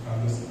first place, you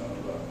can listen and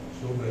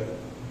show them.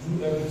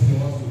 Do everything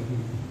he wants to do.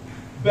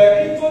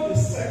 But into the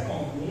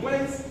second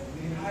went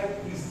the high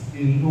priest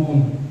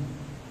alone.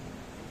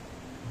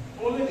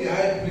 Only the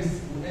high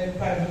priest will enter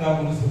into that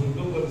holy place.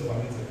 Nobody is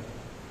permitted.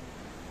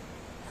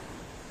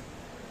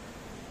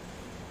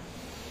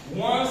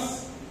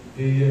 Once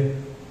a year.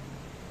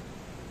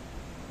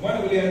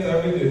 When will he enter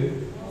every day?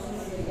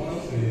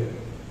 Once a year.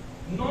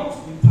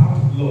 Not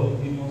without blood.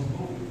 He must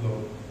go with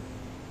blood.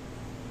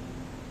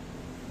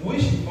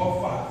 Which he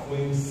offered for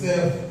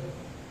himself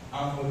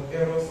and for the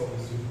errors of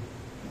the soul.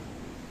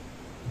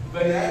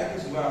 But the high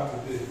priest will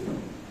have today.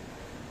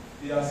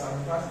 He has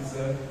sacrificed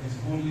himself. He's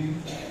holy.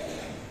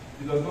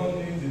 He does not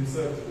need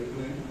himself to be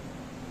clean.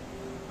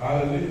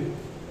 Hallelujah.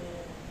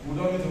 We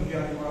don't need to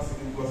kill animals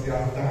because he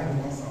has died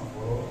once and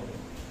for all.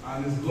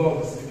 And his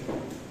blood is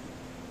speaking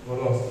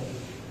for us.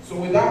 So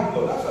with that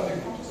blood, that's why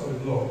the conscience of the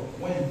blood.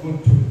 When you go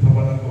to the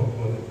tabernacle of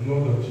God, the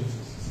blood of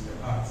Jesus is in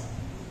your heart.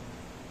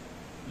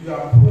 You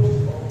approach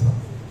the altar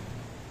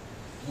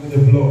with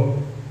the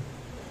blood.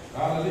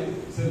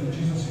 Hallelujah. Say,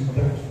 Jesus, you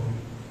died for me.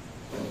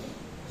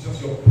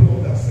 Just your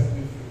blood that set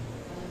me free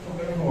from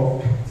every form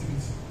of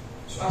captivity.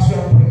 So as you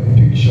are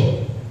praying,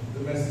 picture the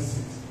mercy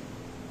seat.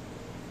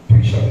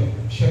 Picture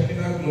it, checking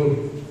that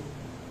glory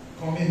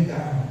coming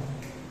down.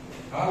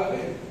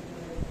 Hallelujah.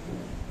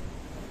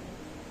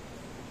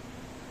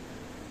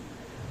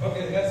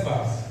 Okay, next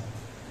verse.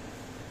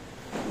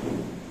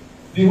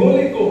 The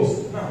Holy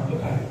Ghost. Now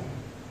look at it.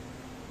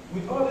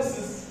 With all this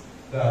is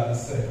that he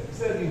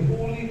said the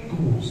Holy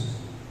Ghost,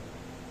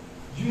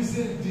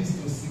 using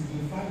this to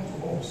signify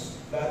to us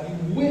that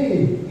the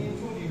way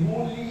into the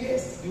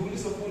holiest, the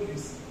holiest of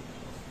holies,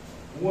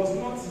 was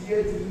not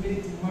yet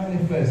made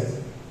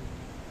manifest.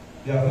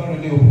 They have not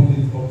really opened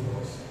it up to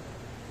us.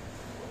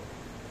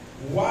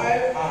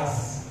 While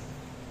as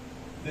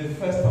the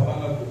first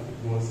tabernacle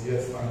was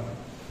yet standing,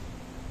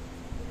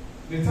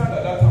 the time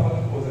that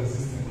tabernacle was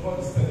existing, God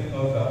is telling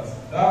us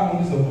that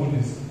holiest of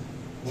holies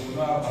will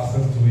not have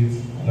access to it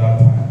at that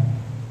time.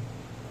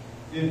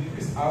 A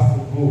priest has to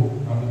go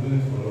and be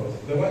doing it for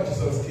us. Then when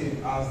Jesus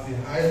came as the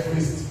high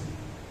priest,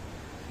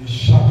 he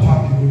shattered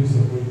the holiest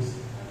of holies.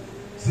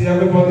 See,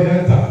 everybody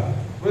enter.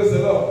 Praise the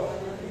Lord.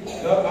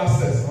 You have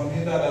access,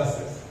 unhindered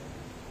access.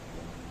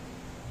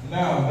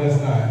 Now, verse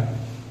 9.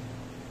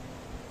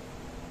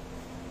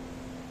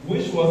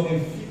 Which was a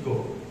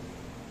figure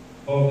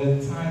of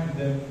the time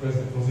then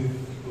present. Was a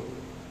figure.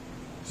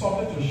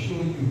 Something to show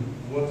you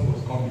what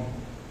was coming.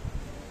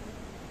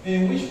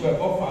 In which were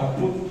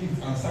offered both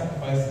gifts and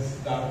sacrifices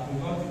that could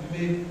not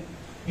make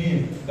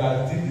him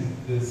that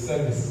did the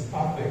service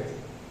perfect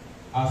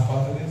as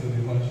pertaining to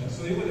the conscience.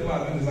 So even the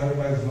man doing the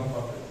sacrifice is not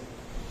perfect.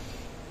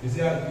 Is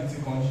he has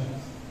guilty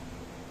conscience?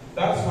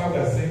 That's why we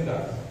are saying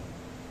that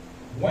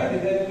when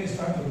the enemy is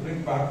trying to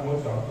bring back what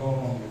you have done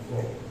wrong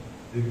before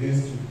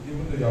against you,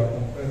 even though you have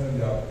confessed and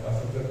you have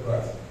accepted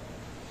Christ,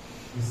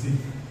 you see,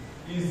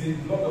 it is the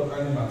blood of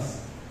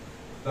animals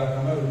that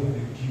cannot remove the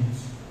guilt,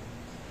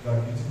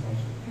 that guilty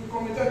conscience. You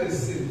committed a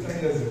sin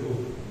 10 years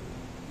ago.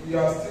 You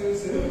are still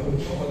saying, oh,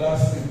 no, for that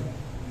sin.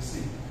 You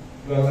see,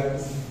 you are like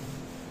this.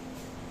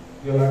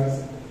 You are like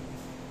this.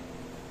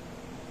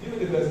 Give me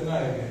the verse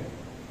 9 again.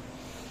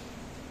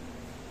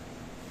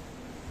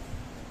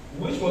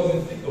 Which was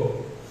a figure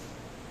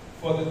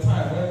for the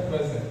time when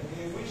present,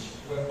 in which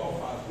were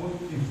offered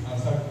both gifts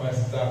and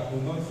sacrifices that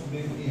could not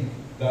make him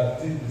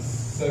that did the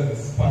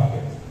service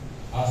perfect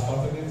as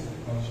pertaining to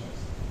the conscience.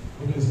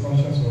 Because his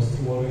conscience was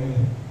still worrying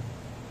him.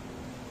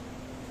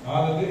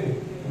 Hallelujah.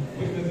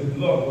 Which means the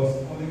blood was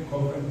only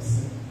covering the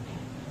sin.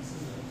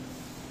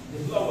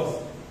 The blood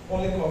was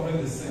only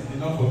covering the sin, did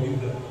not forgive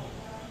them.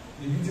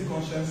 The guilty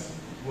conscience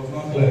was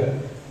not clear.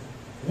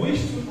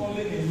 Which took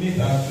only in meat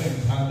and drink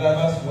and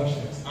diverse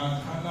washings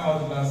and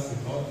carnal ordinances,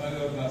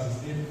 ordinary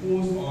ordinances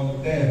imposed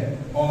on them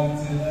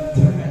until the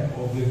time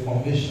of the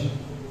Reformation.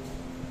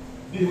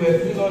 They were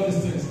doing all these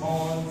things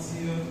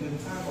until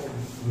the time of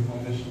the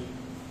Reformation.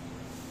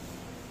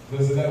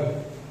 Verse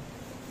 11.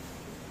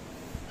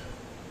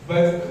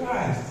 But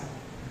Christ,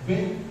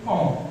 being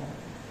come,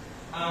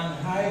 and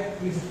high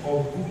priest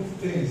of good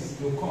things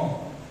to come,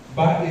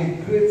 by a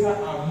greater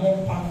and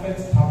more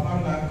perfect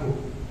tabernacle,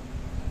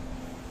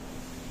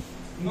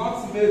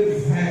 not made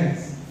with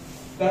hands,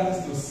 that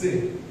is to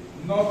say,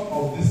 not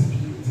of this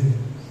beauty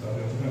that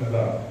we are talking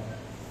about,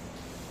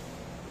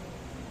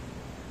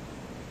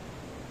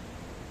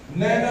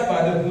 neither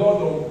by the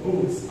blood of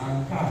goats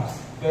and calves,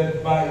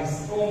 but by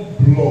his own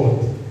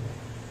blood.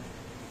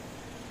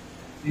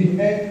 He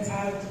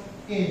entered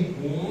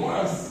in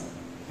once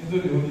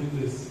into the holy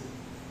place.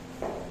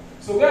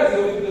 So where is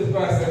the holy place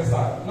Christ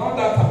entered? Not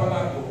that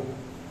tabernacle.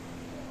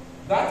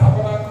 That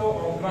tabernacle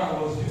on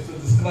ground was used to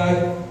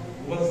describe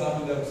what's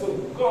happening there. So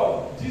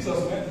God,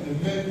 Jesus went to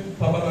the main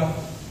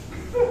tabernacle,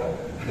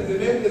 the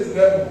main place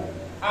level,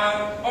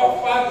 and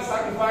offered the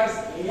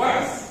sacrifice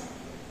once.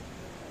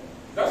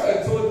 That's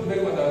why I told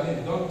Mary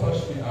Magdalene, don't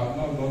touch me, I have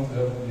not gone to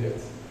heaven yet.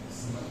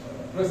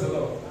 Praise the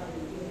Lord.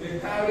 They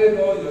carry carried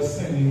all your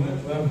sin. He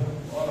went to heaven.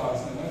 All our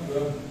sin went to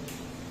heaven.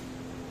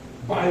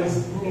 By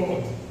his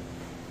blood.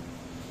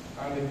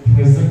 And he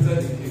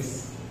presented the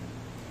case.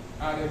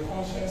 And the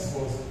conscience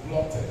was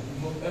blotted.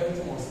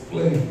 Everything was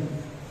clean.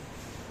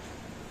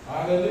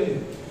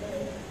 Hallelujah.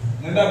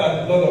 Neither by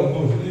the blood of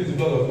goats, we use the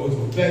blood of goats,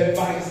 but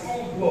by his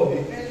own blood, he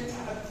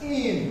entered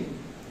in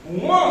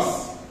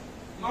once,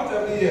 not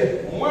every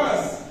year,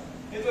 once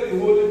into the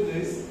holy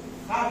place,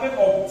 having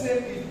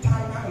obtained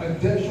eternal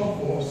redemption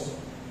for us.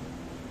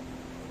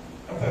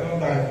 After I don't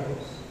die for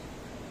us.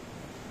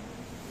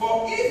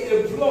 For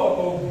if the blood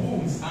of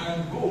bulls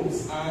and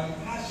goats and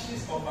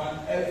ashes of an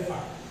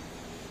elephant,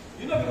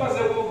 because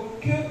they will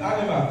kill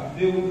animal,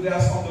 there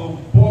are some, they will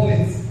burn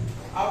it.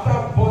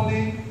 After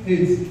burning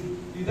it,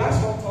 it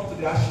has not turned to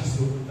the ashes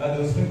so that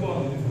they will sprinkle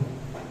on the people.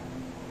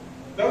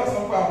 There was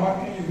some people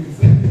marking you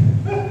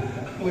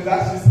with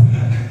ashes.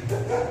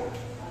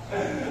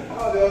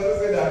 How they also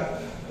say that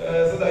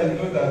so that you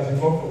know that you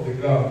come from the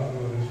ground. So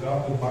they should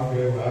have to mark you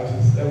with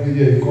ashes. Every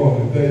year you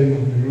come, they tell you,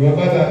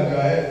 remember that you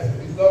are head.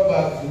 It's not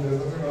bad to there's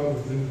nothing wrong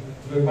with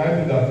it. To remind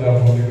you that you are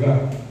from the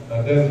ground.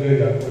 That that's where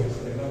you are going. So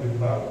you not be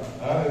proud.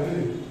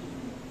 Hallelujah.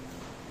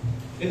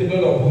 In the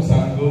blood of bulls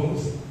and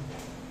goats,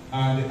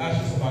 and the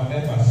ashes of an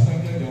heifer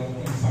sprinkled the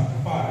unclean,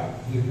 sanctified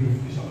to the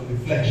purification of the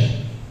flesh.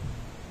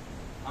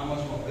 How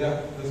much more?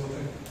 Yeah, that's what I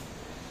think.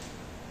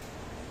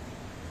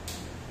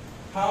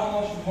 How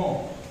much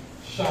more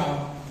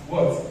shall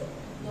what?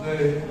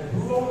 The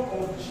blood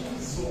of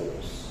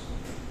Jesus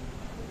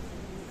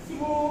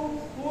flow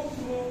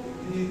through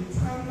the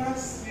eternal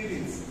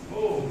spirit.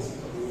 Oh, the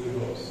spirit of the Holy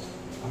Ghost.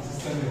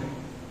 Assisting him.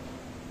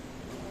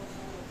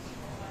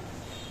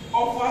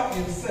 Offer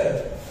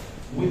himself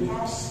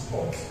without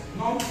spot,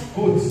 not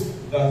goats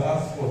that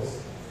have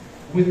spots,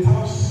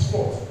 without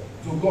spot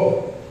to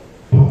God.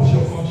 Purge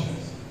your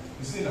conscience.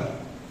 You see now,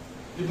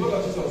 the blood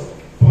of Jesus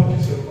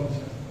purges your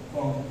conscience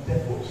from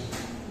devils.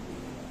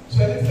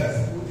 So any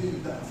person who deal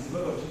with that, the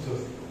blood of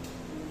Jesus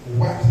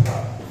wipes it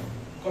out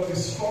because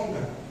it's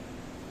stronger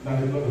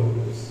than the blood of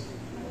goats.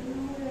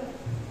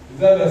 Is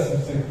that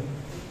verse 15?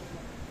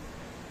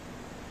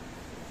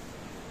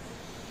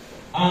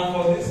 And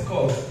for this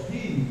cause,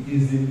 he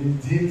is the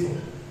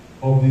mediator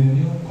of the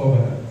new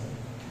covenant,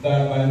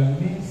 that by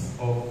means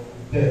of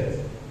death,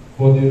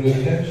 for the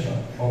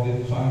redemption of the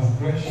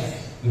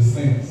transgressions, the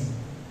sins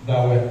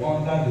that were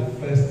under the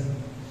first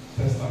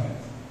testament,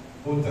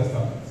 Old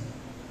Testament,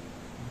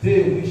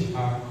 they which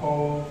are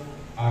called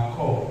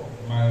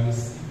might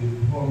receive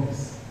the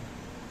promise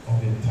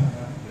of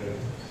eternal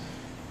inheritance.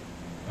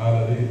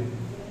 Hallelujah.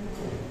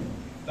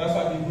 That's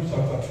why Hebrews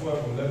chapter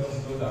 12 will let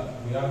us know that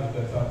we have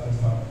the better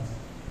testament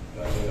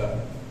than the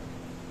other.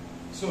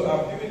 So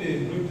I've given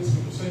a brief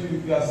description, so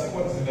you are seeing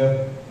what is in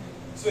heaven.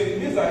 So it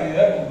means that in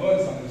heaven, God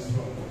is on his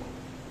throne.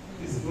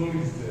 His glory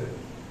is there.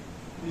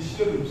 The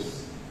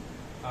cherubs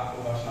are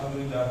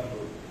overshadowing that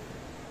glory.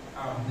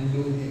 And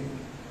below him,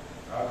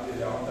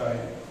 they are under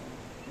him.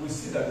 We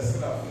see that the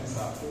seraphims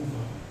are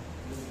over.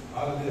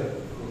 Hallelujah.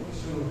 The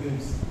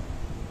cherubims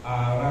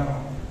are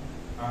around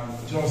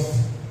and just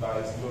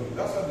by his glory.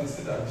 That's why they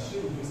say that the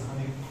cherubims are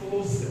the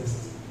closest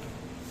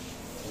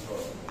to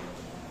God.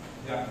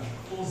 They are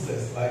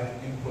closest, like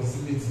in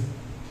proximity.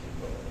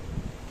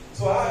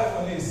 So how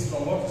often is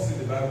from what you see in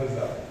the Bible is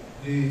that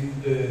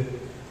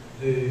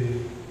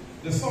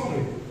the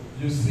summary,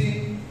 you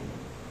see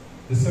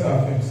the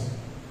seraphims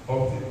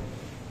up there.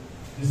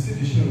 You see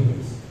the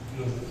cherubims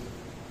closest.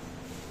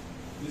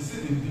 You see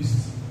the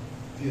beast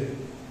there,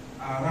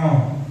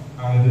 around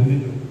and in the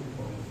middle of the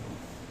throne.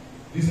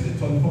 You see the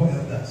 24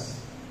 elders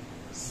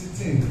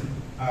sitting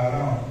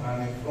around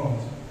and in front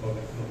of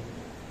the throne,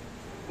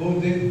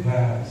 holding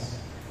vials.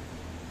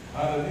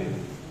 Hallelujah.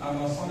 And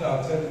on Sunday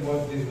I'll tell you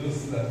what those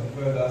things that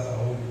the elders are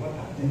holding. What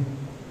are they?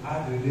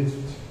 How they relate to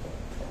you.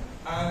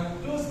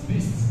 And those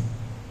beasts,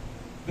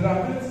 there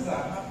are many things that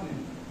are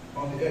happening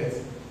on the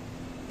earth.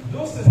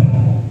 Those things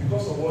happen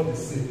because of what they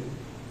say.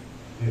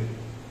 Yeah.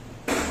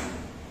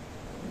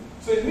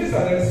 So it means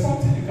that there is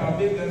something you can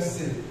make them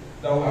say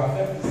that will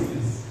affect this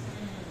place,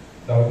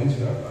 that will lead to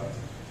that part.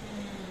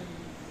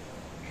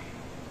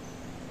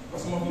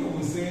 Because some of you will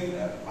be saying,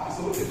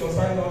 Pastor, what is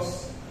concerning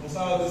us?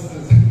 Concern all these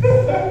things.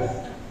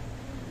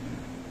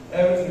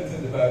 Everything written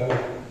in the Bible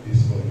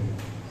is for you.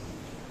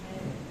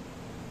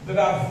 There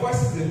are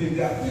voices they make,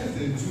 there are things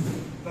they do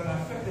that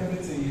affect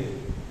everything here.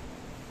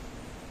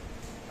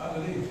 I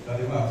believe that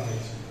they will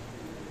affect you.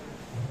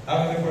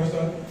 Have any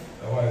question?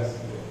 Otherwise,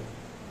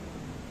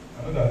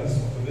 I know that this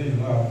one today you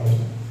don't have a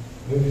question.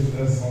 Maybe it's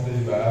next Sunday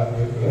you might have a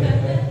question.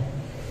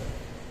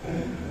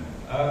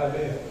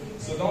 Hallelujah.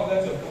 So don't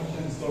let your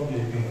conscience stop you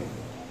again.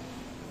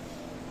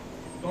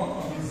 Don't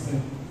commit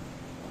sin.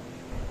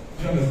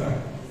 Do you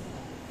understand?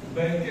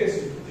 But in case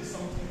you did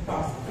something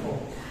past before,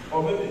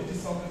 or maybe you did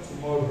something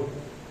tomorrow,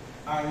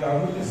 and you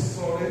are really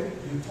sorry,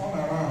 you turn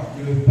around,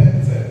 you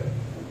repented.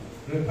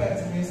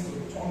 Repent means to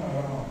turn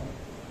around.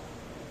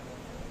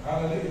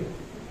 Hallelujah.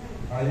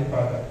 Are you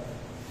Father?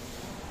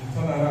 You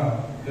turn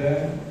around,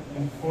 then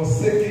you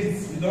forsake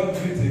it, you don't do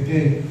it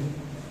again.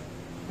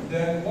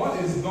 then one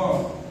is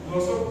gone. We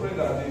also pray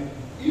that the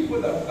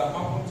evil that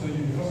happened to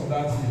you because of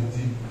that thing you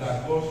did,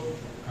 that God should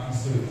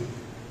cancel it.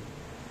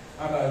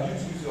 And that you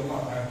use your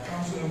mouth and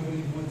cancel every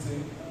evil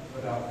thing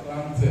that are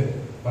planted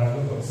by a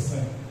lot of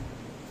sin.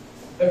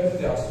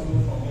 Everything they have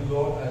stolen from you,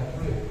 Lord, I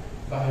pray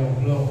by your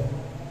blood,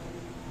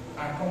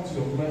 I come to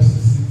your mercy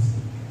seat.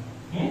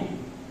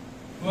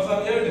 Because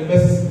I'm hearing the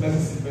mercy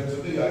seat, but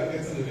today you are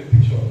getting a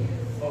picture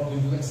of the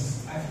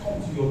mercy. I come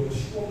to your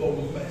throne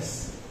of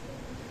mercy.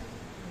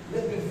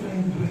 Let me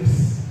find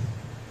grace.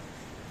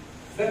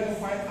 Let me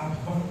find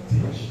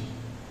advantage.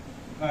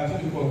 Now I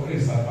told you about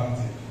grace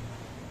advantage.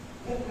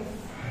 Let me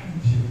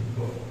find you,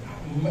 God.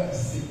 Have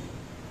mercy.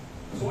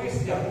 So when you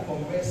see I look for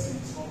mercy,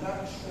 it's on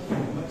that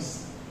throne of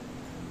mercy.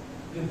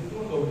 The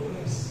throne of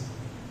grace.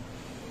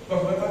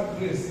 Because wherever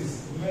grace is,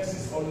 mercy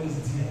is always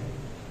there.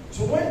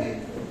 So when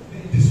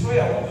the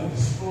destroyer wants to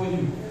destroy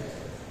you,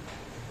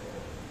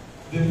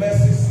 the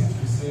mercy seat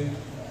will say,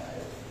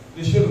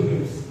 the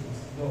cherubims,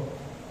 no.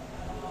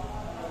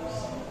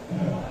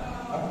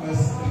 Have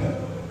mercy.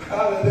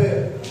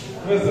 Hallelujah.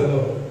 Praise the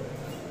Lord.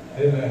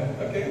 Amen.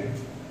 Okay?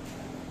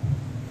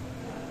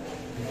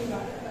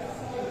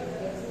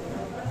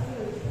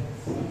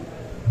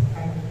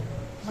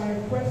 My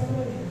question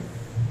is,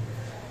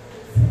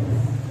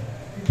 since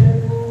the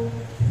devil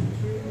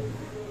betrayed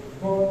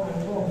God and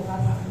God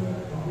cast him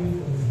away from his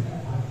people,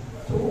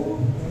 so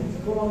who is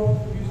God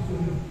used to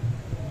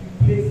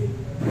replace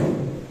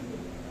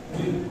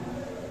him?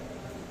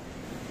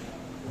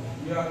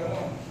 We are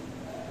one.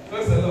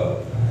 Praise the Lord.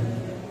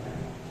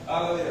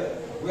 Hallelujah.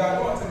 We are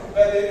going to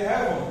in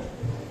heaven.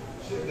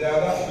 There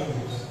are other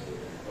cherubs.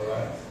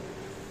 Alright.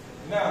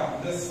 Now,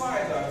 the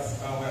side that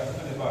we are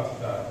talking about is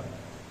that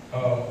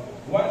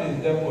when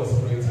the devil was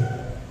created,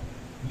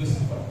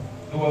 Lucifer,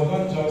 it was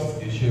not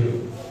just a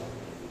cherub.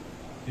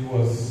 He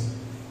was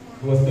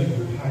made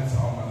with heights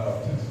and all manner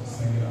of things for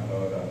singing and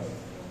all that.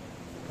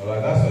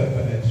 Alright, that's why it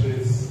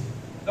penetrates.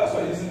 That's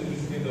why you see the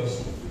music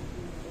industry.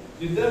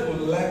 The devil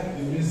likes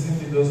the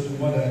music industry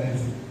more than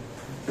anything.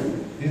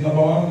 He's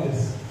number one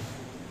place.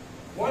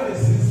 When he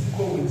sees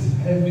people with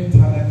heavy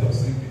talent of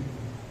singing,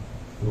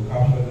 he will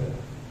capture them.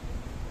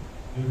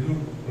 You do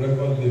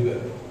record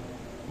label.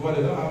 But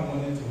they don't have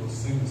money to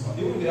sing the song.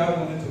 Even if they have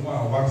money to go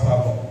and wax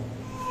album.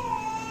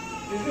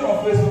 Is it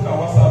on Facebook and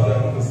WhatsApp they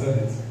are going to sell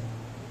it?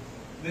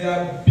 They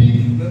are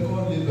big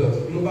record labels,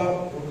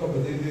 global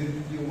record,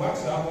 they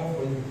wax your album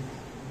for you.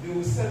 They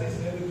will sell it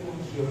in every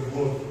country of the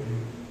world for you.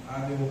 And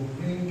they will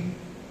bring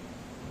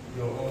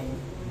your own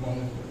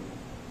money for you.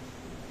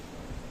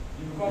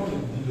 You become a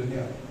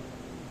billionaire.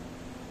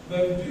 But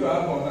if you do your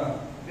album now,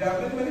 there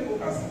are many people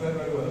can sing very,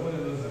 very well. Nobody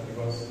knows them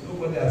because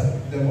nobody has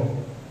picked them up.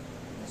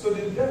 So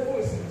the devil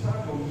is in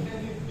charge of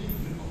many big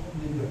record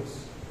labels.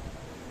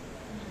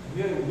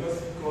 Where you just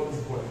pick all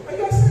this boy. And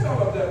you are seeing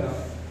all of them now.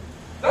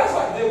 That's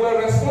why they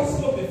were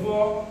responsible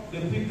before they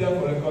picked them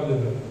for record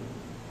label.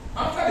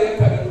 After they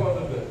entered the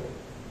record label,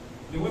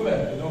 the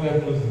women, they don't wear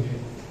clothes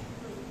again.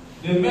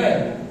 The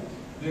men,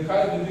 they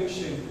carry the big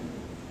shape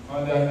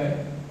on their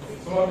neck.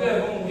 Some of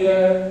them don't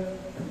wear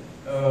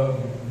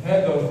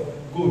head of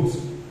goat,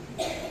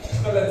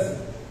 skeleton.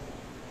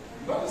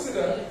 You got to see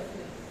that?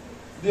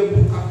 They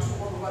put tattoo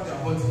all over their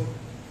body.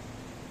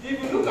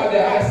 If you look at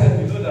their eyes,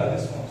 you know that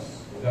these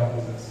ones, they are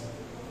possessed.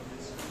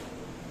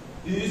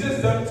 He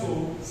uses them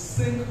to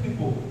sink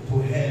people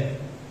to hell.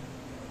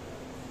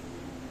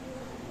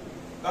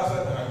 That's why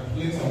I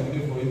played some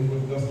video for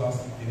you just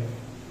last year.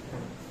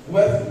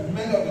 Where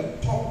many of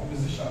the top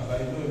musicians that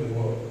you know in the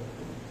world,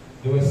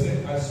 they were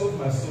saying, I sold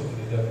my soul to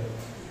the devil.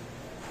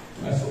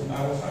 I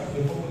was trying to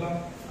be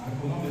popular, I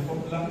could not be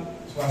popular,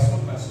 so I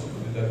sold my soul to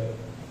the devil.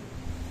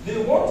 They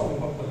want to be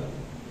popular.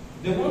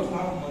 They want to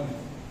have money.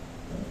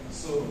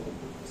 So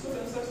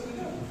themselves to the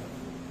devil.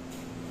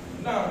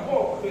 Now,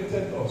 God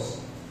created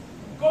us.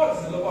 God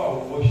is the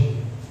lover of worship.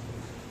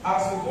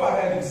 As we go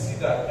ahead and see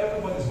that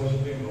everybody is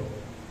worshiping God.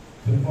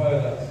 Before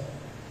that,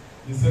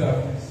 the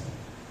seraphims,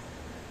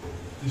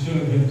 the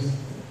cherubims,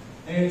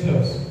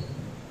 angels,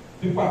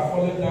 people are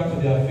falling down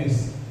to their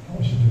face. How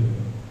much do they?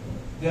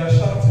 They are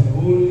shouting,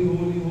 holy,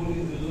 holy,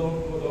 holy, the Lord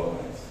God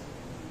Almighty.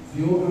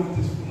 The whole earth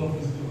is full of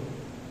His glory.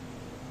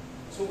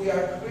 So we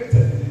are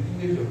created in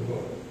the image of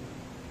God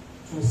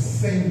to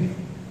sing,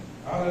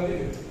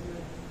 hallelujah,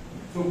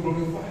 to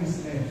glorify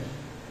His name.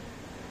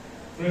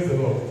 Praise the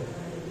Lord.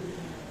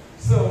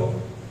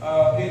 So,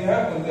 in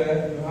heaven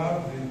there, you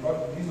have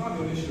He's not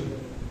the only cherub.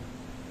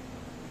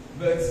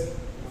 But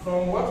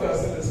from what we are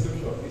seeing in the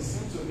scripture, it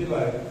seems to be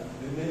like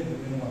the main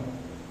one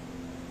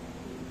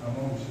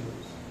among the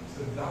cherubs. So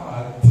thou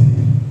art deep.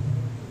 And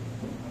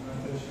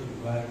I tell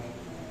you, like,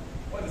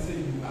 when they say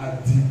you are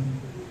deep,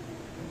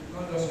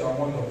 not just you are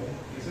one of them.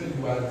 They say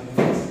you are deep.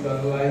 You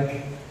are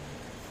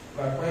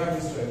like choir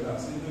mistress now.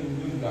 So you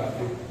know you are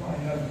deep.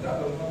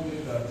 That does not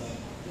mean that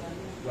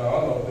you are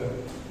all of them.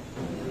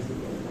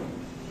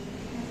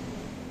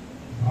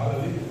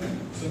 Hallelujah.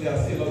 So there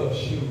are still a lot of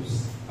cherubs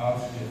out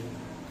here.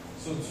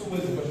 So two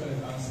ways the question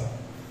is answered.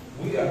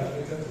 We are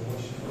created to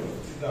worship.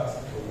 That's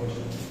to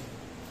worship.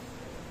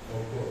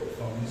 of God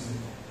from music.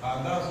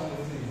 And that's one of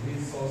the things he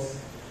hates us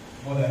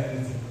more than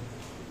anything.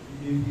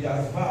 He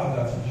has vowed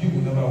that you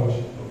will never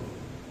worship God.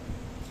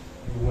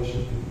 You will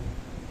worship him.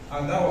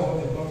 And that was what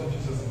he brought to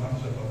Jesus in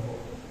Matthew chapter 4.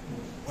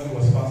 When he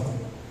was fasting,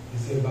 he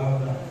said, bow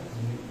down to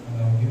me and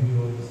I will give you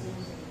all these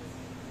things.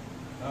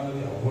 Now that I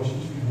worship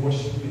you,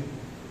 worship me.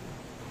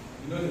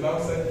 You know, the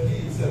Bible said he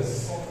himself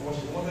sought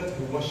worship, wanted to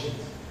be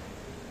worshipped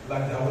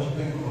like they are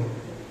worshiping God.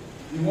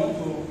 He wanted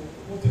to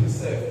put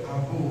himself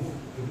above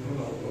the throne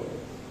of God.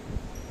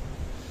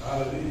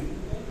 Hallelujah.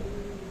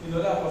 In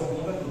other words, he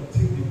wanted to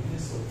take the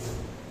place of God.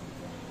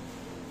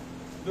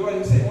 Though when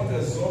you say you want to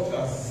exalt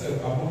yourself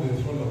above the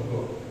throne of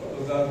God, what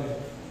does that mean?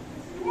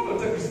 You want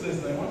to take his place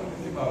now, you want to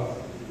take him out.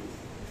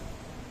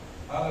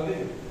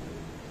 Hallelujah.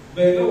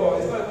 But you know what?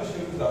 It's not even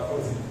shame that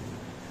brought him.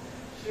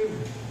 Shame.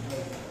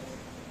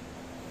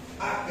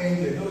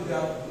 Archangel, you know, there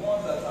are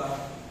ones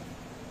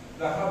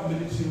that have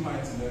military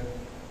minds in them.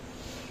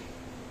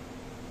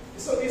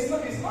 So it's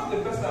not the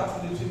person that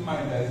has military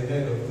mind that is the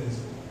head of things.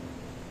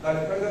 Like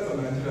the president of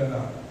Nigeria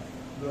now,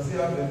 does he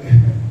have the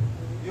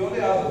he only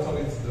has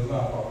authority, does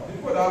not have power. The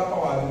people that have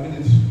power are the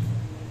military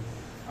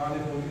and the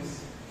police.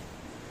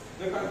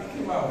 They can kick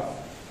him out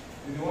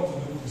if they want to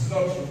do it. It's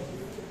not true.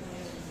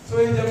 So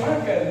in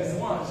Jamaica, there's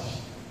one of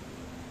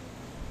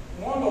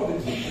the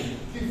people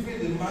giving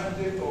the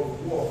mandate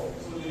of war.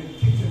 So they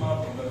kicked him out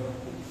from heaven.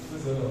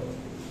 Praise the Lord.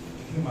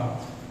 Kicked him out.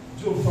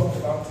 Job talked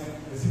about it,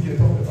 Ezekiel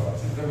talked about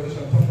it,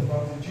 Revelation talked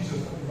about it, Jesus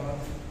talked about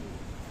it.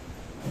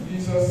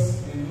 Jesus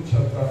in Luke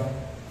chapter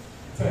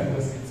 10,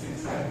 verse 18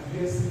 said,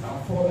 "Yes, and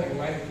fall like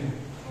lightning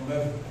from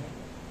heaven."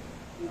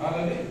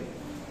 Hallelujah.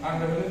 And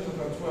Revelation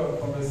chapter 12,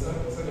 from verse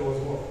 7, said there was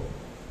what?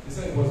 He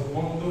said it was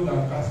bundled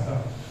and cast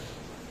down.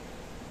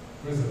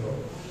 Praise the Lord.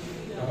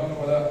 I don't know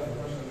whether the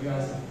question we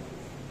answer.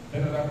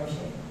 Any other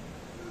question?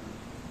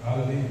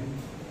 Hallelujah.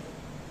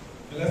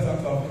 Let's stand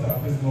to our feet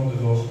and praise the name of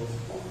the Lord.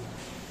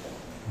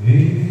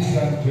 It is a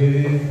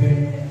great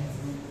thing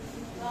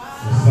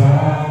to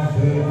serve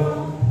the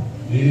Lord.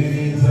 It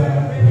is a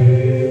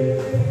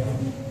great thing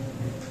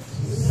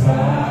to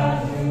serve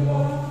the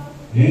Lord.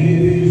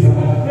 It is a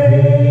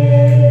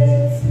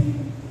great thing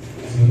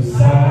to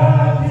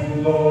serve the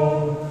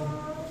Lord.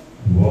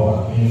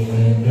 Walking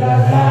in the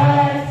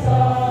light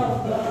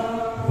of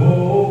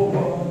God.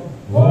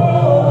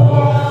 Walking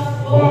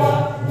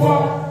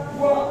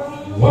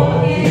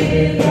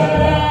in the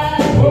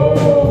light.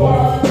 Walking in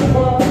the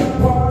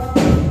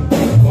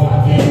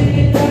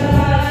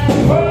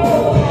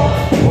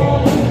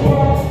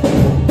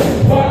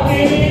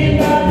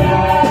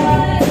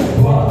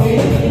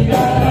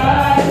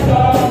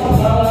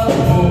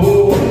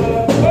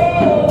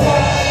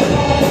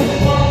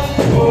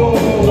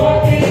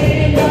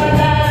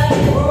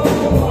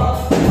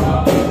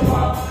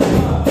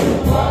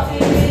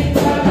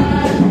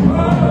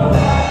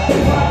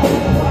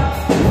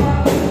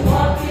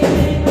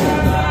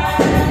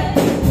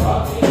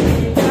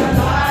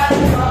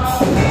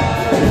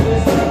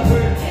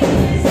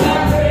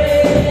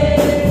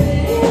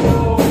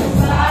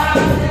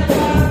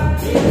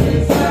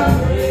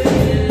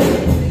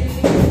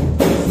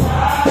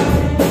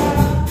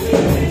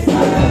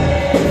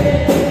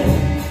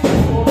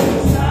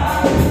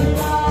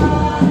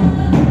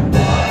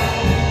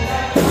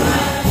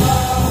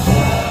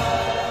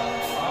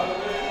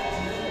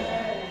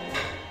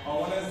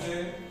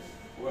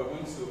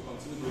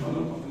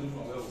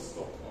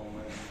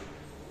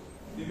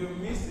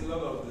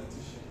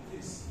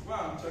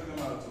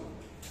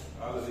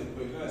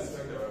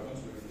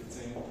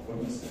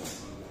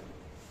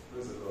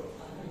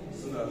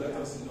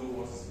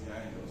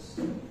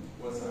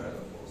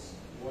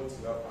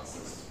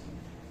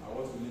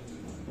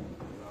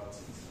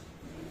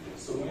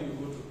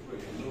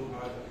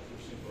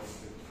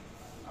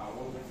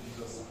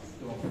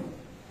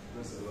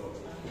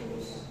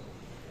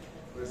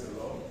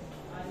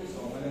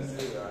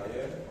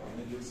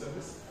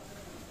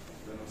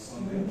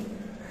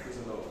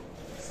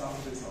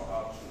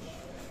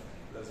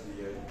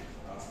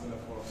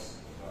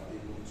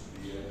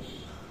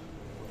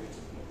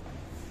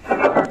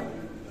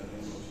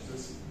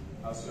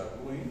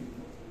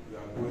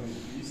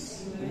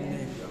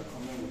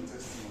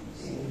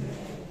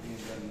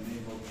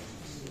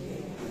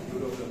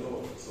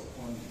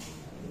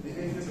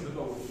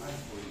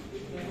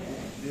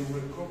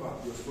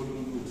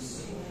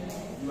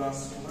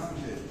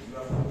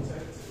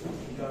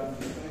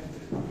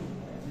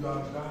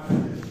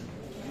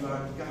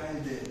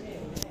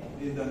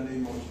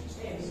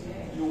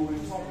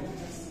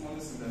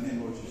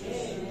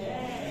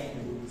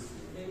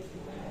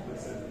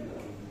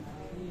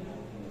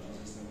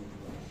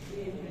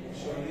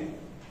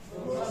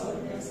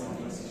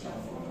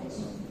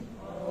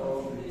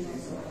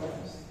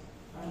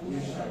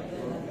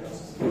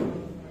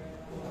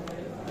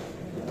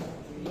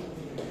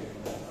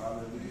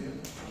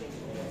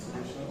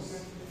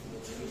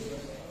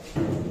Hallelujah.